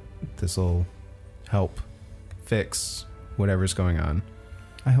hoping that this will help fix whatever's going on.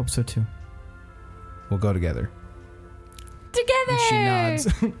 I hope so too. We'll go together. Together. She nods.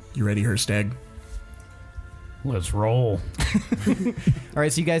 You ready, Herstag? Let's roll. All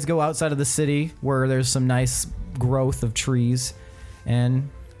right, so you guys go outside of the city where there's some nice growth of trees, and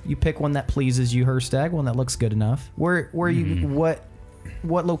you pick one that pleases you, Herstag, one that looks good enough. Where you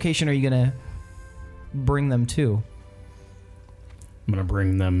what location are you gonna bring them to? I'm going to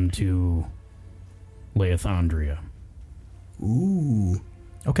bring them to Leithandria. Ooh.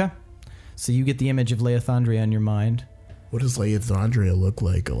 Okay. So you get the image of Leithandria in your mind. What does Leithandria look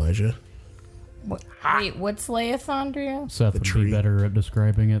like, Elijah? Wait, what's Leithandria? Seth would tree. be better at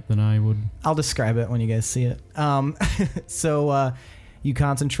describing it than I would. I'll describe it when you guys see it. So you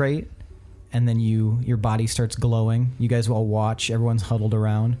concentrate, and then your body starts glowing. You guys all watch. Everyone's huddled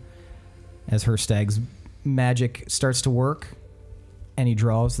around as Herstag's magic starts to work, and he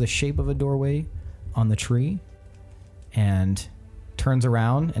draws the shape of a doorway on the tree and turns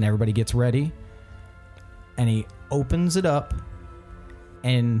around, and everybody gets ready, and he opens it up,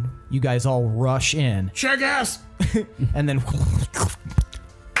 and you guys all rush in. Check ass! And then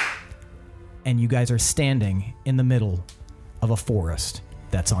and you guys are standing in the middle of a forest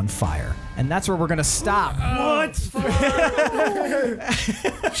that's on fire. And that's where we're going to stop. What?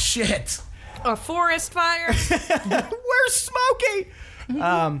 Shit. A forest fire? We're smoky.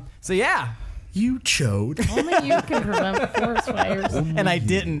 So yeah, You chode. Only you can prevent forest fires. And I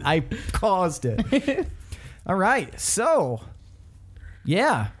didn't. I caused it. All right. So,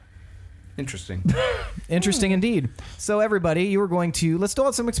 yeah. Interesting. Interesting indeed. So, everybody, you are going to, let's do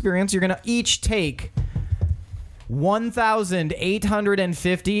out some experience. You're going to each take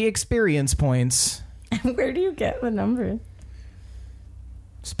 1,850 experience points. Where do you get the number?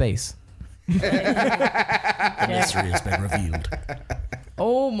 Space. The mystery has been revealed.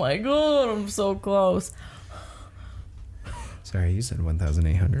 Oh my god, I'm so close. Sorry, you said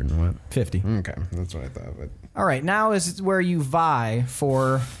 1,800 and what? 50. Okay, that's what I thought. But All right. Now is where you vie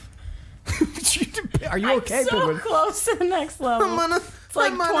for. Are you okay, I'm so Penguin? close to the next level. It's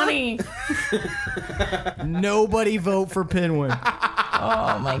like 20. Nobody vote for Pinwin.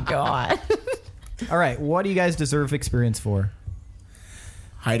 Oh my god. All right. What do you guys deserve experience for?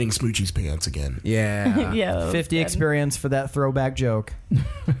 Hiding Smoochie's pants again. yeah, Yeah. that was 50 good. experience for that throwback joke.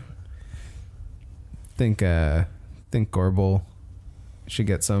 think Gorbel should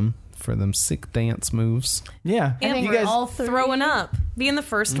get some for them sick dance moves. Yeah. And think you we're guys. all three. Throwing up. Being the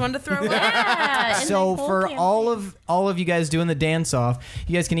first one to throw up. Yeah. and So then full for campaign. all of you guys doing the dance off,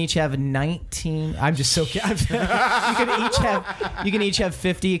 you guys can each have 19. I'm just so. You can each have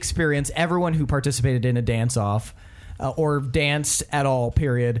 50 experience. Everyone who participated in a dance off or danced at all.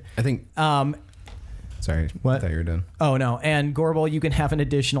 Period. I think. Sorry, What? I thought you were done. Oh no! And Gorbel, you can have an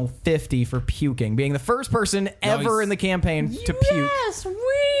additional 50 for puking, being the first person ever Nice. in the campaign to puke. Yes, we.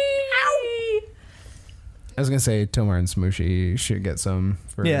 I was gonna say Tomar and Smooshy should get some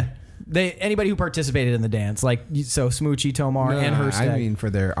for. Yeah. Anybody who participated in the dance, like so Smoochie, Tomar, and Herstag. I mean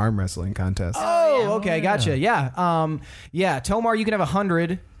for their arm wrestling contest. Oh, okay, gotcha. Yeah, yeah. Tomar, you can have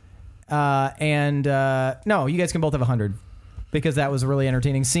 100, and no, you guys can both have 100 because that was a really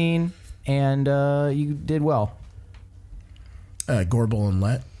entertaining scene, and you did well. Gorbel and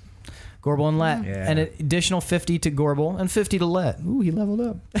Let. Gorbel and Let, Yeah. and an additional 50 to Gorbel and 50 to Let. Ooh, he leveled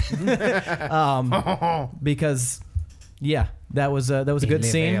up. Because, yeah, that was a good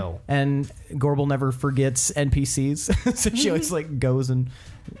scene, and Gorbel never forgets NPCs, so she always like goes and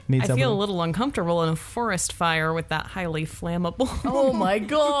meets I up. feel a with little uncomfortable in a forest fire with that highly flammable. Oh my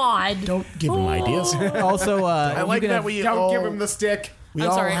god. Don't give him ideas. them. Also, I like that we Don't all, give him the stick. we I'm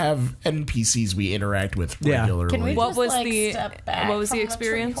all sorry. have NPCs we interact with Yeah. regularly. Can we What just, was like, the- step back what was the from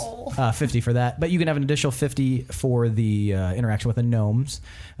experience? tree hole? 50 for that, but you can have an additional 50 for the interaction with the gnomes,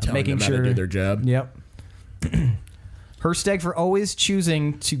 Telling making them how sure to do their job. Yep. Herstag for always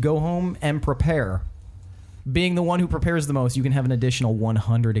choosing to go home and prepare. Being the one who prepares the most, you can have an additional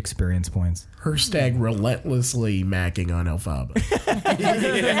 100 experience points. Herstag relentlessly macking on Elphaba.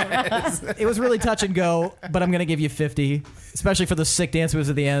 It was really touch and go, but I'm going to give you 50, especially for the sick dance moves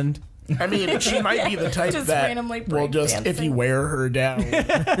at the end. I mean, she might be the type Just that randomly will break just, if dancing. you wear her down,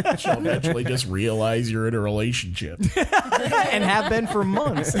 she'll eventually just realize you're in a relationship. And have been for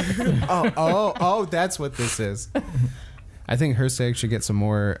months. Oh, that's what this is. I think Herstag should get some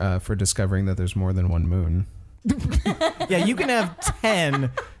more for discovering that there's more than one moon. Yeah, you can have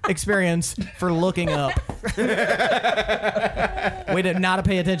 10 experience for looking up. Way to not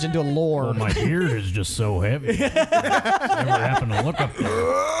pay attention to lore. Well, my beard is just so heavy. Never happened to look up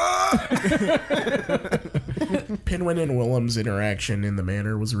there. Pinwin and Willem's interaction in the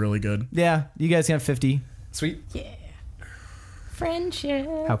manor was really good. Yeah, you guys can have 50. Sweet. Friendship.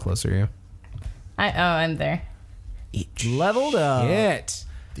 How close are you? I'm there. Leveled up. It.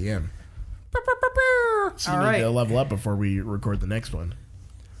 Damn. So you All need right. to level up before we record the next one.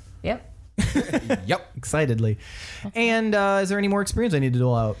 Yep. Yep. Excitedly. And is there any more experience I need to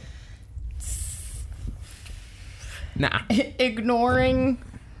dole out? Nah. Ignoring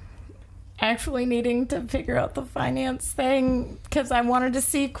actually needing to figure out the finance thing because I wanted to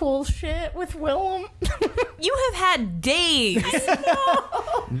see cool shit with Willem. You have had days.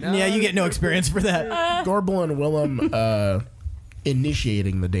 Yeah, you get no experience for that. Gorbel and Willem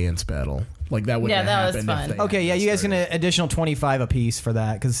initiating the dance battle. Like that would Yeah, have that was happened fun. if they Okay, yeah, hadn't you guys get started. an additional 25 apiece for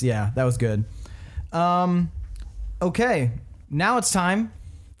that because, yeah, that was good. Okay, now it's time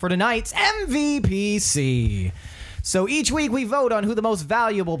for tonight's MVPC. So each week we vote on who the most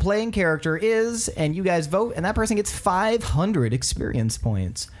valuable playing character is, and you guys vote, and that person gets 500 experience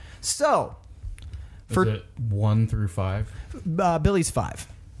points. So, Is For- it 1 through 5? Billy's 5.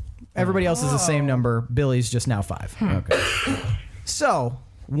 Everybody else is the same number. Billy's just now 5. Okay. So,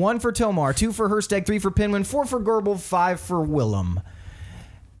 1 for Tomar, 2 for Herstag, 3 for Pinwin, 4 for Gorbel, 5 for Willem.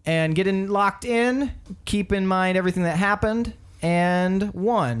 And getting locked in, keep in mind everything that happened. And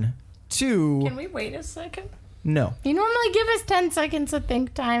 1, 2, Can we wait a second? no. You normally give us 10 seconds of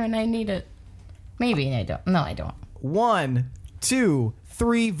think time and I need it. Maybe I don't. No, I don't. 1, 2,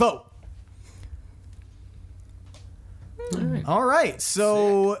 3, vote. All right.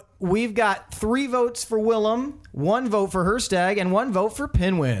 So we've got 3 votes for Willem, 1 vote for Herstag, and 1 vote for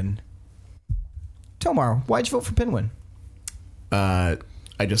Pinwin. Tomar, why'd you vote for Pinwin? I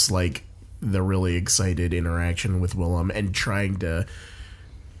just like the really excited interaction with Willem and trying to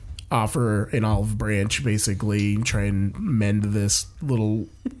offer an olive branch, basically try and mend this little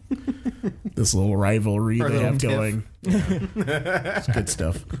rivalry they have going. Yeah. It's good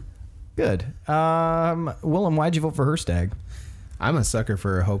stuff. Good. Willem, why'd you vote for Herstag? I'm a sucker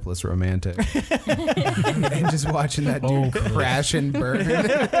for a hopeless romantic. And just watching that dude crash and burn.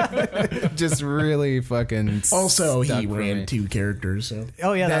 Just really fucking Also, stuck he for ran me. 2 characters, so.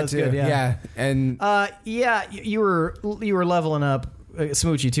 Oh yeah, that was too. good. Yeah. And You were leveling up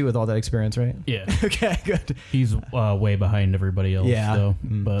Smoochie too with all that experience, right? Yeah. Okay, good. He's way behind everybody else, Yeah. though.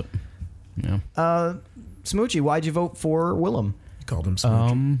 But, yeah. Smoochie, why'd you vote for Willem? Called him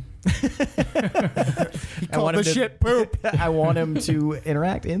Smoochie. He called the shit poop. I want him to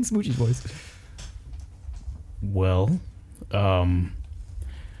interact in Smoochie's voice. Well,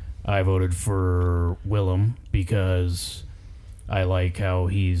 I voted for Willem because I like how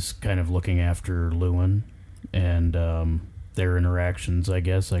he's kind of looking after Lewin and their interactions. I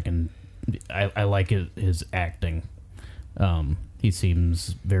guess I like his acting. He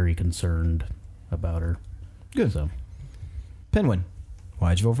seems very concerned about her. Good. So, Pinwin,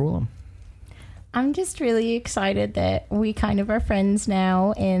 why'd you vote for Willem? I'm just really excited that we kind of are friends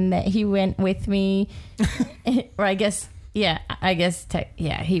now, and that he went with me. Or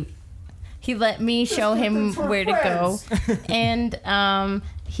he let me show him where to go, and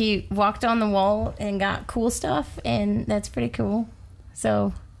he walked on the wall and got cool stuff, and that's pretty cool.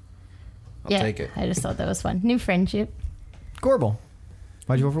 So, I'll take it. I just thought that was fun. New friendship. Gorbel,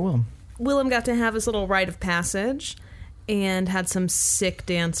 why'd you vote for Willem? Willem got to have his little rite of passage and had some sick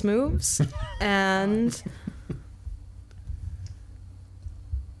dance moves. And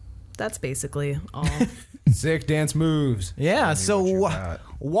that's basically all. Sick dance moves. Yeah, so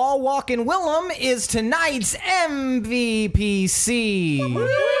Wall Walkin' Willem is tonight's MVPC.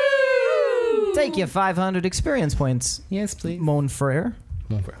 Take your 500 experience points. Yes, please. Mon frere.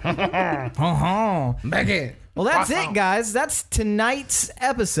 Becky. Well, that's it, guys. That's tonight's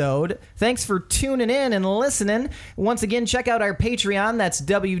episode. Thanks for tuning in and listening. Once again, check out our Patreon. That's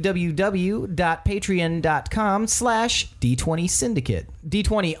www.patreon.com/D20 Syndicate.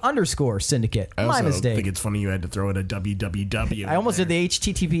 D20_Syndicate. I My also mistake. think it's funny you had to throw in a www. I almost did the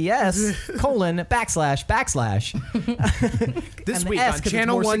HTTPS://. This And the week S on 'cause it's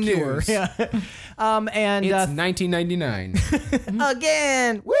Channel more 1 secure. News. Yeah. And It's 1999.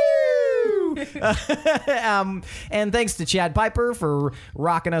 again, woo! And thanks to Chad Piper for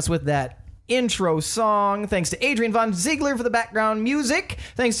rocking us with that intro song. Thanks to Adrian Von Ziegler for the background music.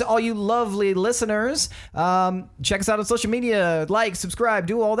 Thanks to all you lovely listeners. Check us out on social media. Like, subscribe,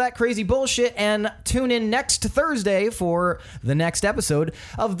 do all that crazy bullshit, and tune in next Thursday for the next episode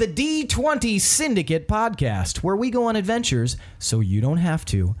of the D20 Syndicate podcast, where we go on adventures so you don't have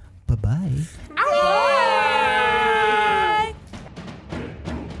to. Bye-bye.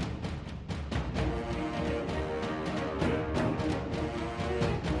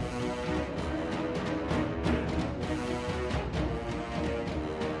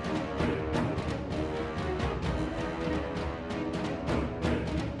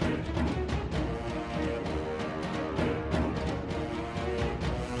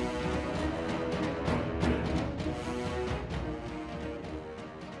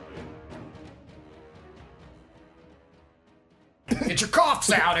 Get your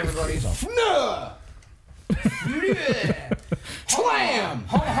coughs out, everybody. Slam!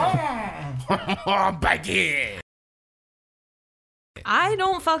 Becky! I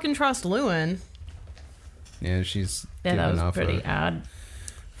don't fucking trust Lewin. Yeah, she's Yeah, that giving was off pretty a odd.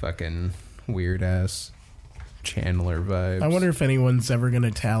 fucking weird ass Chandler vibes. I wonder if anyone's ever going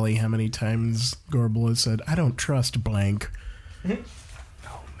to tally how many times Gorbel has said, I don't trust blank.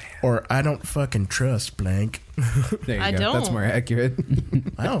 Or, I don't fucking trust blank. There you I go. don't. That's more accurate.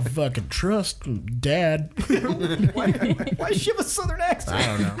 I don't fucking trust Dad. Why she have a southern accent? I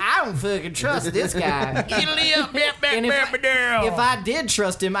don't know. I don't fucking trust this guy. And if I did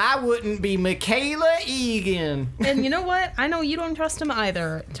trust him, I wouldn't be Michaela Egan. And you know what? I know you don't trust him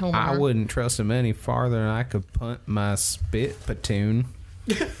either, Tomar. I wouldn't trust him any farther than I could punt my spit platoon.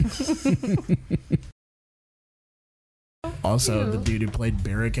 Also, the dude who played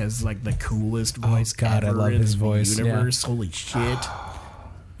Barrick has like the coolest voice God, I ever love in his the voice, universe. Holy shit.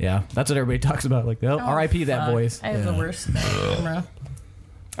 Yeah, that's what everybody talks about. Like, R.I.P. that voice. I have the worst camera.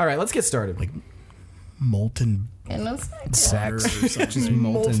 All right, let's get started. molten In a second. butter or something. Just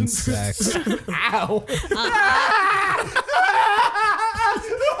molten sex. Ow.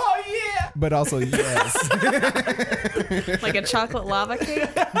 Oh, yeah. But also, yes. Like a chocolate lava cake?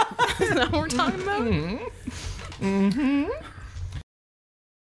 Is that what we're talking about? Mm-hmm.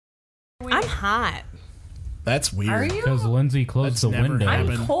 I'm hot. That's weird. Are you? Because Lindsay closed That's the never window.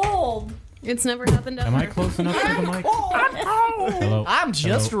 happened. I'm cold. It's never happened ever. Am I close enough to the mic? Hello? I'm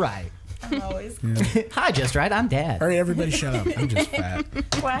just right. I'm always Hi, just right. I'm Dad. All right, everybody shut up. I'm just fat.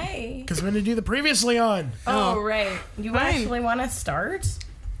 Why? Because we're going to do the previously on. Oh, right. You Fine. actually want to start?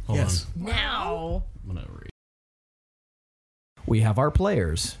 Hold Yes. Now. on. I'm gonna read. We have our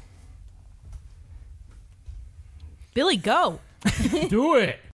players. Billy, go. Do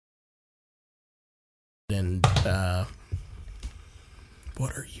it! And,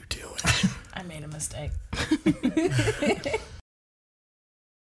 what are you doing? I made a mistake.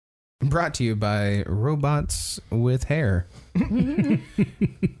 Brought to you by robots with hair. You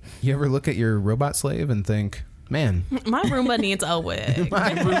ever look at your robot slave and think, man, My Roomba needs a wig. my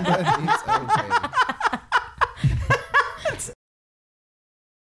Roomba needs a wig.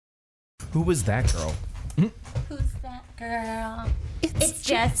 Who was that girl? Who's that girl? It's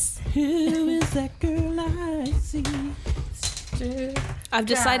Jess. Who is that girl I see? I've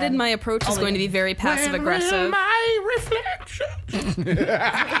decided my approach is going to be very passive aggressive. My reflection.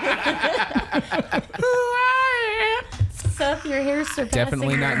 So if your hair's surpassing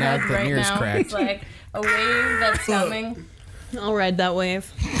Definitely not your now head that the right mirror's now, cracked. It's like a wave that's coming. I'll ride that wave.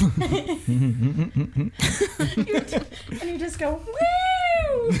 And you just go,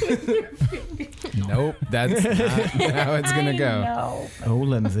 woo! Nope, that's not how it's gonna go. No. Oh,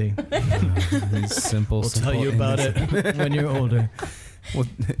 Lindsay. These simple. We'll tell you about it when you're older. Well,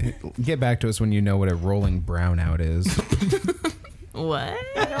 get back to us when you know what a rolling brownout is. What?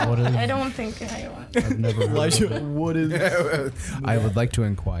 What is I don't think I want. I've never heard of it. What is I would like to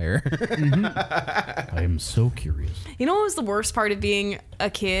inquire. I am so curious. You know what was the worst part of being a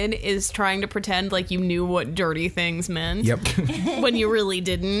kid is trying to pretend like you knew what dirty things meant. Yep. When you really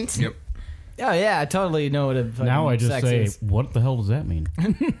didn't. Yep. Oh, yeah, I totally know what a fucking Now I just sex say, is. what the hell does that mean?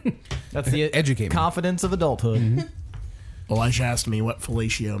 That's the Educate me. confidence of adulthood. Elijah asked me what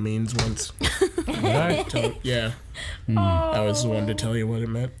fellatio means once. Yeah. I was the one to tell you what it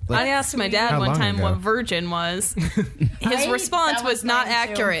meant. I asked my dad How one long time ago? what virgin was. His response that was was not mine,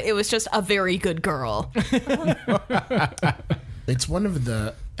 too. accurate. It was just a very good girl. It's one of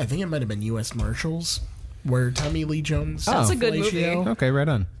the, I think it might have been U.S. Marshals, where Tommy Lee Jones. That's Oh. a good movie. fellatio. Okay, right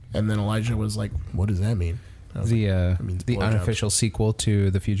on. And then Elijah was like, what does that mean? I was like, The means the blowjobs. unofficial sequel to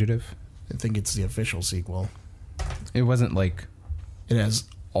The Fugitive. I think it's the official sequel. It wasn't like It has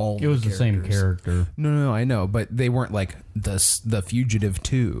all It was the same characters. character. no, I know, but they weren't like the Fugitive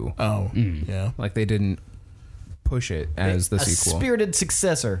 2. Oh, yeah. Like they didn't push it as the a sequel. spirited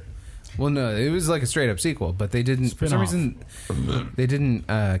successor. Well, no, it was like a straight up sequel, but they didn't for some Spin-off. reason they didn't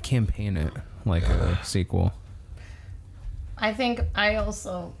campaign it like a sequel. I think I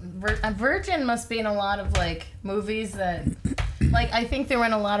also a virgin must be in a lot of like movies that, like I think they were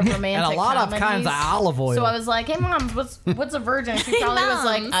in a lot of romantic And a lot of comedies. kinds of olive oil. So I was like, "Hey mom, what's a virgin?" She probably was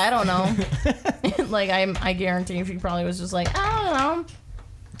like, Moms. "I don't know." Like I guarantee she probably was just like, "I don't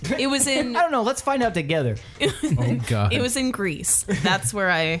know." It was in I don't know. Let's find out together. Oh god. it was in Greece. That's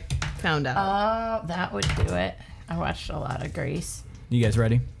where I found out. Oh, that would do it. I watched a lot of Grease. You guys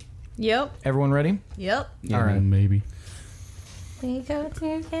ready? Yep. Everyone ready? Yep. All right. Maybe. We go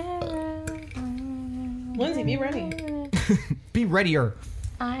together. Lindsay, be ready. Be readier.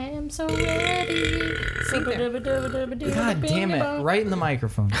 I am so ready. God damn it. Right in the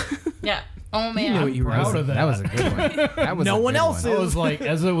microphone. Yeah. Oh man. You knew what you were Proud doing. of that. That was a good one. That was No a one good else one. I was like,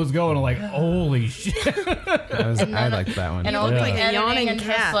 as it was going, I'm like, holy shit. I liked that one. And I'll look be like a editing yawning and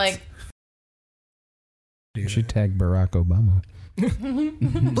cat. just like You should tag Barack Obama.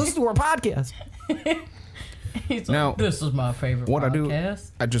 Listen to our podcast. Now, This is my favorite what podcast.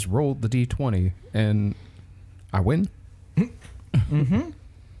 I just rolled the D20 and I win.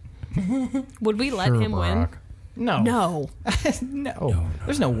 Would we let Sure, him win? Barack. No. No. No.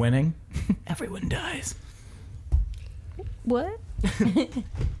 There's no winning. Everyone dies. What?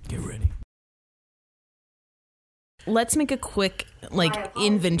 Get ready. Let's make a quick like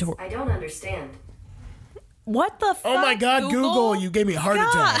inventory. I don't understand. What the fuck? Oh my God, Google, you gave me a heart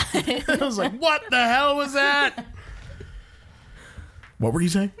attack. I was like, what the hell was that? What were you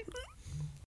saying?